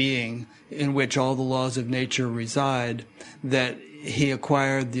ground of being in which all the laws of nature reside, that he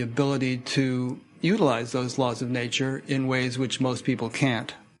acquired the ability to utilize those laws of nature in ways which most people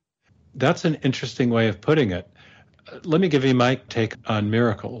can't. That's an interesting way of putting it. Let me give you my take on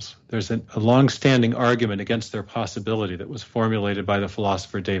miracles. There's a long-standing argument against their possibility that was formulated by the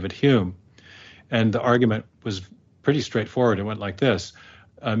philosopher David Hume. And the argument was pretty straightforward. It went like this.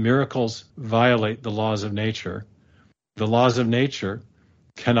 Miracles violate the laws of nature. The laws of nature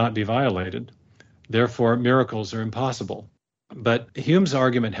cannot be violated. Therefore, miracles are impossible. But Hume's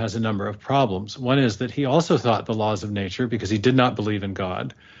argument has a number of problems. One is that he also thought the laws of nature, because he did not believe in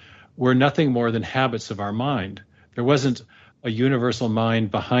God, were nothing more than habits of our mind. There wasn't a universal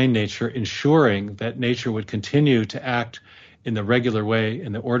mind behind nature ensuring that nature would continue to act in the regular way,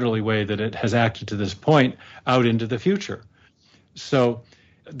 in the orderly way that it has acted to this point, out into the future. So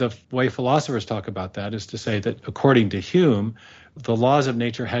the way philosophers talk about that is to say that according to Hume, the laws of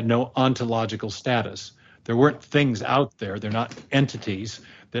nature had no ontological status. There weren't things out there. They're not entities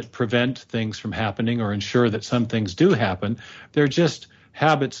that prevent things from happening or ensure that some things do happen. They're just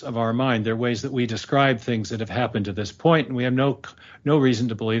habits of our mind. They're ways that we describe things that have happened to this point, and we have no reason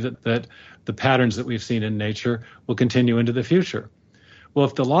to believe that the patterns that we've seen in nature will continue into the future. Well,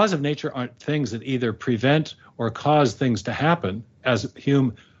 if the laws of nature aren't things that either prevent or cause things to happen, as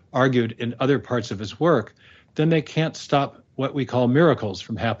Hume argued in other parts of his work, then they can't stop what we call miracles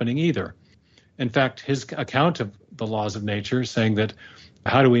from happening either. In fact, his account of the laws of nature, saying that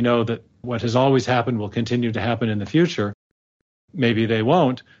how do we know that what has always happened will continue to happen in the future? Maybe they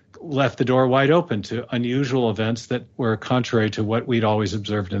won't, left the door wide open to unusual events that were contrary to what we'd always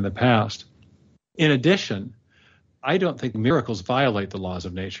observed in the past. In addition, I don't think miracles violate the laws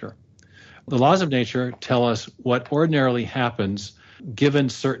of nature. The laws of nature tell us what ordinarily happens given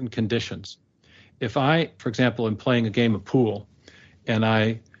certain conditions. If I, for example, am playing a game of pool and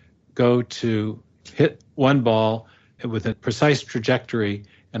I go to hit one ball with a precise trajectory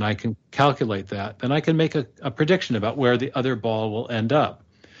and I can calculate that, then I can make a prediction about where the other ball will end up.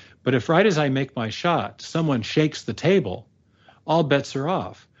 But if right as I make my shot, someone shakes the table, all bets are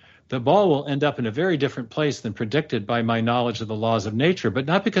off. The ball will end up in a very different place than predicted by my knowledge of the laws of nature, but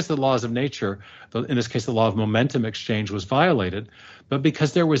not because the laws of nature, in this case the law of momentum exchange, was violated, but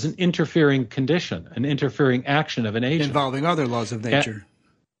because there was an interfering condition, an interfering action of an agent. Involving other laws of nature.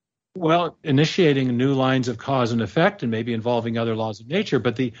 Well, initiating new lines of cause and effect and maybe involving other laws of nature,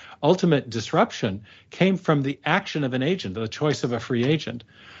 but the ultimate disruption came from the action of an agent, the choice of a free agent.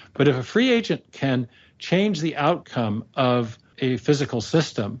 But if a free agent can change the outcome of a physical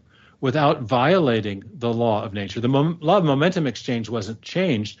system without violating the law of nature, the law of momentum exchange wasn't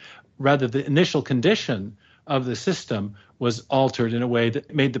changed, rather the initial condition of the system was altered in a way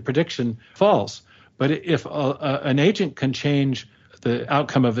that made the prediction false. But if an agent can change the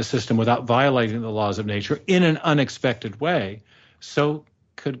outcome of a system without violating the laws of nature in an unexpected way, so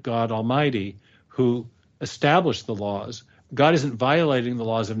could God Almighty, who established the laws. God isn't violating the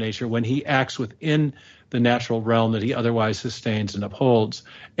laws of nature when he acts within the natural realm that he otherwise sustains and upholds,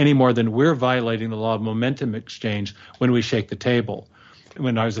 any more than we're violating the law of momentum exchange when we shake the table.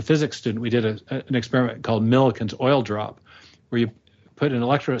 When I was a physics student, we did an experiment called Millikan's oil drop, where you put an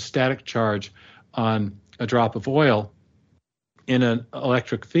electrostatic charge on a drop of oil in an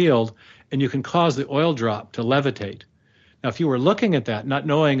electric field, and you can cause the oil drop to levitate. Now, if you were looking at that, not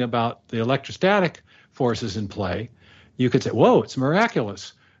knowing about the electrostatic forces in play, you could say, whoa, it's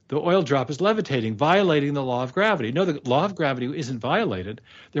miraculous. The oil drop is levitating, violating the law of gravity. No, the law of gravity isn't violated.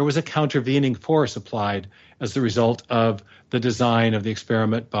 There was a countervening force applied as the result of the design of the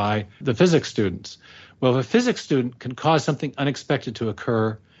experiment by the physics students. Well, if a physics student can cause something unexpected to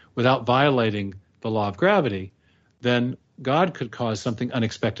occur without violating the law of gravity, then God could cause something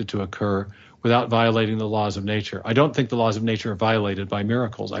unexpected to occur without violating the laws of nature. I don't think the laws of nature are violated by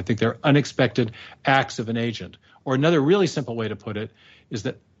miracles. I think they're unexpected acts of an agent. Or another really simple way to put it is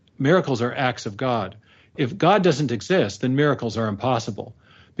that miracles are acts of God. If God doesn't exist, then miracles are impossible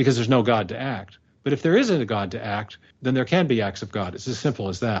because there's no God to act. But if there isn't a God to act, then there can be acts of God. It's as simple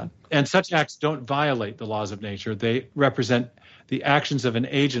as that. And such acts don't violate the laws of nature. They represent the actions of an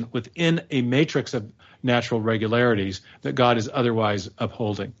agent within a matrix of natural regularities that God is otherwise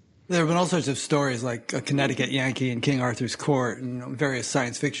upholding. There have been all sorts of stories like a Connecticut Yankee in King Arthur's Court and various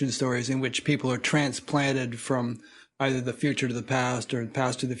science fiction stories in which people are transplanted from either the future to the past or the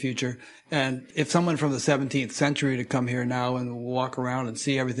past to the future. And if someone from the 17th century to come here now and walk around and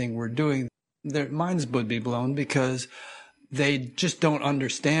see everything we're doing, their minds would be blown because they just don't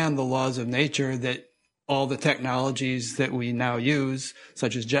understand the laws of nature that all the technologies that we now use,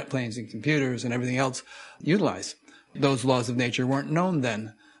 such as jet planes and computers and everything else, utilize. Those laws of nature weren't known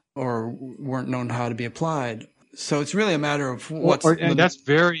then, or weren't known how to be applied. So it's really a matter of what's... and that's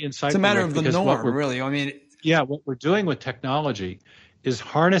very insightful. It's a matter of the norm, really. I mean... Yeah, what we're doing with technology is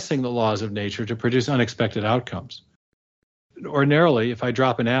harnessing the laws of nature to produce unexpected outcomes. Ordinarily, if I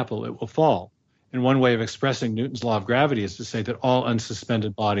drop an apple, it will fall. And one way of expressing Newton's law of gravity is to say that all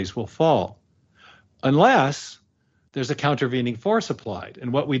unsuspended bodies will fall, unless there's a countervening force applied.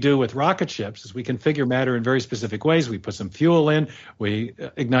 And what we do with rocket ships is we configure matter in very specific ways. We put some fuel in, we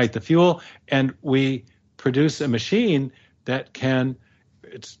ignite the fuel, and we produce a machine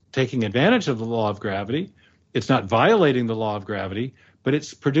it's taking advantage of the law of gravity. It's not violating the law of gravity, but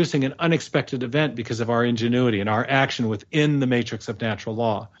it's producing an unexpected event because of our ingenuity and our action within the matrix of natural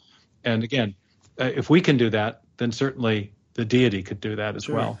law. And again, if we can do that, then certainly the deity could do that as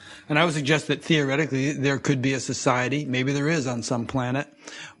well. And I would suggest that theoretically there could be a society, maybe there is on some planet,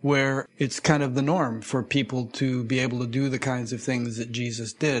 where it's kind of the norm for people to be able to do the kinds of things that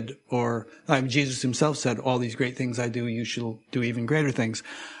Jesus did. Or Jesus himself said, all these great things I do, you shall do even greater things.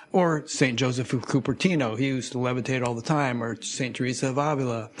 Or St. Joseph of Cupertino, he used to levitate all the time, or St. Teresa of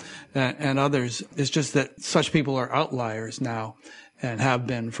Avila and others. It's just that such people are outliers now and have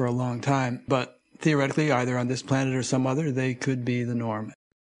been for a long time. But theoretically, either on this planet or some other, they could be the norm.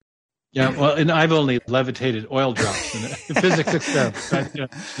 Yeah, well, and I've only levitated oil drops in a physics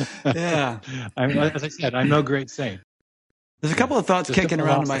experiment. Yeah. As I said, I'm no great saint. There's a couple of thoughts kicking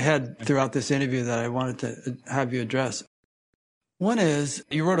around in my head throughout this interview that I wanted to have you address. One is,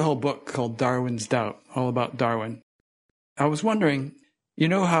 you wrote a whole book called Darwin's Doubt, all about Darwin. I was wondering, you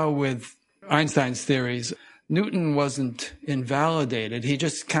know how with Einstein's theories, Newton wasn't invalidated. He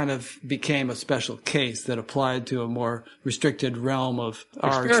just kind of became a special case that applied to a more restricted realm of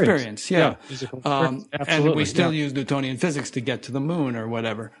our experience. Yeah. And we still use Newtonian physics to get to the moon or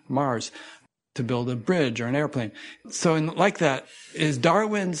whatever, Mars, to build a bridge or an airplane. So like that, is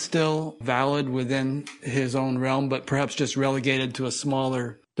Darwin still valid within his own realm, but perhaps just relegated to a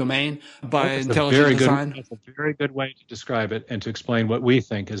smaller domain by intelligent design? That's a very good way to describe it and to explain what we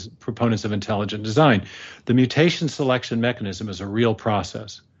think as proponents of intelligent design. The mutation selection mechanism is a real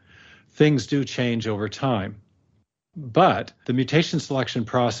process. Things do change over time. But the mutation selection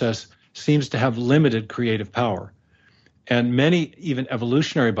process seems to have limited creative power. And many, even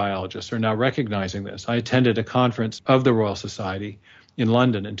evolutionary biologists, are now recognizing this. I attended a conference of the Royal Society in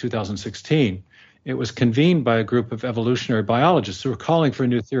London in 2016. It was convened by a group of evolutionary biologists who were calling for a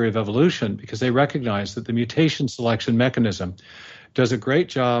new theory of evolution because they recognized that the mutation selection mechanism does a great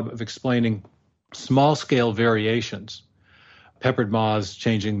job of explaining small-scale variations. Peppered moths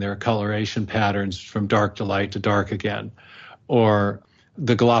changing their coloration patterns from dark to light to dark again, or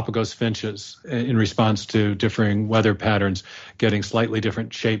the Galapagos finches in response to differing weather patterns, getting slightly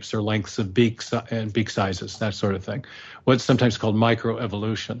different shapes or lengths of beaks and beak sizes, that sort of thing. What's sometimes called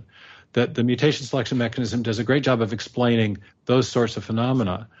microevolution. That the mutation selection mechanism does a great job of explaining those sorts of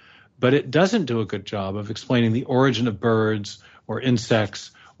phenomena, but it doesn't do a good job of explaining the origin of birds or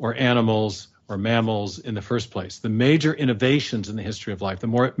insects or animals or mammals in the first place. The major innovations in the history of life,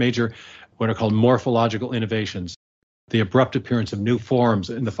 the major what are called morphological innovations, the abrupt appearance of new forms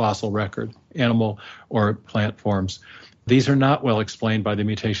in the fossil record, animal or plant forms. These are not well explained by the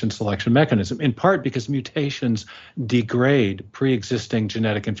mutation selection mechanism, in part because mutations degrade pre-existing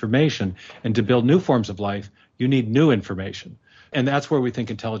genetic information, and to build new forms of life, you need new information. And that's where we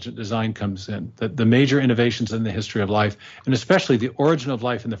think intelligent design comes in, that the major innovations in the history of life, and especially the origin of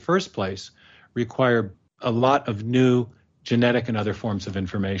life in the first place, require a lot of new genetic and other forms of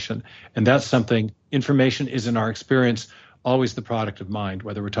information. And that's something, information is in our experience always the product of mind,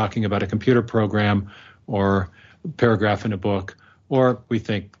 whether we're talking about a computer program or a paragraph in a book, or we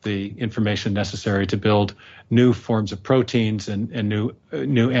think the information necessary to build new forms of proteins and new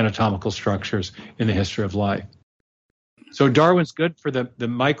anatomical structures in the history of life. So Darwin's good for the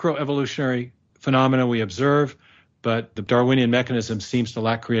microevolutionary phenomena we observe, but the Darwinian mechanism seems to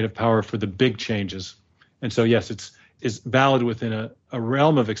lack creative power for the big changes. And so, yes, it's valid within a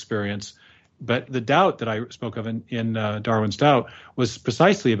realm of experience. But the doubt that I spoke of in Darwin's Doubt was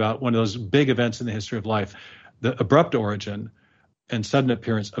precisely about one of those big events in the history of life, the abrupt origin and sudden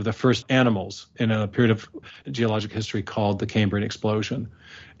appearance of the first animals in a period of geologic history called the Cambrian explosion.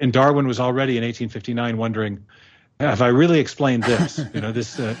 And Darwin was already in 1859 wondering, have I really explained this?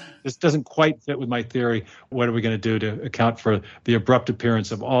 This doesn't quite fit with my theory. What are we going to do to account for the abrupt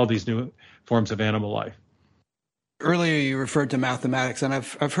appearance of all these new forms of animal life? Earlier you referred to mathematics, and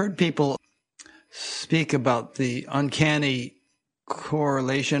I've heard people speak about the uncanny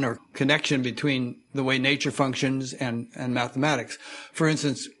correlation or connection between the way nature functions and mathematics. For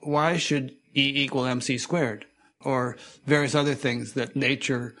instance, why should E equal mc squared? Or various other things that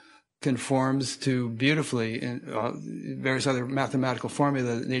nature conforms to beautifully, in various other mathematical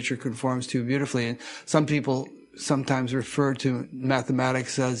formula that nature conforms to beautifully. And some people sometimes refer to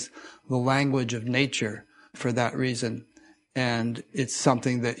mathematics as the language of nature for that reason. And it's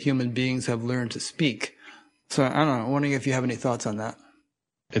something that human beings have learned to speak. So I don't know, I'm wondering if you have any thoughts on that.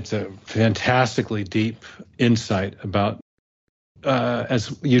 It's a fantastically deep insight about,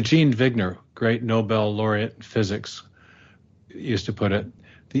 as Eugene Wigner, great Nobel laureate in physics, used to put it,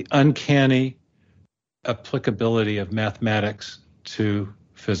 the uncanny applicability of mathematics to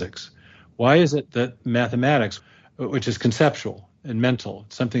physics? Why is it that mathematics, which is conceptual and mental,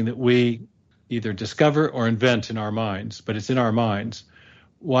 something that we either discover or invent in our minds, but it's in our minds,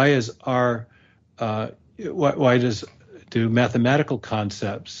 why do mathematical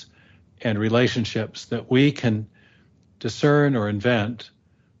concepts and relationships that we can discern or invent,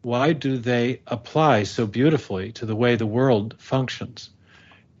 why do they apply so beautifully to the way the world functions?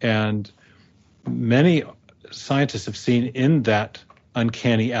 And many scientists have seen in that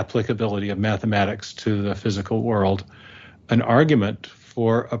uncanny applicability of mathematics to the physical world an argument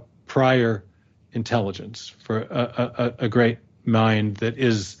for a prior intelligence, for a great mind that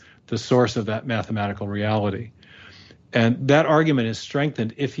is the source of that mathematical reality. And that argument is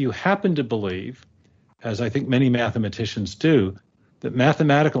strengthened if you happen to believe, as I think many mathematicians do, that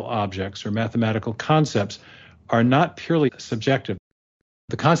mathematical objects or mathematical concepts are not purely subjective.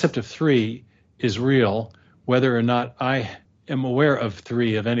 The concept of three is real, whether or not I am aware of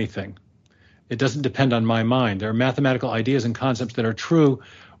three of anything. It doesn't depend on my mind. There are mathematical ideas and concepts that are true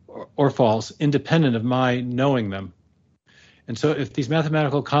or false, independent of my knowing them. And so if these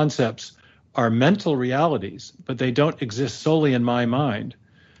mathematical concepts are mental realities, but they don't exist solely in my mind,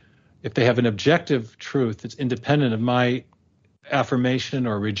 if they have an objective truth that's independent of my affirmation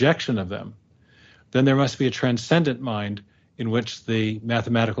or rejection of them, then there must be a transcendent mind in which the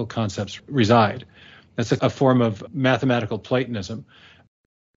mathematical concepts reside. That's a form of mathematical Platonism.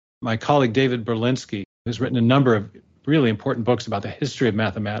 My colleague David Berlinski, who's written a number of really important books about the history of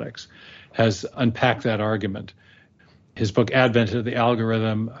mathematics, has unpacked that argument. His book, Advent of the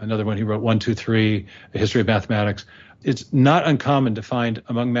Algorithm, another one he wrote, 1, 2, 3, A History of Mathematics. It's not uncommon to find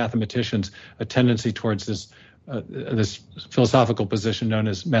among mathematicians a tendency towards this philosophical position known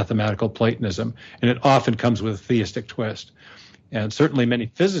as mathematical Platonism, and it often comes with a theistic twist. And certainly many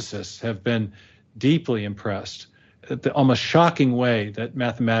physicists have been deeply impressed at the almost shocking way that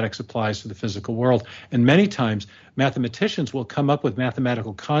mathematics applies to the physical world. And many times mathematicians will come up with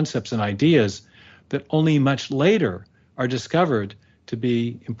mathematical concepts and ideas that only much later are discovered to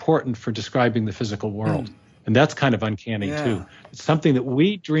be important for describing the physical world. And that's kind of uncanny, too. It's something that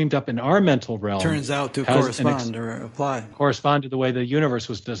we dreamed up in our mental realm. Turns out to correspond or apply. Correspond to the way the universe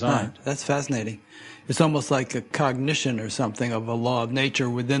was designed. That's fascinating. It's almost like a cognition or something of a law of nature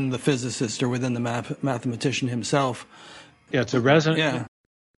within the physicist or within the mathematician himself. Yeah, it's a resonance. Yeah.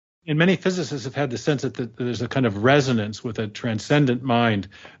 And many physicists have had the sense that there's a kind of resonance with a transcendent mind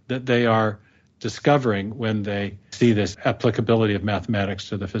that they are discovering when they see this applicability of mathematics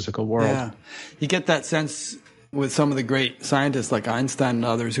to the physical world. Yeah. You get that sense with some of the great scientists like Einstein and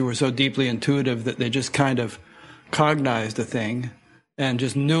others who were so deeply intuitive that they just kind of cognized a thing and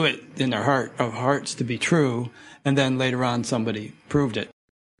just knew it in their heart of hearts to be true, and then later on somebody proved it.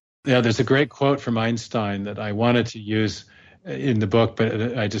 Yeah, there's a great quote from Einstein that I wanted to use in the book,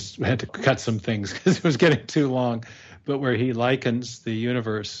 but I just had to cut some things because it was getting too long, but where he likens the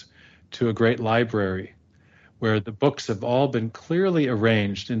universe to a great library where the books have all been clearly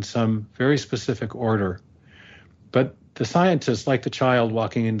arranged in some very specific order. But the scientist, like the child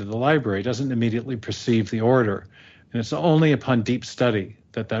walking into the library, doesn't immediately perceive the order. And it's only upon deep study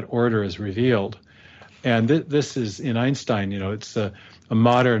that that order is revealed. And this is, in Einstein, it's a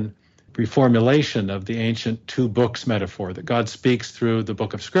modern reformulation of the ancient two books metaphor, that God speaks through the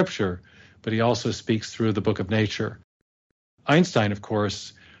book of Scripture, but he also speaks through the book of nature. Einstein, of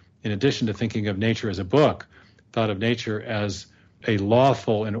course, in addition to thinking of nature as a book, thought of nature as a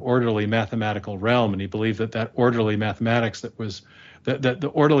lawful and orderly mathematical realm, and he believed that orderly mathematics that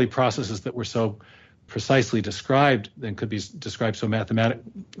the orderly processes that were so precisely described and could be described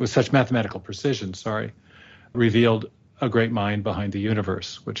with such mathematical precision, revealed a great mind behind the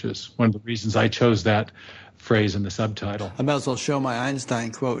universe, which is one of the reasons I chose that phrase in the subtitle. I might as well show my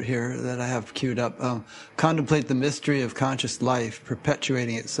Einstein quote here that I have queued up. Contemplate the mystery of conscious life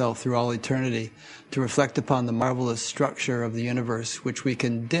perpetuating itself through all eternity, to reflect upon the marvelous structure of the universe which we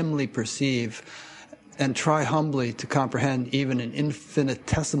can dimly perceive, and try humbly to comprehend even an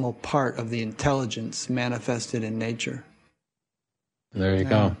infinitesimal part of the intelligence manifested in nature. There you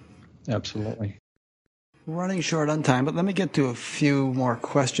go. Absolutely. We're running short on time, but let me get to a few more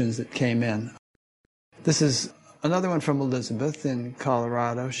questions that came in. This is another one from Elizabeth in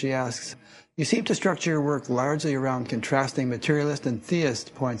Colorado. She asks, you seem to structure your work largely around contrasting materialist and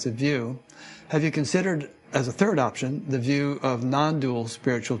theist points of view. Have you considered, as a third option, the view of non-dual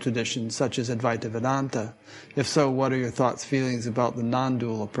spiritual traditions such as Advaita Vedanta? If so, what are your thoughts, feelings about the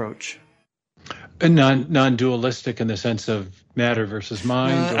non-dual approach? Non-dualistic in the sense of matter versus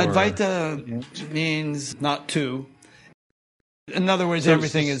mind? Advaita means not two. In other words, So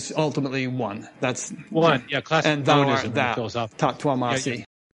everything is ultimately one. That's one. Yeah, classical and thou monism art that. philosophical. Tat twamasi. Yeah, yeah.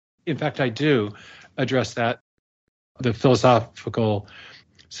 In fact, I do address that. The philosophical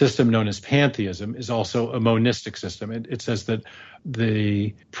system known as pantheism is also a monistic system. It says that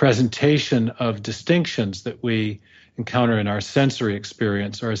the presentation of distinctions that we encounter in our sensory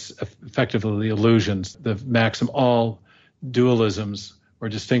experience are effectively illusions. The maxim, all dualisms or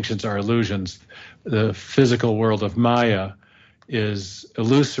distinctions are illusions. The physical world of Maya is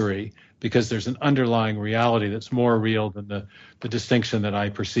illusory because there's an underlying reality that's more real than the distinction that I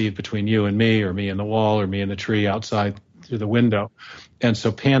perceive between you and me, or me and the wall, or me and the tree outside through the window. And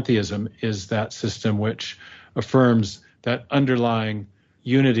so pantheism is that system which affirms that underlying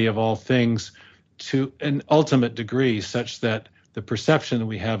unity of all things to an ultimate degree, such that the perception that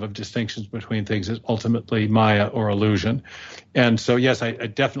we have of distinctions between things is ultimately Maya or illusion. And so, yes, I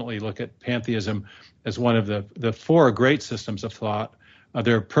definitely look at pantheism as one of the four great systems of thought.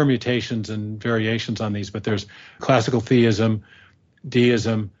 There are permutations and variations on these, but there's classical theism,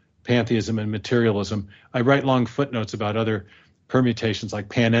 deism, pantheism, and materialism. I write long footnotes about other permutations like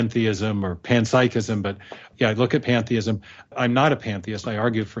panentheism or panpsychism, but yeah, I look at pantheism. I'm not a pantheist. I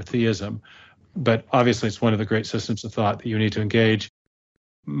argue for theism, but obviously it's one of the great systems of thought that you need to engage.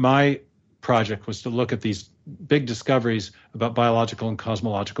 My project was to look at these big discoveries about biological and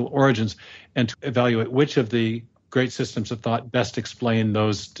cosmological origins and to evaluate which of the great systems of thought best explain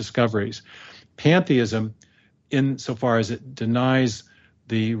those discoveries. Pantheism, insofar as it denies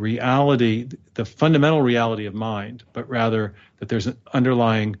the reality, the fundamental reality of mind, but rather that there's an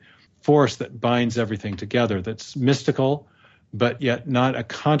underlying force that binds everything together, that's mystical, but yet not a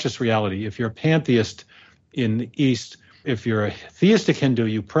conscious reality. If you're a pantheist in the East, if you're a theistic Hindu,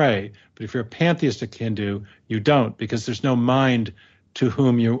 you pray, but if you're a pantheistic Hindu, you don't, because there's no mind to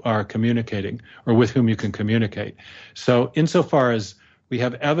whom you are communicating or with whom you can communicate. So insofar as we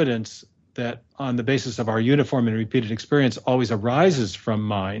have evidence that on the basis of our uniform and repeated experience always arises from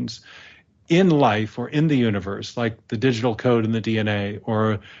minds in life or in the universe, like the digital code in the DNA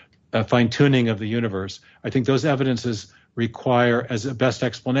or a fine-tuning of the universe, I think those evidences require, as a best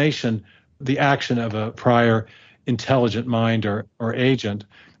explanation, the action of a prior intelligent mind or agent.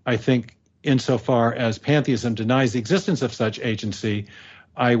 I think insofar as pantheism denies the existence of such agency,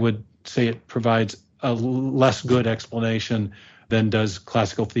 I would say it provides a less good explanation than does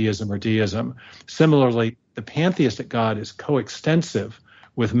classical theism or deism. Similarly, the pantheistic God is coextensive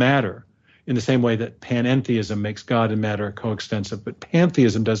with matter in the same way that panentheism makes God and matter coextensive, but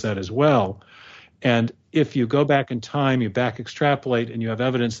pantheism does that as well. And if you go back in time, you back extrapolate, and you have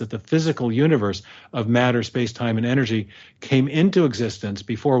evidence that the physical universe of matter, space, time, and energy came into existence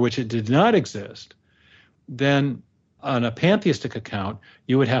before which it did not exist, then on a pantheistic account,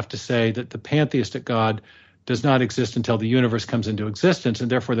 you would have to say that the pantheistic God does not exist until the universe comes into existence,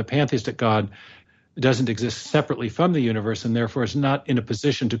 and therefore the pantheistic God doesn't exist separately from the universe, and therefore is not in a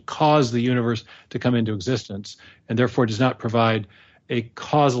position to cause the universe to come into existence, and therefore does not provide a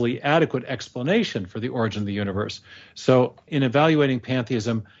causally adequate explanation for the origin of the universe. So in evaluating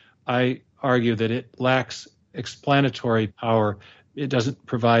pantheism, I argue that it lacks explanatory power. It doesn't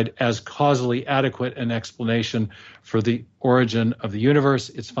provide as causally adequate an explanation for the origin of the universe,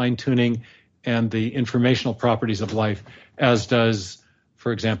 its fine-tuning, and the informational properties of life, as does,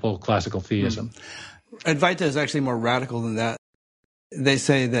 for example, classical theism. Advaita is actually more radical than that. They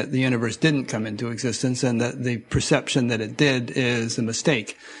say that the universe didn't come into existence and that the perception that it did is a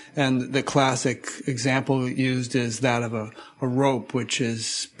mistake. And the classic example used is that of a rope, which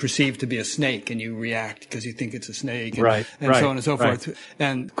is perceived to be a snake, and you react because you think it's a snake, and, so on and so forth.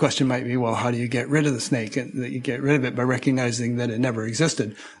 And the question might be, well, how do you get rid of the snake? And you get rid of it by recognizing that it never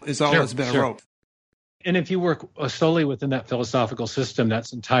existed. It's always been a rope. And if you work solely within that philosophical system,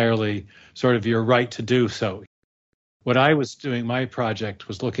 that's entirely sort of your right to do so. What I was doing, my project,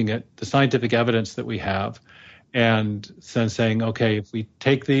 was looking at the scientific evidence that we have and then saying, okay, if we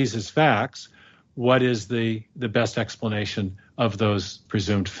take these as facts, what is the best explanation of those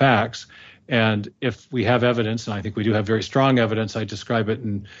presumed facts? And if we have evidence, and I think we do have very strong evidence, I describe it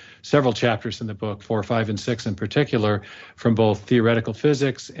in several chapters in the book, 4, 5, and 6 in particular, from both theoretical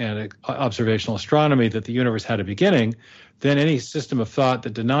physics and observational astronomy, that the universe had a beginning, then any system of thought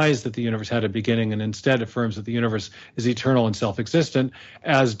that denies that the universe had a beginning and instead affirms that the universe is eternal and self-existent,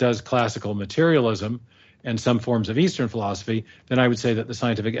 as does classical materialism and some forms of Eastern philosophy, then I would say that the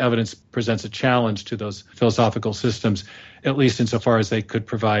scientific evidence presents a challenge to those philosophical systems, at least insofar as they could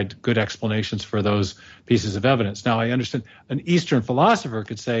provide good explanations for those pieces of evidence. Now, I understand an Eastern philosopher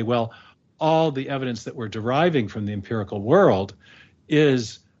could say, well, all the evidence that we're deriving from the empirical world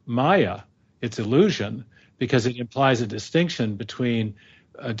is Maya, it's illusion. because it implies a distinction between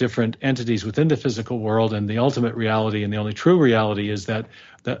different entities within the physical world and the ultimate reality. And the only true reality is that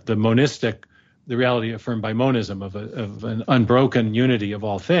the monistic, the reality affirmed by monism of an unbroken unity of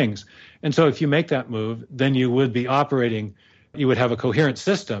all things. And so if you make that move, then you would have a coherent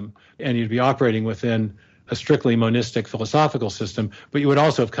system, and you'd be operating within a strictly monistic philosophical system, but you would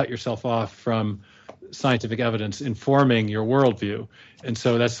also have cut yourself off from scientific evidence informing your worldview. And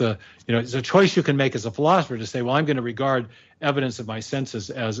so it's a choice you can make as a philosopher to say, well, I'm going to regard evidence of my senses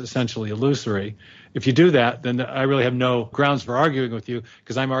as essentially illusory. If you do that, then I really have no grounds for arguing with you,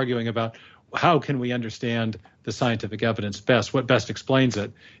 because I'm arguing about how can we understand the scientific evidence best, what best explains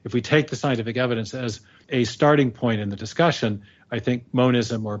it. If we take the scientific evidence as a starting point in the discussion, I think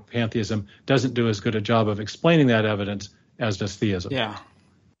monism or pantheism doesn't do as good a job of explaining that evidence as does theism. Yeah,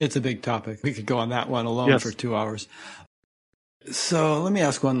 it's a big topic. We could go on that one alone for 2 hours. So let me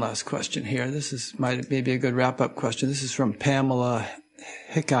ask one last question here. This is maybe a good wrap-up question. This is from Pamela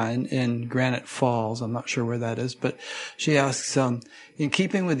Hickine in Granite Falls. I'm not sure where that is, but she asks, in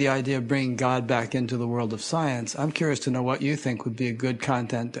keeping with the idea of bringing God back into the world of science, I'm curious to know what you think would be a good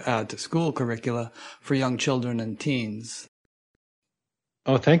content to add to school curricula for young children and teens.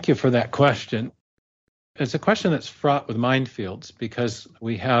 Oh, thank you for that question. It's a question that's fraught with minefields, because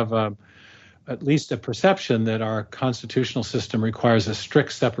we have at least a perception that our constitutional system requires a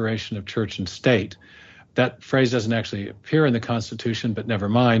strict separation of church and state. That phrase doesn't actually appear in the Constitution, but never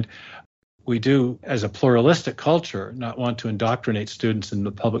mind. We do, as a pluralistic culture, not want to indoctrinate students in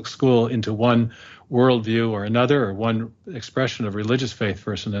the public school into one worldview or another, or one expression of religious faith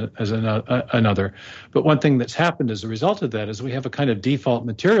versus another. But one thing that's happened as a result of that is we have a kind of default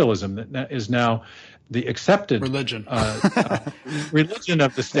materialism that is now the accepted religion religion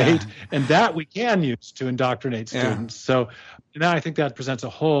of the state, and that we can use to indoctrinate students. So now I think that presents a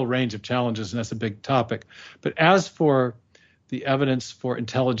whole range of challenges, and that's a big topic. But as for the evidence for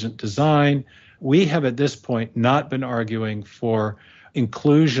intelligent design, we have at this point not been arguing for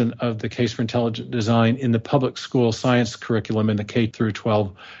inclusion of the case for intelligent design in the public school science curriculum in the K through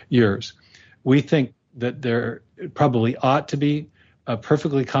 12 years. We think that there probably ought to be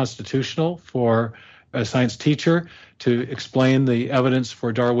perfectly constitutional for a science teacher to explain the evidence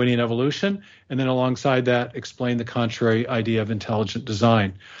for Darwinian evolution, and then alongside that, explain the contrary idea of intelligent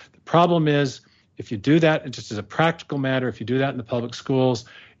design. The problem is, if you do that, and just as a practical matter, if you do that in the public schools,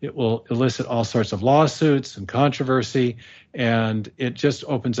 it will elicit all sorts of lawsuits and controversy, and it just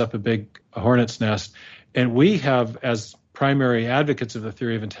opens up a big hornet's nest. And we have, as primary advocates of the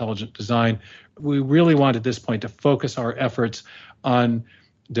theory of intelligent design, we really want at this point to focus our efforts on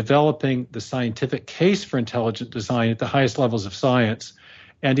developing the scientific case for intelligent design at the highest levels of science,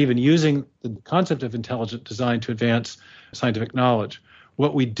 and even using the concept of intelligent design to advance scientific knowledge.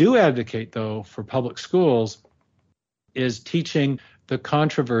 What we do advocate, though, for public schools is teaching the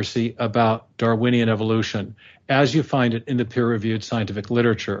controversy about Darwinian evolution as you find it in the peer-reviewed scientific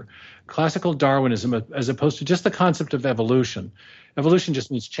literature. Classical Darwinism, as opposed to just the concept of evolution. Evolution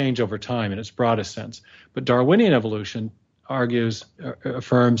just means change over time in its broadest sense. But Darwinian evolution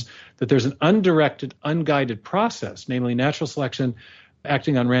affirms that there's an undirected, unguided process, namely natural selection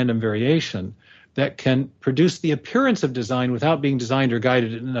acting on random variation, that can produce the appearance of design without being designed or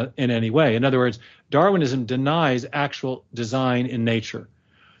guided in any way. In other words, Darwinism denies actual design in nature.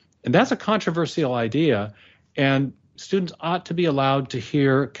 And that's a controversial idea, and students ought to be allowed to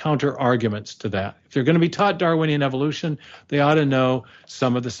hear counter arguments to that. If they're going to be taught Darwinian evolution, they ought to know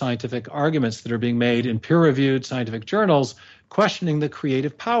some of the scientific arguments that are being made in peer-reviewed scientific journals questioning the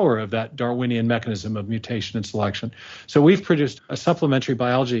creative power of that Darwinian mechanism of mutation and selection. So we've produced a supplementary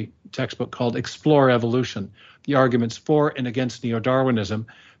biology textbook called Explore Evolution, the arguments for and against neo-Darwinism,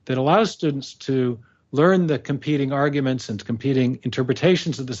 that allows students to learn the competing arguments and competing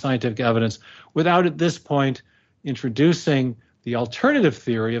interpretations of the scientific evidence without, at this point, introducing the alternative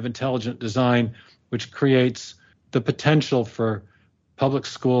theory of intelligent design, which creates the potential for public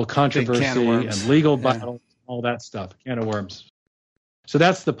school controversy and legal battles, all that stuff, can of worms. So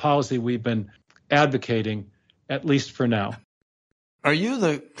that's the policy we've been advocating, at least for now. Are you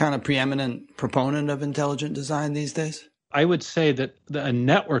the kind of preeminent proponent of intelligent design these days? I would say that a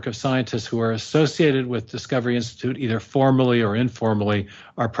network of scientists who are associated with Discovery Institute, either formally or informally,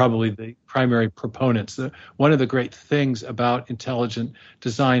 are probably the primary proponents. One of the great things about intelligent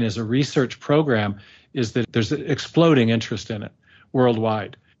design as a research program is that there's an exploding interest in it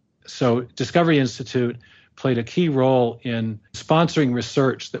worldwide. So Discovery Institute played a key role in sponsoring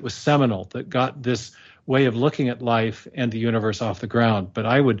research that was seminal, that got this way of looking at life and the universe off the ground. But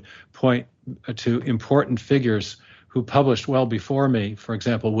I would point to important figures who published well before me, for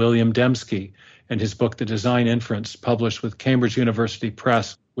example, William Dembski and his book, The Design Inference, published with Cambridge University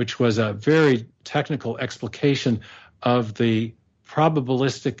Press, which was a very technical explication of the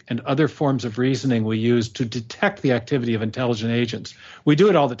probabilistic and other forms of reasoning we use to detect the activity of intelligent agents. We do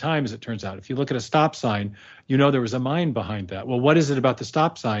it all the time, as it turns out. If you look at a stop sign, you know there was a mind behind that. Well, what is it about the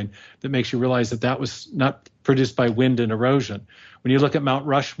stop sign that makes you realize that that was not produced by wind and erosion? When you look at Mount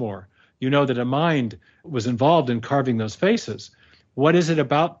Rushmore, you know that a mind was involved in carving those faces. What is it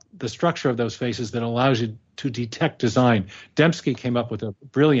about the structure of those faces that allows you to detect design? Dembski came up with a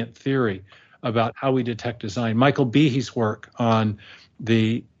brilliant theory about how we detect design. Michael Behe's work on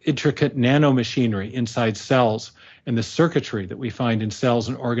the intricate nanomachinery inside cells and the circuitry that we find in cells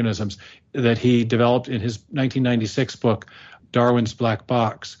and organisms that he developed in his 1996 book, Darwin's Black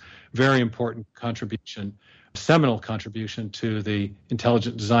Box. Very important contribution, seminal contribution to the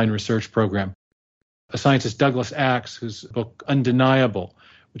intelligent design research program. A scientist, Douglas Axe, whose book Undeniable,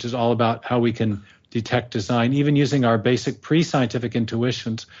 which is all about how we can detect design, even using our basic pre-scientific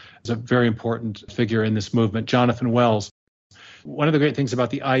intuitions, is a very important figure in this movement. Jonathan Wells. One of the great things about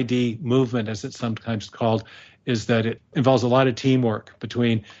the ID movement, as it's sometimes called, is that it involves a lot of teamwork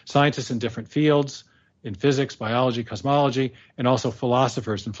between scientists in different fields, in physics, biology, cosmology, and also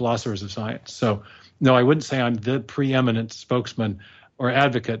philosophers and philosophers of science. So, no, I wouldn't say I'm the preeminent spokesman or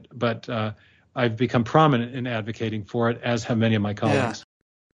advocate, but I've become prominent in advocating for it, as have many of my colleagues. Yeah.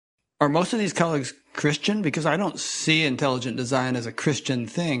 Are most of these colleagues Christian? Because I don't see intelligent design as a Christian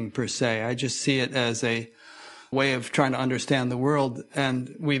thing per se. I just see it as a way of trying to understand the world.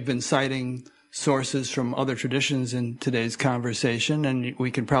 And we've been citing sources from other traditions in today's conversation, and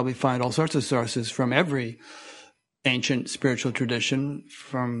we can probably find all sorts of sources from every ancient spiritual tradition,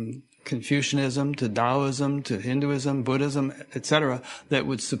 from Confucianism to Taoism to Hinduism, Buddhism, etc., that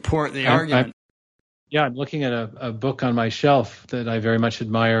would support the argument. I'm looking at a book on my shelf that I very much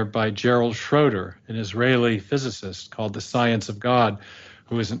admire by Gerald Schroeder, an Israeli physicist, called The Science of God,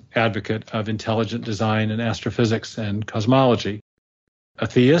 who is an advocate of intelligent design and astrophysics and cosmology. A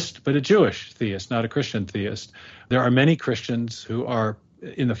theist, but a Jewish theist, not a Christian theist. There are many Christians who are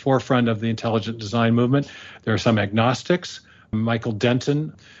in the forefront of the intelligent design movement. There are some agnostics. Michael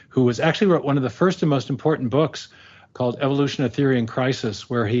Denton, who actually wrote one of the first and most important books called Evolution, a Theory in Crisis,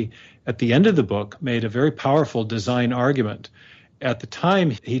 where he, at the end of the book, made a very powerful design argument. At the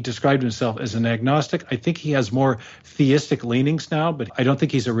time, he described himself as an agnostic. I think he has more theistic leanings now, but I don't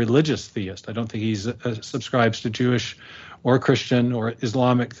think he's a religious theist. I don't think he subscribes to Jewish or Christian or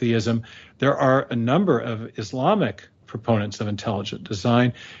Islamic theism. There are a number of Islamic proponents of intelligent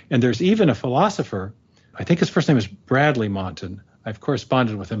design, and there's even a philosopher, I think his first name is Bradley Monton. I've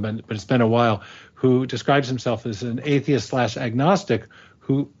corresponded with him, but it's been a while, who describes himself as an atheist/agnostic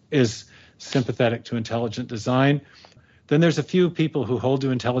who is sympathetic to intelligent design. Then there's a few people who hold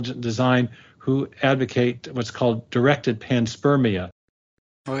to intelligent design who advocate what's called directed panspermia.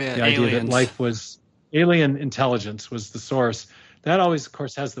 Oh, yeah, the idea that life was alien intelligence was the source. That always, of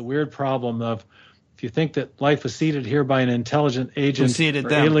course, has the weird problem of if you think that life was seeded here by an intelligent agent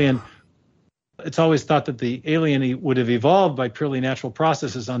or alien, it's always thought that the alien would have evolved by purely natural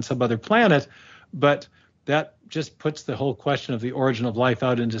processes on some other planet, but that just puts the whole question of the origin of life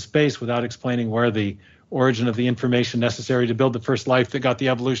out into space without explaining where the origin of the information necessary to build the first life that got the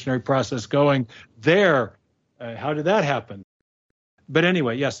evolutionary process going there. How did that happen? But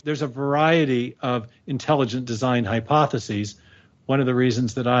anyway, yes, there's a variety of intelligent design hypotheses. One of the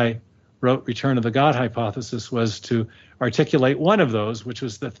reasons that I wrote Return of the God hypothesis was to articulate one of those, which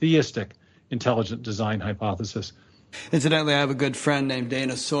was the theistic intelligent design hypothesis. Incidentally, I have a good friend named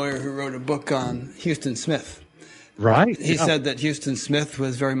Dana Sawyer who wrote a book on Houston Smith. Right. He said that Houston Smith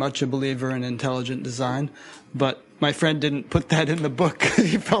was very much a believer in intelligent design, but my friend didn't put that in the book.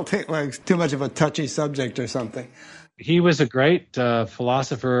 He felt it like too much of a touchy subject or something. He was a great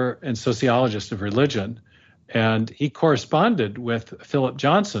philosopher and sociologist of religion, and he corresponded with Philip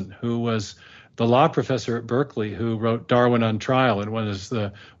Johnson, who was the law professor at Berkeley who wrote Darwin on Trial and was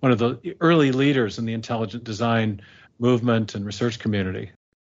one of the early leaders in the intelligent design movement and research community.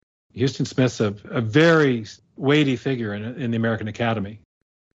 Houston Smith's a very weighty figure in the American Academy.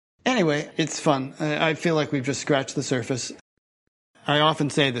 Anyway, it's fun. I feel like we've just scratched the surface. I often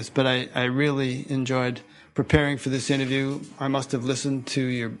say this, but I really enjoyed preparing for this interview. I must have listened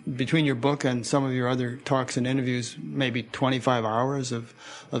to between your book and some of your other talks and interviews, maybe 25 hours of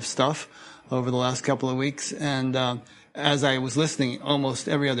stuff over the last couple of weeks. And as I was listening, almost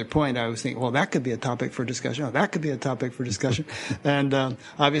every other point, I was thinking, well, that could be a topic for discussion. Oh, that could be a topic for discussion. And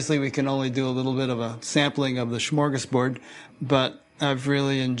obviously, we can only do a little bit of a sampling of the smorgasbord, but I've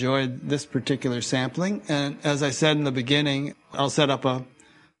really enjoyed this particular sampling. And as I said in the beginning, I'll set up a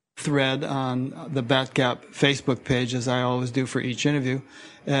thread on the Batgap Facebook page, as I always do for each interview.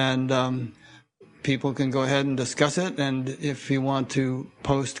 And people can go ahead and discuss it. And if you want to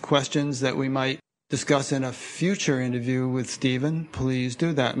post questions that we might discuss in a future interview with Stephen, please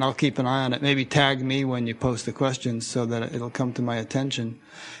do that. And I'll keep an eye on it. Maybe tag me when you post the questions so that it'll come to my attention.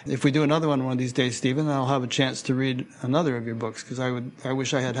 If we do another one of these days, Stephen, I'll have a chance to read another of your books, because I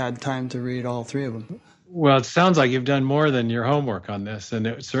wish I had time to read all three of them. Well, it sounds like you've done more than your homework on this, and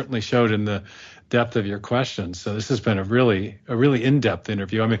it certainly showed in the depth of your questions. So this has been a really in-depth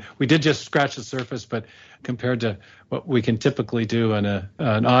interview. I mean, we did just scratch the surface, but compared to what we can typically do in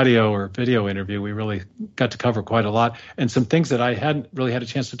an audio or video interview, we really got to cover quite a lot, and some things that I hadn't really had a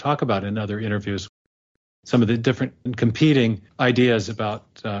chance to talk about in other interviews. Some of the different and competing ideas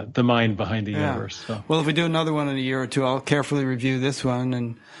about the mind behind the universe. So. Well, if we do another one in a year or two, I'll carefully review this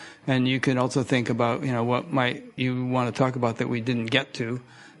one, and you can also think about, what might you want to talk about that we didn't get to,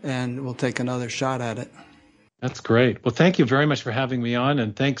 and we'll take another shot at it. That's great. Well, thank you very much for having me on,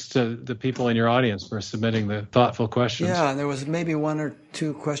 and thanks to the people in your audience for submitting the thoughtful questions. Yeah, there was maybe one or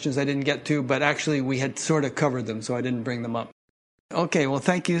two questions I didn't get to, but actually we had sort of covered them, so I didn't bring them up. Okay, well,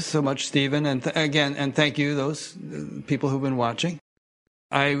 thank you so much, Stephen, and and thank you, those people who've been watching.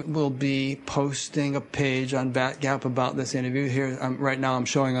 I will be posting a page on Batgap about this interview. Here, right now I'm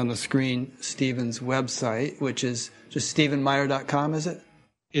showing on the screen Stephen's website, which is just StephenMeyer.com, is it?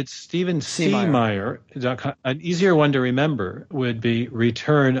 It's StephenCmeyer.com. An easier one to remember would be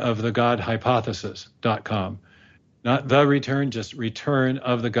returnofthegodhypothesis.com. Not the return, just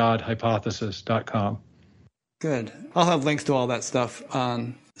returnofthegodhypothesis.com. Good. I'll have links to all that stuff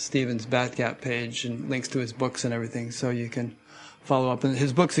on Stephen's Batgap page and links to his books and everything, so you can follow up. And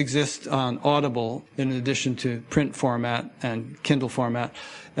his books exist on Audible in addition to print format and Kindle format.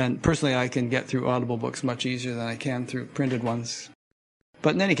 And personally, I can get through Audible books much easier than I can through printed ones.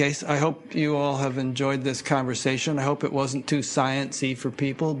 But in any case, I hope you all have enjoyed this conversation. I hope it wasn't too science-y for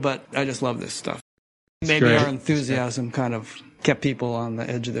people, but I just love this stuff. Maybe our enthusiasm kind of kept people on the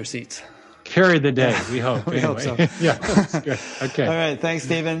edge of their seats. Carried the day, we hope. We hope so. Yeah, that's good. Okay. All right. Thanks,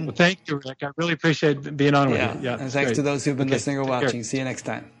 Stephen. Well, thank you, Rick. I really appreciate being on with you. Yeah, and thanks to those who've been listening or watching. See you next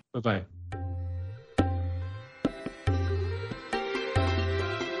time. Bye-bye.